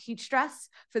about. Heat stress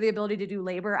for the ability to do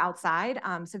labor outside,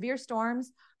 severe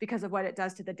storms because of what it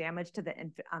does to the damage to the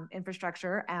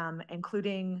infrastructure,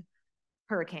 including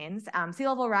hurricanes, sea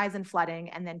level rise and flooding,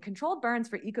 and then controlled burns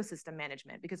for ecosystem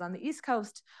management, because on the East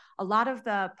Coast, a lot of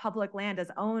the public land is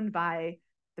owned by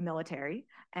the military,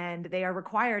 and they are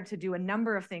required to do a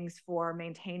number of things for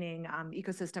maintaining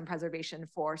ecosystem preservation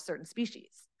for certain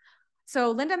species.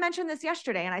 So Linda mentioned this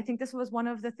yesterday, and I think this was one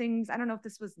of the things, I don't know if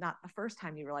this was not the first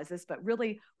time you realized this, but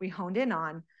really we honed in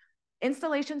on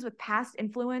installations with past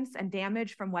influence and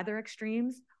damage from weather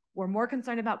extremes were more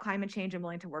concerned about climate change and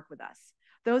willing to work with us.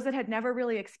 Those that had never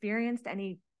really experienced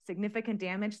any significant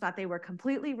damage thought they were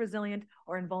completely resilient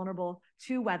or invulnerable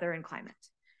to weather and climate.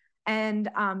 And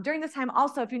during this time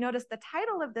also, if you notice, the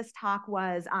title of this talk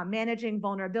was Managing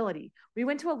Vulnerability. We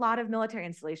went to a lot of military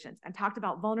installations and talked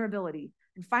about vulnerability.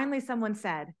 And finally, someone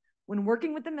said, when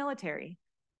working with the military,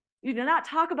 you do not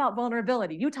talk about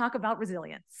vulnerability, you talk about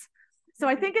resilience. So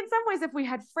I think in some ways, if we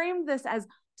had framed this as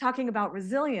talking about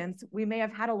resilience, we may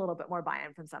have had a little bit more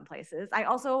buy-in from some places. I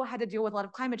also had to deal with a lot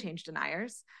of climate change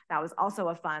deniers. That was also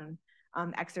a fun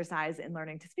exercise in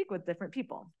learning to speak with different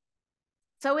people.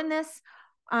 So in this,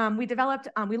 we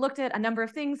looked at a number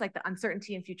of things like the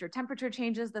uncertainty in future temperature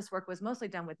changes. This work was mostly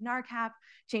done with NARCAP,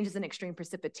 changes in extreme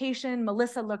precipitation.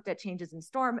 Melissa looked at changes in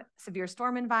severe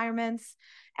storm environments.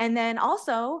 And then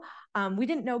also, we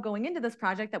didn't know going into this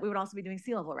project that we would also be doing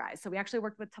sea level rise. So we actually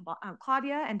worked with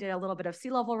Claudia and did a little bit of sea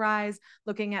level rise,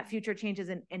 looking at future changes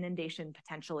in inundation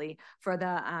potentially for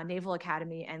the Naval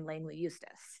Academy and Langley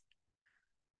Eustis.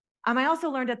 I also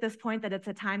learned at this point that it's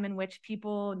a time in which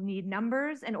people need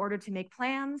numbers in order to make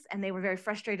plans, and they were very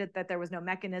frustrated that there was no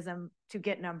mechanism to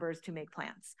get numbers to make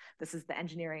plans. This is the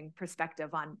engineering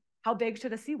perspective on how big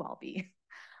should a seawall be.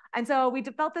 And so we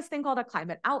developed this thing called a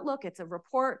climate outlook. It's a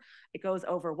report. It goes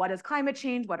over what is climate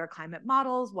change, what are climate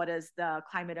models, what is the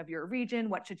climate of your region,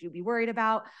 what should you be worried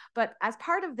about. But as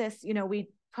part of this, we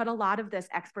put a lot of this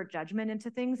expert judgment into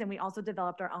things, and we also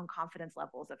developed our own confidence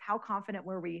levels of how confident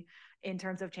were we in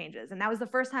terms of changes. And that was the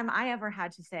first time I ever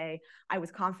had to say I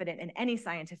was confident in any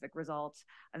scientific results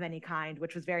of any kind,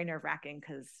 which was very nerve-wracking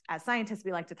because as scientists,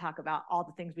 we like to talk about all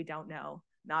the things we don't know,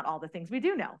 not all the things we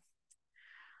do know.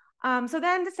 So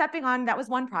then stepping on, that was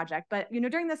one project, but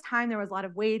during this time, there was a lot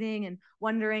of waiting and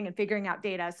wondering and figuring out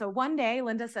data. So one day,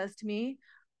 Linda says to me,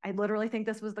 I literally think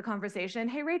this was the conversation,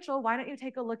 hey, Rachel, why don't you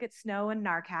take a look at snow and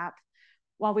NARCAP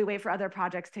while we wait for other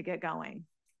projects to get going?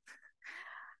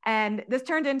 And this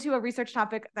turned into a research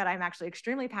topic that I'm actually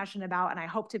extremely passionate about and I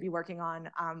hope to be working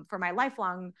on for my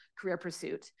lifelong career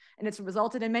pursuit. And it's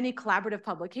resulted in many collaborative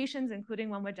publications, including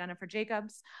one with Jennifer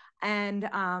Jacobs, and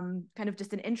kind of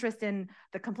just an interest in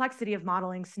the complexity of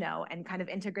modeling snow and kind of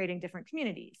integrating different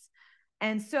communities.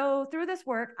 And so through this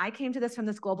work, I came to this from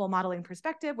this global modeling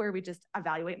perspective where we just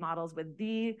evaluate models with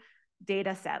the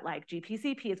data set, like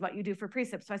GPCP is what you do for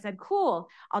precip. So I said, cool,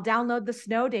 I'll download the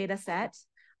snow data set,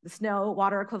 the snow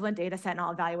water equivalent data set, and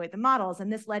I'll evaluate the models.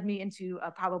 And this led me into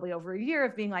probably over a year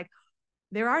of being like,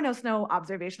 there are no snow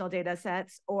observational data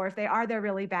sets, or if they are, they're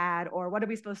really bad, or what are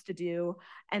we supposed to do?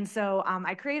 And so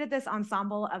I created this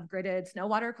ensemble of gridded snow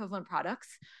water equivalent products.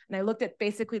 And I looked at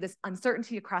basically this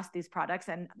uncertainty across these products.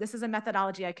 And this is a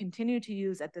methodology I continue to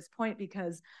use at this point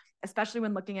because especially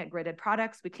when looking at gridded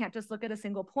products, we can't just look at a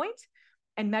single point,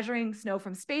 and measuring snow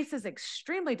from space is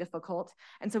extremely difficult.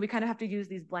 And so we kind of have to use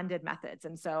these blended methods.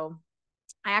 And so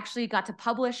I actually got to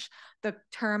publish the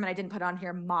term, and I didn't put on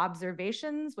here,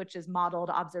 mobservations, which is modeled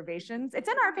observations. It's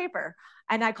in our paper,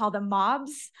 and I call them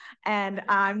mobs, and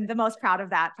I'm the most proud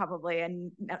of that probably,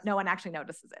 and no one actually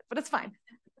notices it, but it's fine.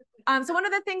 So one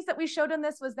of the things that we showed in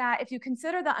this was that if you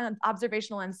consider the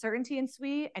observational uncertainty in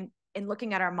SWE and in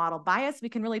looking at our model bias, we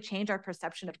can really change our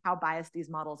perception of how biased these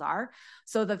models are.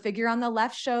 So the figure on the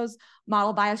left shows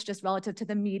model bias just relative to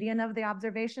the median of the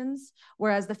observations,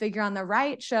 whereas the figure on the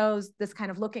right shows this kind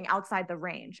of looking outside the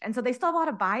range. And so they still have a lot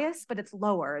of bias, but it's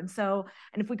lower. And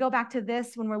if we go back to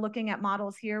this, when we're looking at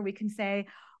models here, we can say,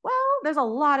 well, there's a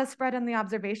lot of spread in the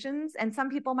observations, and some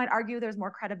people might argue there's more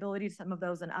credibility to some of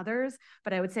those than others,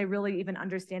 but I would say really even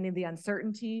understanding the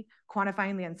uncertainty,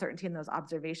 quantifying the uncertainty in those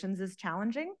observations is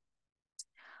challenging.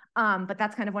 But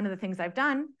that's kind of one of the things I've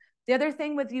done. The other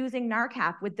thing with using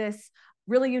NARCAP, with this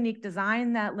really unique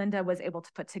design that Linda was able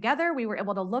to put together, we were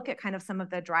able to look at kind of some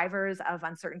of the drivers of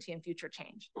uncertainty and future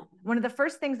change. One of the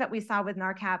first things that we saw with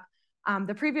NARCAP,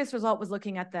 the previous result was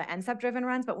looking at the NCEP-driven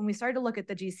runs, but when we started to look at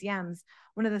the GCMs,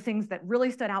 one of the things that really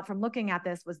stood out from looking at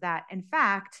this was that, in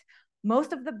fact,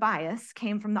 most of the bias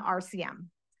came from the RCM,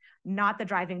 not the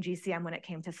driving GCM when it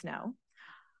came to snow.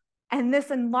 And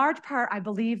this, in large part, I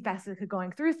believe, basically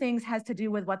going through things, has to do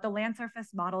with what the land surface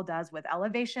model does with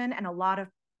elevation and a lot of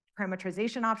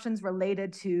parameterization options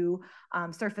related to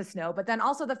surface snow, but then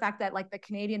also the fact that like the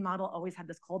Canadian model always had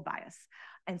this cold bias.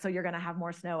 And so you're gonna have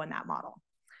more snow in that model.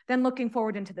 Then looking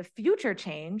forward into the future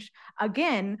change,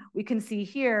 again, we can see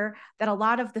here that a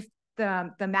lot of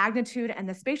the magnitude and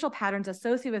the spatial patterns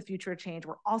associated with future change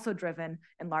were also driven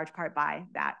in large part by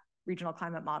that regional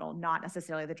climate model, not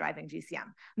necessarily the driving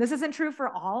GCM. This isn't true for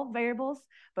all variables,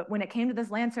 but when it came to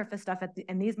this land surface stuff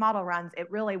in these model runs,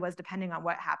 it really was depending on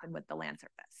what happened with the land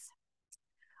surface.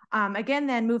 Again,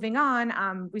 then moving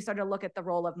on, we started to look at the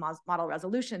role of model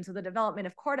resolution. So the development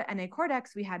of NA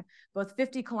Cortex, we had both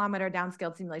 50-kilometer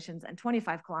downscaled simulations and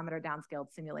 25-kilometer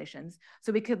downscaled simulations.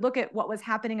 So we could look at what was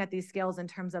happening at these scales in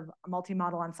terms of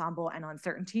multi-model ensemble and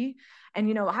uncertainty. And,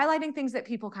 you know, highlighting things that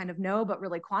people kind of know, but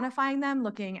really quantifying them,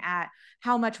 looking at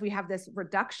how much we have this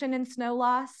reduction in snow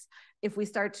loss if we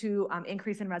start to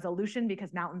increase in resolution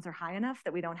because mountains are high enough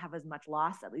that we don't have as much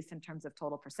loss, at least in terms of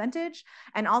total percentage.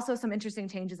 And also some interesting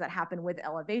changes that happen with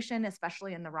elevation,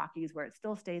 especially in the Rockies where it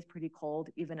still stays pretty cold,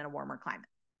 even in a warmer climate.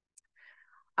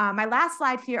 My last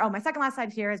slide here, my second last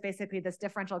slide here is basically this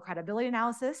differential credibility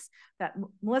analysis that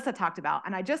Melissa talked about.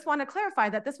 And I just want to clarify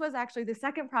that this was actually the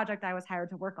second project I was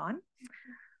hired to work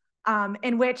on,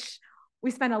 in which we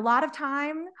spent a lot of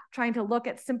time trying to look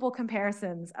at simple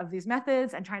comparisons of these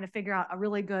methods and trying to figure out a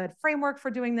really good framework for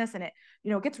doing this. And it,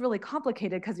 you know, it gets really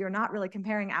complicated because you're not really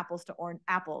comparing apples to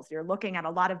apples. You're looking at a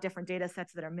lot of different data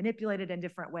sets that are manipulated in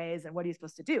different ways. And what are you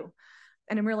supposed to do?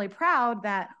 And I'm really proud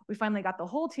that we finally got the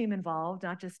whole team involved,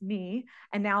 not just me.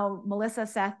 And now Melissa,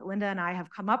 Seth, Linda, and I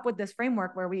have come up with this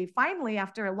framework where we finally,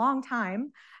 after a long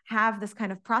time, have this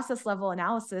kind of process level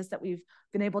analysis that we've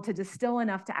been able to distill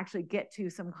enough to actually get to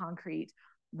some concrete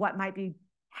what might be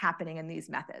happening in these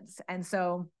methods. And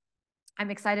so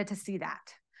I'm excited to see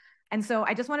that. And so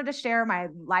I just wanted to share my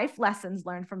life lessons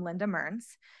learned from Linda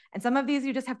Mearns. And some of these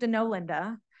you just have to know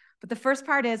Linda. But the first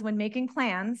part is when making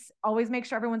plans, always make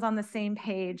sure everyone's on the same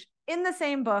page, in the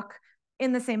same book,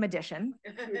 in the same edition.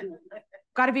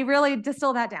 Got to be really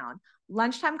distill that down.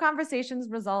 Lunchtime conversations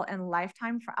result in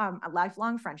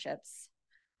lifelong friendships.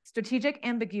 Strategic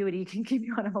ambiguity can keep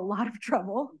you out of a lot of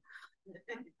trouble.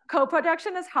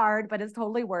 Co-production is hard, but it's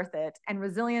totally worth it. And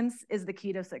resilience is the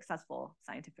key to a successful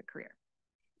scientific career.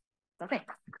 So thanks.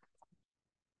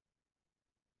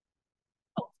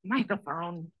 Oh,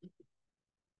 microphone.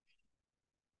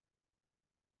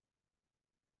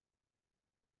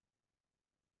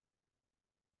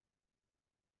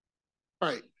 All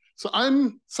right, so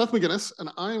I'm Seth McGinnis, and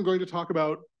I am going to talk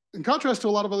about, in contrast to a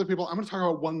lot of other people, I'm going to talk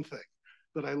about one thing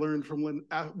that I learned from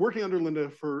working under Linda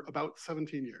for about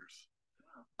 17 years.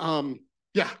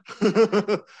 Yeah.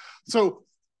 So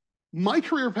my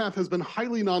career path has been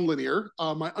highly nonlinear.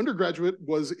 My undergraduate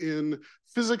was in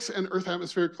physics and Earth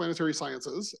atmospheric planetary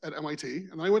sciences at MIT.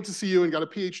 And then I went to CU and got a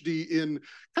PhD in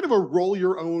kind of a roll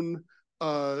your own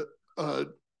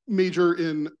major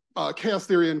in chaos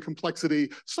theory and complexity,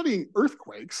 studying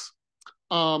earthquakes.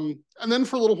 And then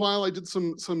for a little while, I did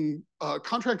some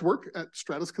contract work at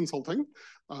Stratus Consulting,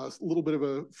 a little bit of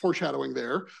a foreshadowing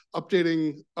there,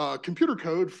 updating computer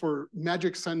code for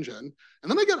Magic's engine. And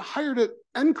then I got hired at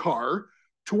NCAR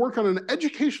to work on an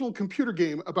educational computer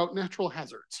game about natural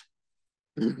hazards.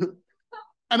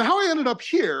 And how I ended up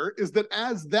here is that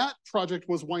as that project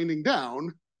was winding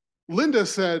down, Linda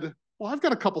said, well, I've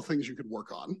got a couple things you could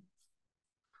work on.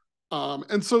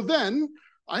 And so then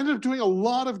I ended up doing a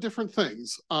lot of different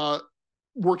things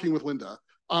working with Linda.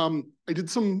 I did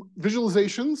some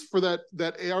visualizations for that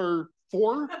AR4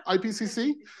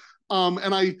 IPCC,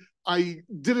 and I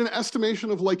did an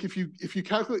estimation of like if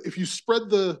you spread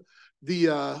the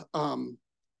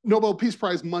Nobel Peace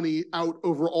Prize money out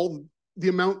over all the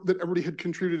amount that everybody had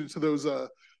contributed to those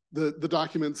the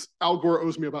documents, Al Gore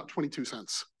owes me about 22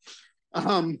 cents.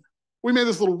 We made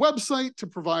this little website to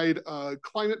provide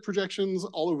climate projections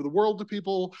all over the world to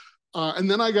people.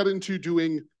 And then I got into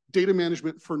doing data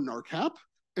management for NARCAP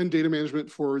and data management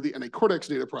for the NA Cortex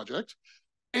data project.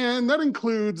 And that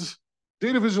includes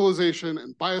data visualization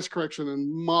and bias correction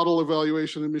and model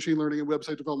evaluation and machine learning and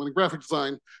website development and graphic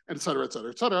design, and et cetera, et cetera,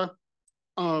 et cetera.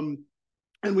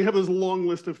 And we have this long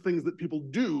list of things that people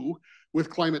do with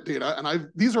climate data. And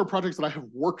these are projects that I have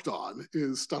worked on,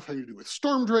 is stuff having to do with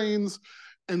storm drains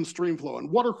and stream flow and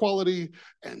water quality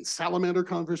and salamander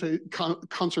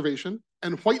conservation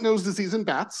and white nose disease in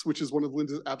bats, which is one of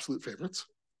Linda's absolute favorites.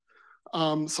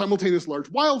 Simultaneous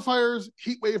large wildfires,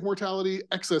 heat wave mortality,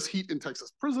 excess heat in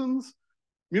Texas prisons,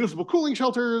 municipal cooling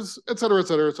shelters, et cetera, et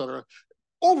cetera, et cetera.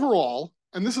 Overall,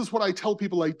 and this is what I tell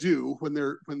people I do when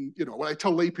I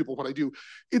tell lay people what I do,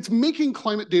 it's making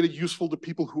climate data useful to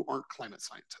people who aren't climate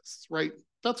scientists, right?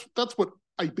 That's what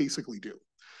I basically do.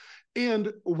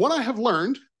 And what I have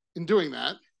learned in doing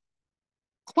that,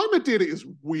 climate data is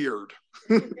weird.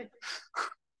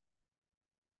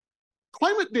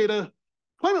 Climate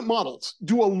models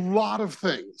do a lot of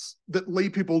things that lay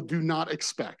people do not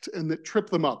expect and that trip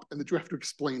them up and that you have to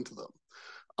explain to them.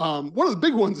 One of the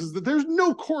big ones is that there's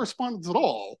no correspondence at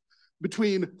all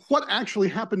between what actually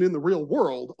happened in the real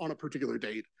world on a particular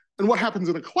date and what happens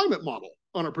in a climate model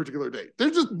on a particular date.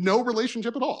 There's just no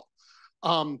relationship at all.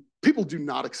 People do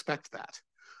not expect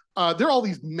that. There are all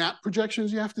these map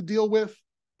projections you have to deal with.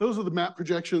 Those are the map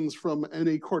projections from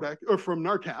NA Cortex or from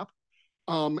NARCAP.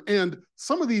 And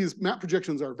some of these map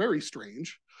projections are very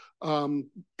strange. And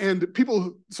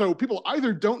people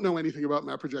either don't know anything about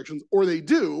map projections or they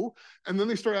do, and then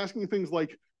they start asking things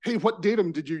like, hey, what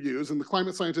datum did you use? And the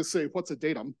climate scientists say, what's a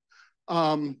datum?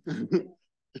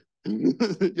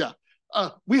 Yeah,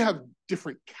 we have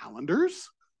different calendars.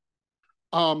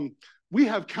 We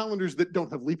have calendars that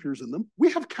don't have leap years in them.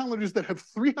 We have calendars that have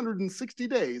 360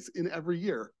 days in every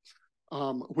year,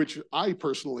 which I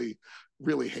personally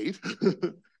really hate.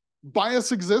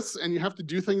 Bias exists and you have to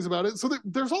do things about it. So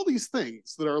there's all these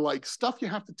things that are like stuff you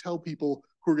have to tell people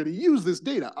who are going to use this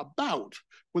data about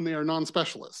when they are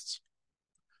non-specialists.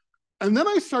 And then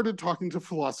I started talking to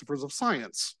philosophers of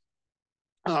science,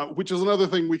 which is another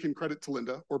thing we can credit to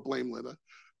Linda or blame Linda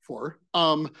for.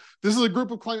 This is a group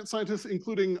of climate scientists,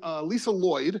 including Lisa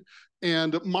Lloyd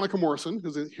and Monica Morrison,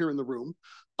 who's here in the room.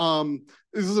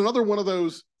 This is another one of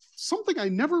those, something I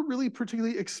never really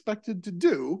particularly expected to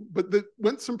do, but that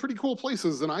went some pretty cool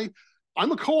places. And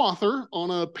I'm a co-author on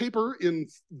a paper in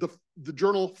the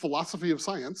journal Philosophy of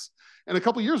Science. And a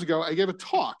couple of years ago, I gave a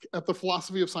talk at the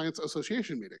Philosophy of Science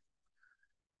Association meeting.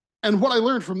 And what I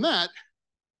learned from that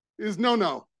is,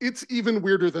 no, it's even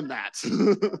weirder than that.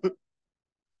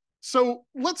 So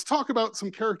let's talk about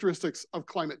some characteristics of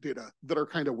climate data that are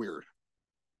kind of weird.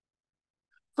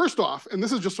 First off, and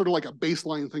this is just sort of like a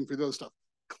baseline thing for the other stuff,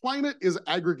 climate is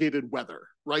aggregated weather,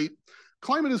 right?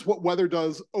 Climate is what weather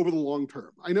does over the long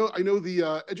term. I know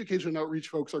the education and outreach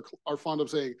folks are fond of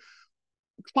saying,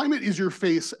 climate is your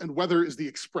face and weather is the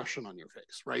expression on your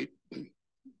face, right?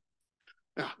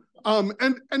 Yeah.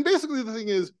 And basically the thing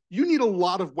is, you need a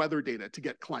lot of weather data to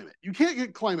get climate. You can't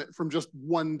get climate from just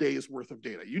one day's worth of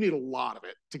data. You need a lot of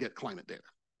it to get climate data.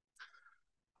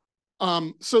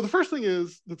 So the first thing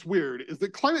that's weird is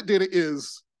that climate data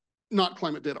is not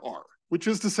climate data are, which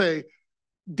is to say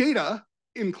data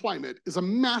in climate is a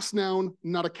mass noun,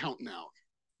 not a count noun.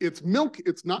 It's milk,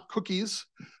 it's not cookies,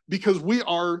 because we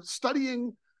are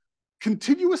studying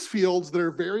contiguous fields that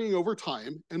are varying over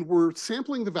time, and we're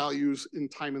sampling the values in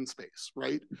time and space,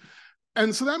 right?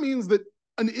 And so that means that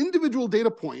an individual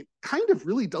data point kind of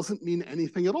really doesn't mean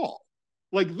anything at all.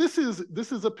 Like this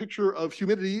is a picture of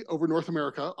humidity over North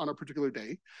America on a particular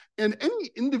day, and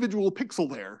any individual pixel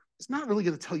there is not really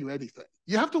going to tell you anything.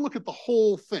 You have to look at the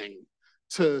whole thing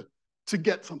to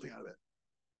get something out of it.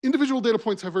 Individual data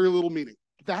points have very little meaning.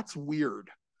 That's weird.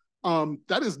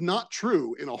 That is not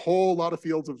true in a whole lot of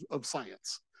fields of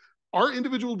science. Our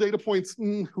individual data points,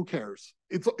 who cares?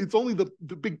 It's only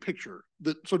the big picture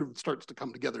that sort of starts to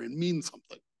come together and mean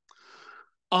something.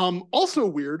 Also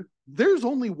weird, there's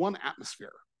only one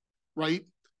atmosphere, right?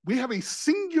 We have a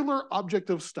singular object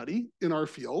of study in our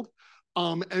field,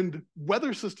 and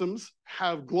weather systems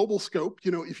have global scope.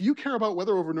 You know, if you care about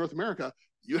weather over North America,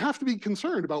 You have to be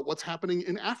concerned about what's happening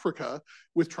in Africa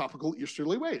with tropical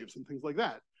easterly waves and things like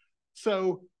that.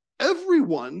 So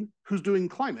everyone who's doing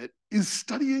climate is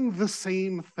studying the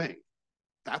same thing.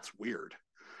 That's weird.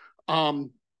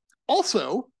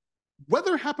 Also,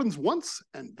 weather happens once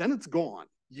and then it's gone.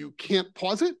 You can't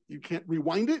pause it, you can't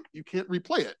rewind it, you can't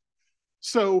replay it.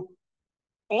 So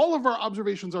all of our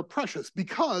observations are precious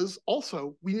because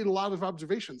also we need a lot of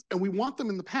observations and we want them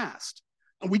in the past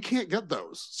and we can't get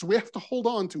those. So we have to hold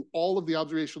on to all of the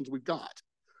observations we've got.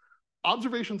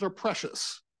 Observations are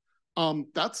precious.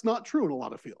 That's not true in a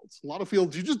lot of fields. A lot of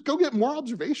fields, you just go get more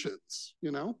observations, you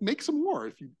know, make some more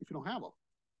if you don't have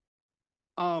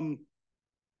them.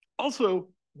 Also,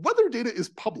 weather data is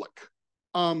public.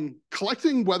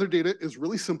 Collecting weather data is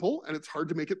really simple and it's hard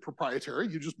to make it proprietary.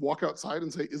 You just walk outside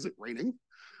and say, is it raining?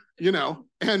 You know,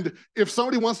 and if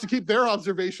somebody wants to keep their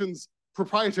observations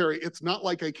proprietary, it's not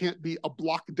like I can't be a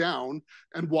block down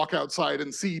and walk outside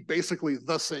and see basically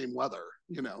the same weather.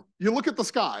 You know, you look at the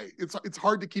sky, it's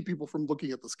hard to keep people from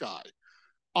looking at the sky.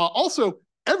 Also,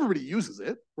 everybody uses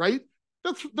it, right?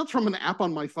 That's from an app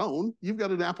on my phone. You've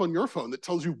got an app on your phone that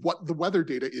tells you what the weather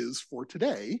data is for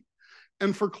today.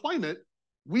 And for climate,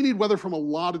 we need weather from a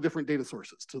lot of different data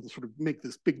sources to sort of make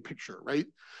this big picture, right?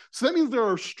 So that means there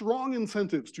are strong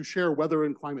incentives to share weather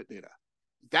and climate data.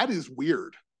 That is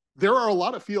weird. There are a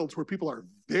lot of fields where people are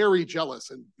very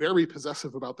jealous and very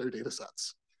possessive about their data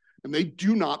sets, and they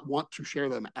do not want to share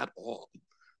them at all.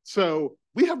 So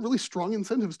we have really strong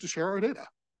incentives to share our data.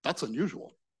 That's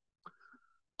unusual.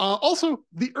 Also,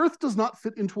 the Earth does not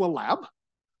fit into a lab.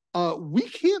 We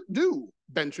can't do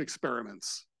bench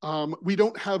experiments. We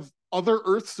don't have other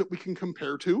Earths that we can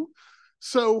compare to.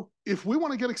 So if we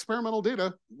want to get experimental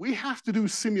data, we have to do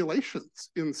simulations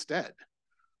instead.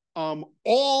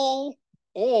 All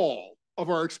of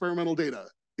our experimental data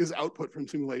is output from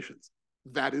simulations.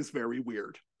 That is very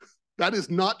weird. That is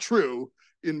not true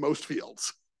in most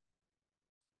fields.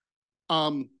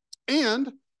 Finally,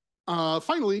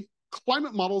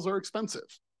 climate models are expensive.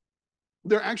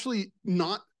 They're actually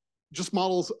not just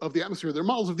models of the atmosphere, they're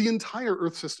models of the entire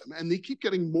Earth system, and they keep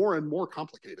getting more and more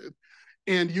complicated.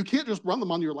 And you can't just run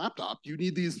them on your laptop. You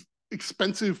need these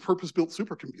expensive purpose-built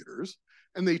supercomputers,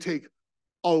 and they take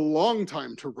a long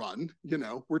time to run. You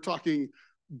know, we're talking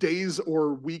days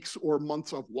or weeks or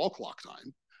months of wall clock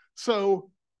time.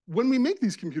 So when we make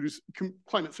these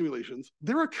climate simulations,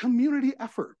 they're a community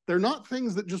effort. They're not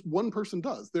things that just one person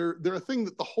does. They're a thing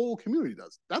that the whole community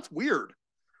does. That's weird.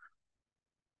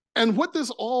 And what this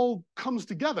all comes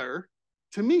together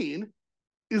to mean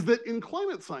is that in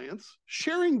climate science,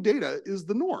 sharing data is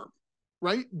the norm,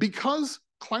 right? Because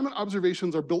climate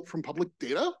observations are built from public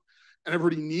data, and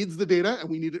everybody needs the data, and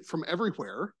we need it from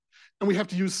everywhere, and we have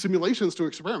to use simulations to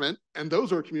experiment, and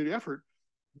those are a community effort.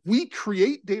 We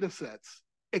create data sets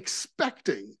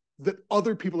expecting that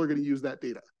other people are going to use that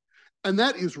data. And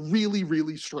that is really,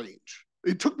 really strange.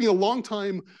 It took me a long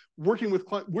time working with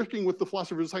the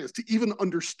philosophers of science to even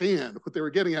understand what they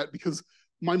were getting at, because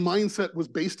my mindset was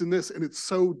based in this, and it's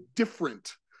so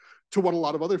different to what a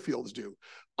lot of other fields do.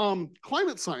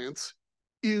 Climate science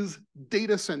is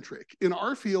data-centric. In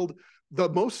our field, the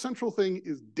most central thing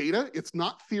is data. It's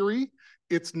not theory,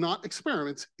 it's not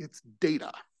experiments, it's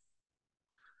data.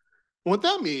 What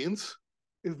that means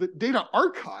is that data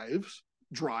archives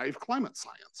drive climate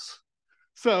science.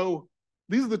 So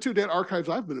these are the two data archives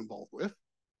I've been involved with.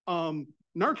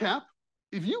 NARCAP,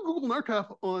 if you Google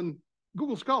NARCAP on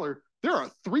Google Scholar, there are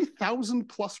 3,000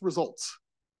 plus results.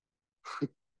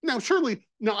 Now, surely,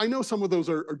 I know some of those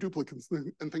are duplicates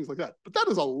and things like that, but that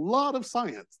is a lot of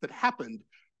science that happened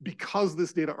because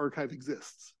this data archive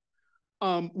exists.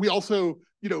 We also,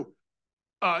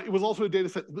 it was also a data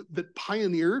set that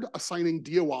pioneered assigning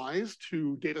DOIs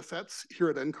to data sets here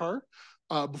at NCAR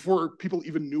before people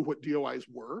even knew what DOIs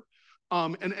were.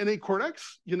 And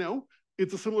NA-Cortex,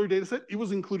 it's a similar data set. It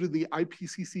was included in the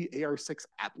IPCC AR6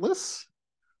 Atlas.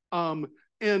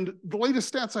 And the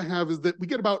latest stats I have is that we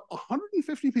get about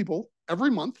 150 people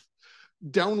every month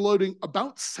downloading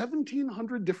about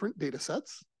 1,700 different data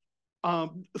sets,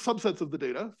 subsets of the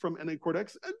data from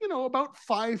NA-Cortex, and about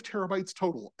 5 terabytes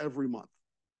total every month.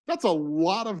 That's a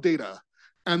lot of data,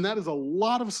 and that is a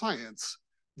lot of science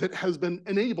that has been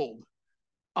enabled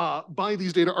by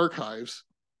these data archives.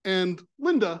 And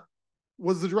Linda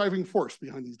was the driving force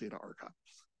behind these data archives.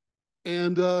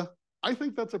 And I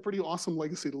think that's a pretty awesome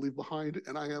legacy to leave behind,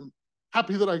 and I am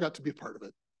happy that I got to be a part of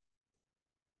it.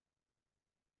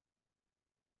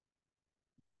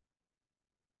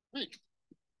 Thanks.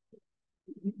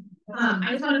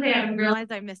 I just want to say I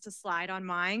realized I missed a slide on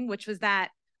mine, which was that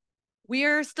We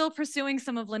are still pursuing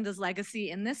some of Linda's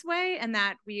legacy in this way, and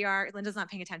that Linda's not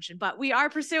paying attention, but we are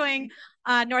pursuing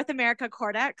North America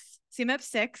Cordex,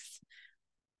 CMIP6.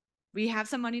 We have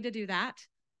some money to do that.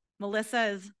 Melissa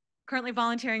is currently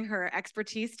volunteering her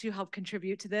expertise to help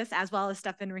contribute to this, as well as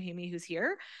Stefan Rahimi, who's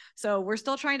here. So we're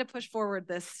still trying to push forward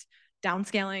this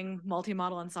downscaling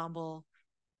multi-model ensemble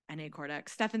NA Cordex.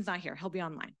 Stefan's not here, he'll be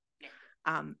online.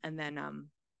 And then,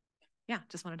 yeah,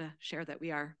 just wanted to share that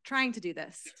we are trying to do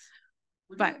this.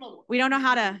 But we don't know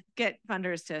how to get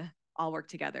funders to all work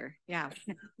together. Yeah.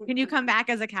 Can you come back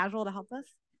as a casual to help us?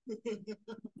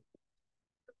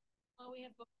 Well, we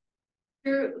have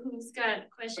here who's got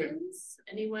questions.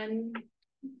 Anyone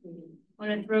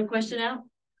want to throw a question out?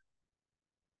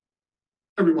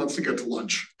 Everyone wants to get to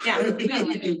lunch. Yeah.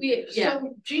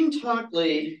 So Jean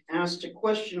Tockley asked a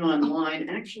question online,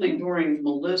 actually during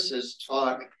Melissa's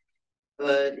talk,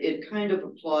 but it kind of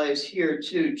applies here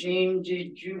too. Jean,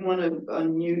 did you want to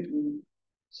unmute and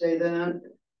say that?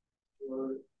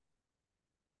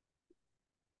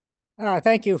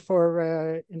 Thank you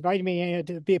for inviting me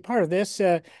to be a part of this.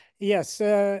 Yes,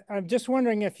 I'm just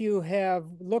wondering if you have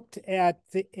looked at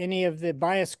any of the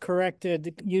bias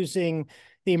corrected using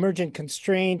the emergent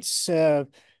constraints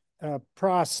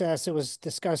process that was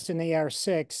discussed in the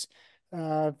AR6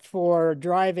 for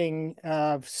driving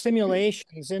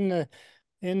simulations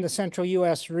in the central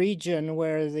U.S. region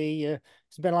where there's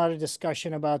been a lot of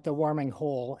discussion about the warming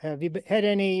hole. Have you had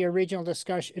any regional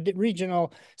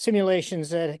simulations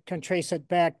that can trace it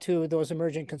back to those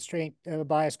emergent constraint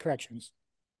bias corrections?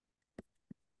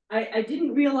 I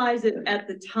didn't realize it at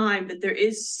the time, but there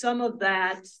is some of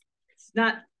that. It's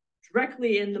not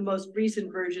directly in the most recent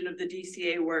version of the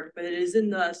DCA work, but it is in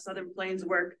the Southern Plains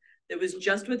work that was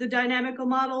just with the dynamical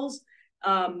models.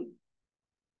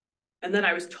 And then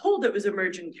I was told it was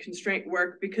emergent constraint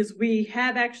work because we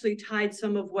have actually tied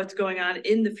some of what's going on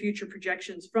in the future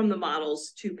projections from the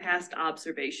models to past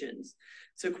observations.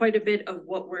 So quite a bit of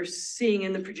what we're seeing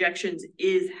in the projections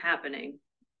is happening.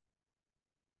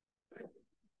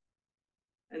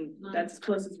 And that's as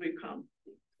close as we've come.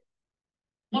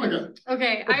 Monica.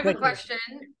 Okay, I have a question.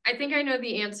 I think I know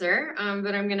the answer,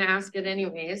 but I'm going to ask it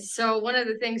anyways. So one of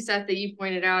the things, Seth, that you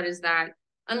pointed out is that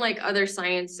unlike other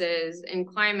sciences, in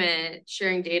climate,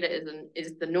 sharing data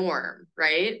is the norm,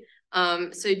 right?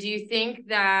 So do you think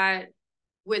that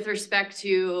with respect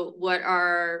to what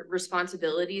our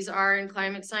responsibilities are in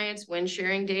climate science when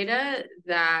sharing data,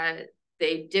 that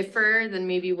they differ than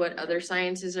maybe what other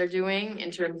sciences are doing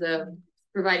in terms of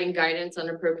providing guidance on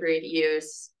appropriate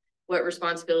use, what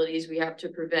responsibilities we have to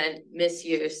prevent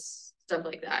misuse, stuff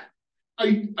like that?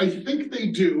 I think they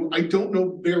do. I don't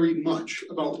know very much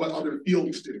about what other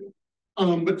fields do.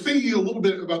 But thinking a little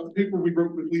bit about the paper we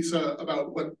wrote with Lisa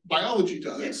about what biology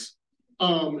does,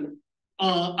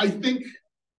 I think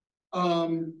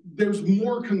there's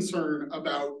more concern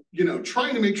about,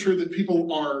 trying to make sure that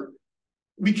people are,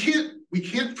 we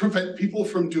can't prevent people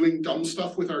from doing dumb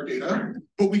stuff with our data,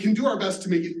 but we can do our best to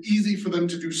make it easy for them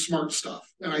to do smart stuff.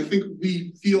 And I think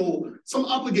we feel some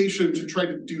obligation to try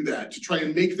to do that, to try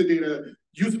and make the data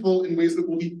useful in ways that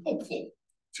will be helpful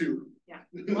to. Yeah,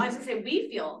 well, I was gonna say we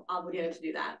feel obligated to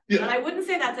do that, yeah. But I wouldn't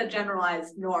say that's a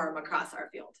generalized norm across our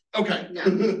field. Okay. Yeah.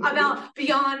 About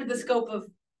beyond the scope of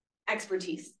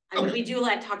expertise. I mean, we do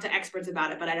talk to experts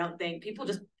about it, but I don't think people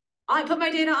just, I put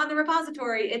my data on the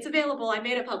repository, it's available, I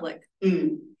made it public.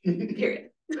 Period.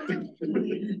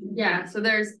 Yeah, so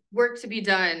there's work to be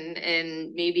done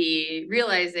in maybe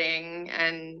realizing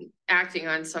and acting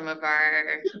on some of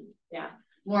our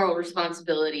moral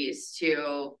responsibilities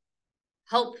to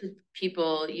help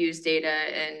people use data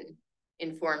in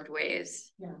informed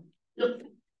ways.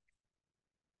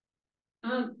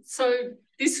 So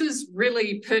this was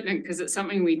really pertinent because it's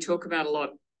something we talk about a lot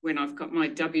when I've got my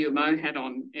WMO hat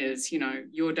on is,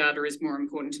 your data is more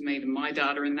important to me than my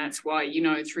data. And that's why,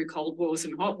 through cold wars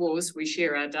and hot wars, we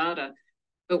share our data.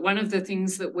 But one of the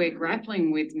things that we're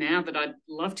grappling with now that I'd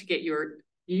love to get your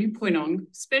viewpoint on,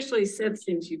 especially Seth,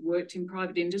 since you've worked in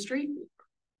private industry,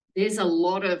 there's a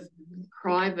lot of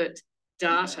private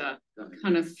data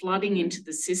kind of flooding into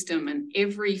the system, and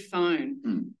every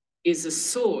phone is a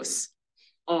source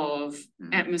of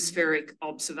atmospheric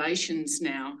observations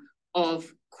now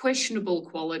of questionable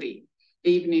quality,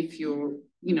 even if you're,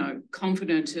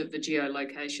 confident of the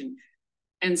geolocation.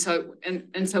 And so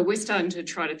we're starting to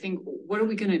try to think, what are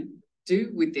we going to do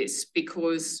with this?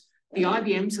 Because the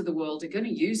IBMs of the world are going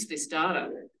to use this data.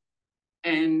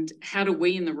 And how do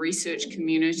we in the research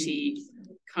community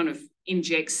kind of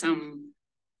inject some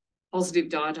positive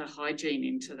data hygiene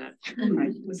into that?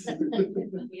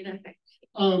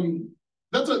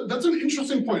 That's an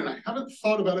interesting point, and I haven't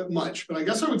thought about it much, but I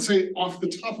guess I would say off the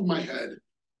top of my head,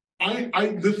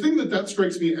 the thing that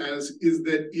strikes me as is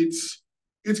that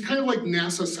it's kind of like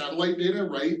NASA satellite data,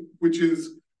 right? Which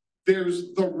is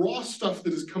there's the raw stuff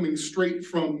that is coming straight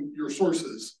from your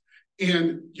sources,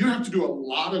 and you have to do a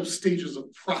lot of stages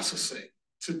of processing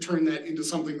to turn that into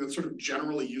something that's sort of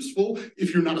generally useful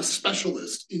if you're not a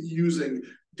specialist in using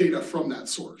data from that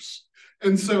source.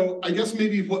 And so I guess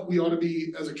maybe what we ought to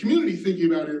be as a community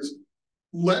thinking about is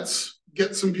let's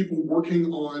get some people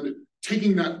working on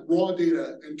taking that raw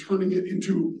data and turning it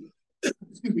into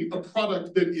a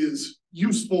product that is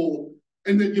useful,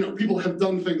 and that, you know, people have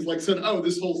done things like said, oh,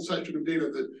 this whole section of data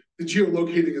that the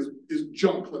geolocating is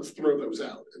junk, let's throw those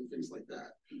out and things like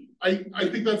that. I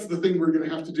think that's the thing we're going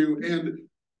to have to do. And,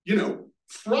 you know,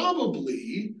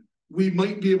 probably we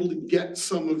might be able to get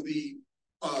some of the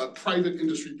private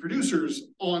industry producers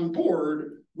on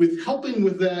board with helping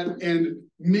with that and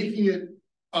making it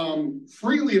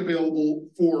freely available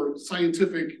for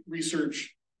scientific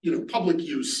research, you know, public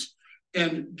use,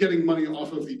 and getting money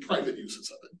off of the private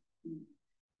uses of it.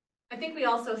 I think we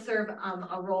also serve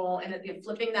a role in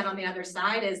flipping that on the other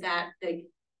side, is that the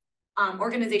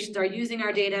organizations are using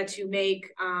our data to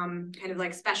make kind of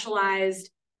like specialized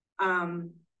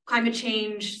climate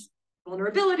change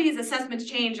vulnerabilities, assessments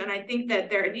change. And I think that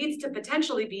there needs to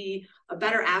potentially be a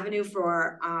better avenue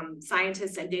for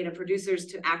scientists and data producers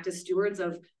to act as stewards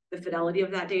of the fidelity of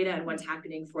that data and what's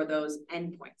happening for those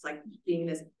endpoints. Like being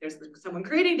this, there's someone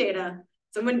creating data,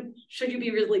 should you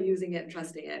be really using it and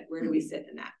trusting it? Where do we sit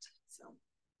in that? So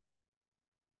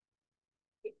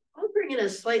I'll bring in a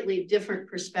slightly different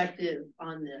perspective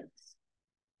on this.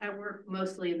 I work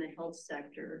mostly in the health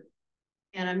sector,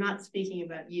 and I'm not speaking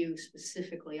about you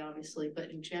specifically, obviously,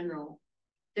 but in general,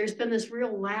 there's been this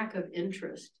real lack of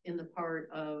interest in the part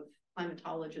of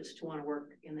climatologists to want to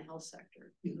work in the health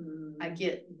sector. I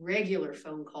get regular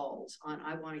phone calls on,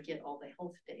 I want to get all the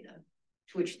health data,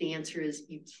 to which the answer is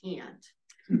you can't.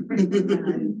 And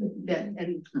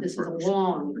this is a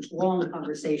long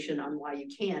conversation on why you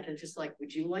can't. And just like,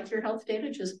 would you like your health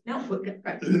data? Just no. Right.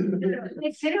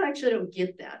 They actually don't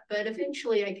get that. But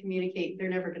eventually I communicate, they're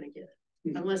never going to get it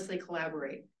unless they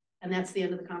collaborate. And that's the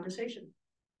end of the conversation.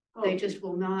 They just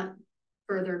will not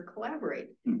further collaborate.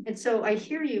 And so I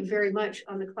hear you very much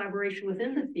on the collaboration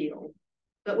within the field,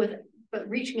 but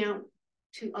reaching out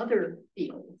to other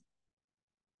fields,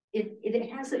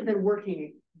 it hasn't been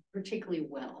working particularly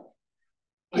well.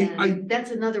 And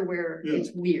that's another where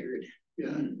it's weird.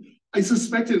 Yeah, I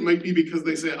suspect it might be because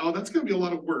they say, oh, that's going to be a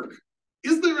lot of work.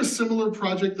 Is there a similar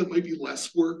project that might be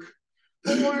less work?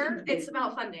 Or it's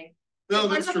about funding. No,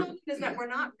 Part that's of the true. problem is that we're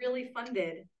not really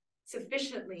funded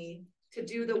sufficiently to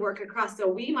do the work across. So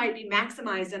we might be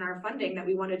maximized in our funding that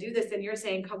we want to do this, and you're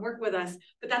saying, come work with us,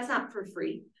 but that's not for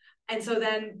free. And so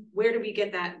then where do we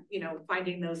get that, you know,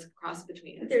 finding those cross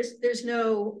between us? There's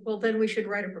no, well, then we should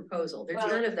write a proposal. There's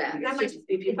none of that.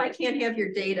 If I can't have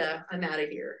your data, I'm out of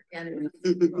here. And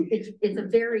it's a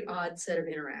very odd set of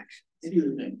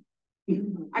interactions.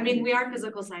 I mean, we are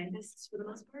physical scientists for the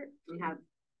most part. We have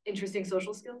interesting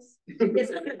social skills.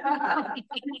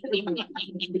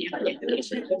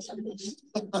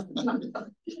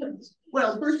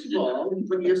 Well, first of all,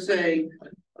 when you say,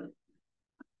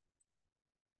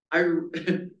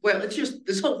 well, it's just,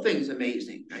 this whole thing is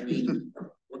amazing. I mean,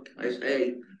 what can I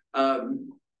say? But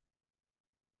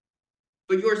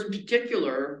yours in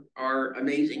particular are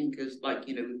amazing because, like,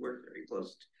 you know, we work very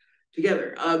close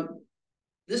together.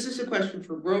 This is a question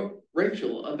for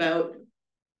Rachel about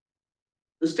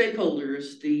the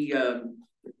stakeholders, the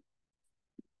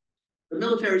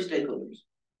military stakeholders.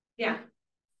 Yeah.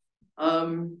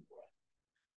 And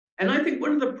I think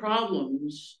one of the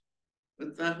problems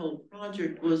with that whole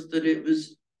project was that it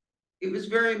was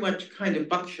very much kind of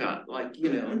buckshot, like,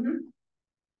 you know,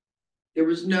 there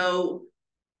was no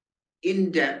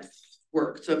in-depth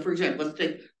work. So for example, let's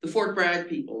take the Fort Bragg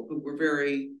people who were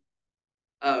very,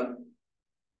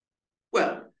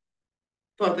 well,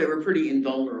 thought they were pretty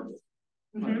invulnerable.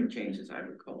 Climate change, as I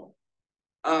recall.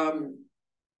 Do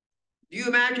you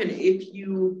imagine if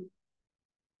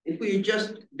we had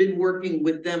just been working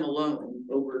with them alone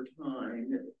over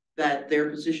time, that their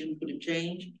position would have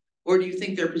changed? Or do you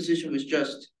think their position was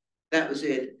just, that was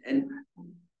it, and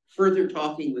further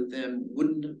talking with them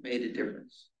wouldn't have made a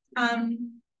difference?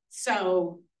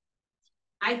 So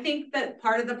I think that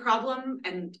part of the problem,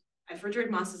 and if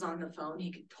Richard Moss is on the phone,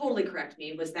 he could totally correct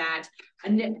me, was that,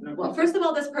 well, first of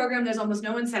all, this program, there's almost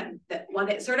no incentive that while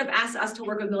they sort of asked us to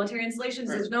work with military installations,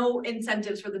 there's no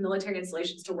incentives for the military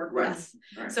installations to work with us.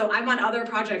 So I'm on other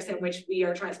projects in which we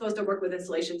are supposed to work with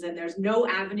installations, and there's no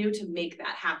avenue to make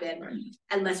that happen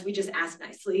unless we just ask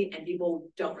nicely and people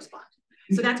don't respond.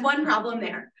 So that's one problem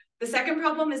there. The second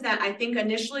problem is that I think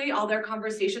initially all their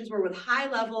conversations were with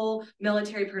high-level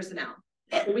military personnel.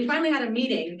 But we finally had a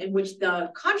meeting in which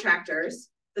the contractors,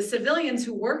 the civilians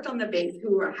who worked on the base,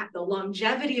 who had the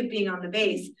longevity of being on the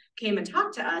base, came and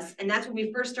talked to us. And that's when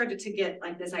we first started to get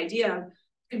like this idea of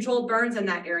controlled burns in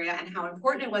that area and how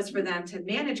important it was for them to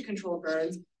manage controlled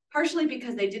burns, partially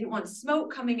because they didn't want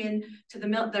smoke coming in to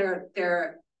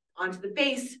the onto the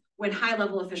base when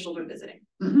high-level officials were visiting.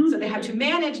 So they had to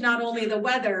manage not only the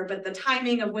weather, but the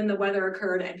timing of when the weather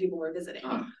occurred and people were visiting.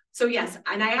 So yes,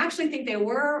 and I actually think they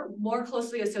were more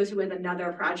closely associated with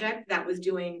another project that was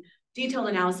doing detailed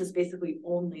analysis basically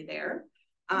only there.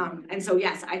 And so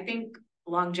yes, I think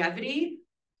longevity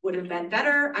would have been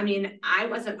better. I mean, I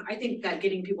think that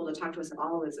getting people to talk to us at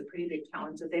all is a pretty big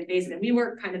challenge that they faced, and we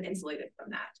were kind of insulated from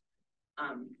that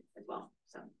as well.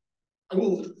 So I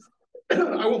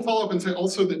will follow up and say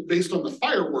also that based on the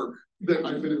firework that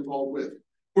I've been involved with,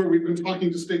 where we've been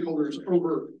talking to stakeholders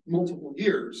over multiple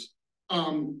years,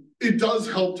 it does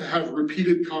help to have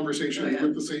repeated conversations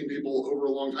with the same people over a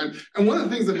long time. And one of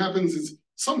the things that happens is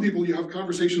some people, you have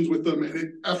conversations with them,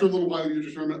 and after a little while you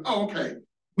determine, oh, okay,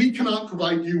 we cannot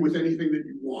provide you with anything that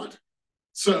you want.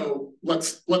 So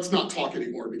let's not talk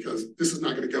anymore because this is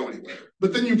not going to go anywhere.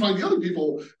 But then you find the other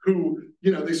people who,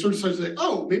 you know, they sort of start to say,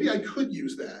 oh, maybe I could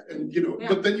use that. And, you know,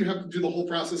 but then you have to do the whole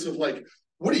process of like,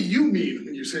 what do you mean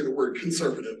when you say the word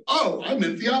conservative? Oh, I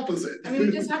meant the opposite. I mean,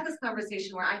 we just had this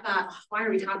conversation where I thought, oh, why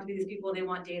are we talking to these people? They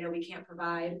want data we can't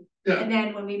provide. And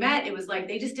then when we met, it was like,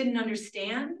 they just didn't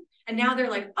understand. And now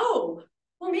they're like, oh,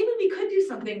 well, maybe we could do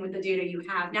something with the data you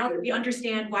have. Now that we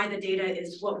understand why the data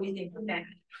is what we think of that.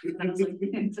 So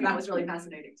that was really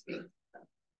fascinating to me. So,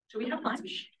 should we have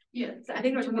lunch? Yeah. So I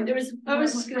think there was I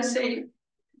was just going to say,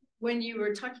 when you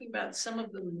were talking about some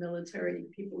of the military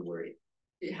people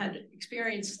had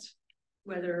experienced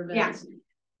weather events,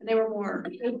 and they were more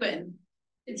open.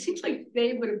 It seems like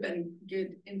they would have been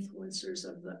good influencers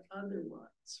of the other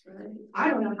ones, right? I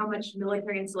don't know how much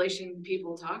military installation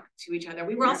people talk to each other.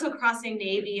 We were also crossing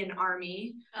Navy and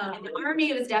Army. And the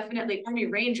Army was definitely Army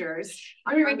Rangers.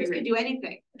 Army Rangers can do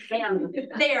anything.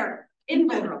 They are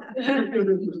invulnerable.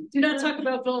 Do not talk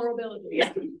about vulnerability.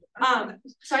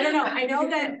 So I don't know. I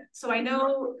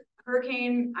know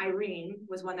Hurricane Irene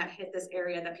was one that hit this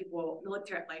area that people,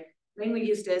 military, like Langley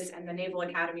Eustis and the Naval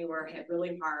Academy were hit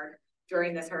really hard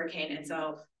during this hurricane. And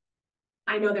so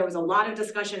I know there was a lot of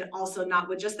discussion also not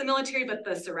with just the military, but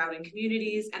the surrounding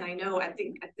communities. And I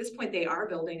think at this point they are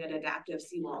building an adaptive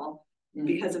seawall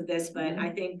because of this, but I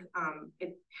think I'm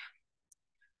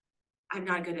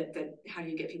not good at how do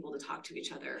you get people to talk to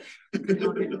each other?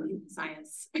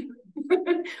 Science.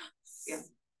 Yeah.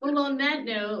 Well, on that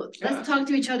note, let's talk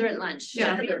to each other at lunch.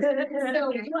 Yeah. So, back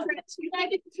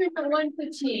at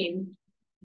 1:15.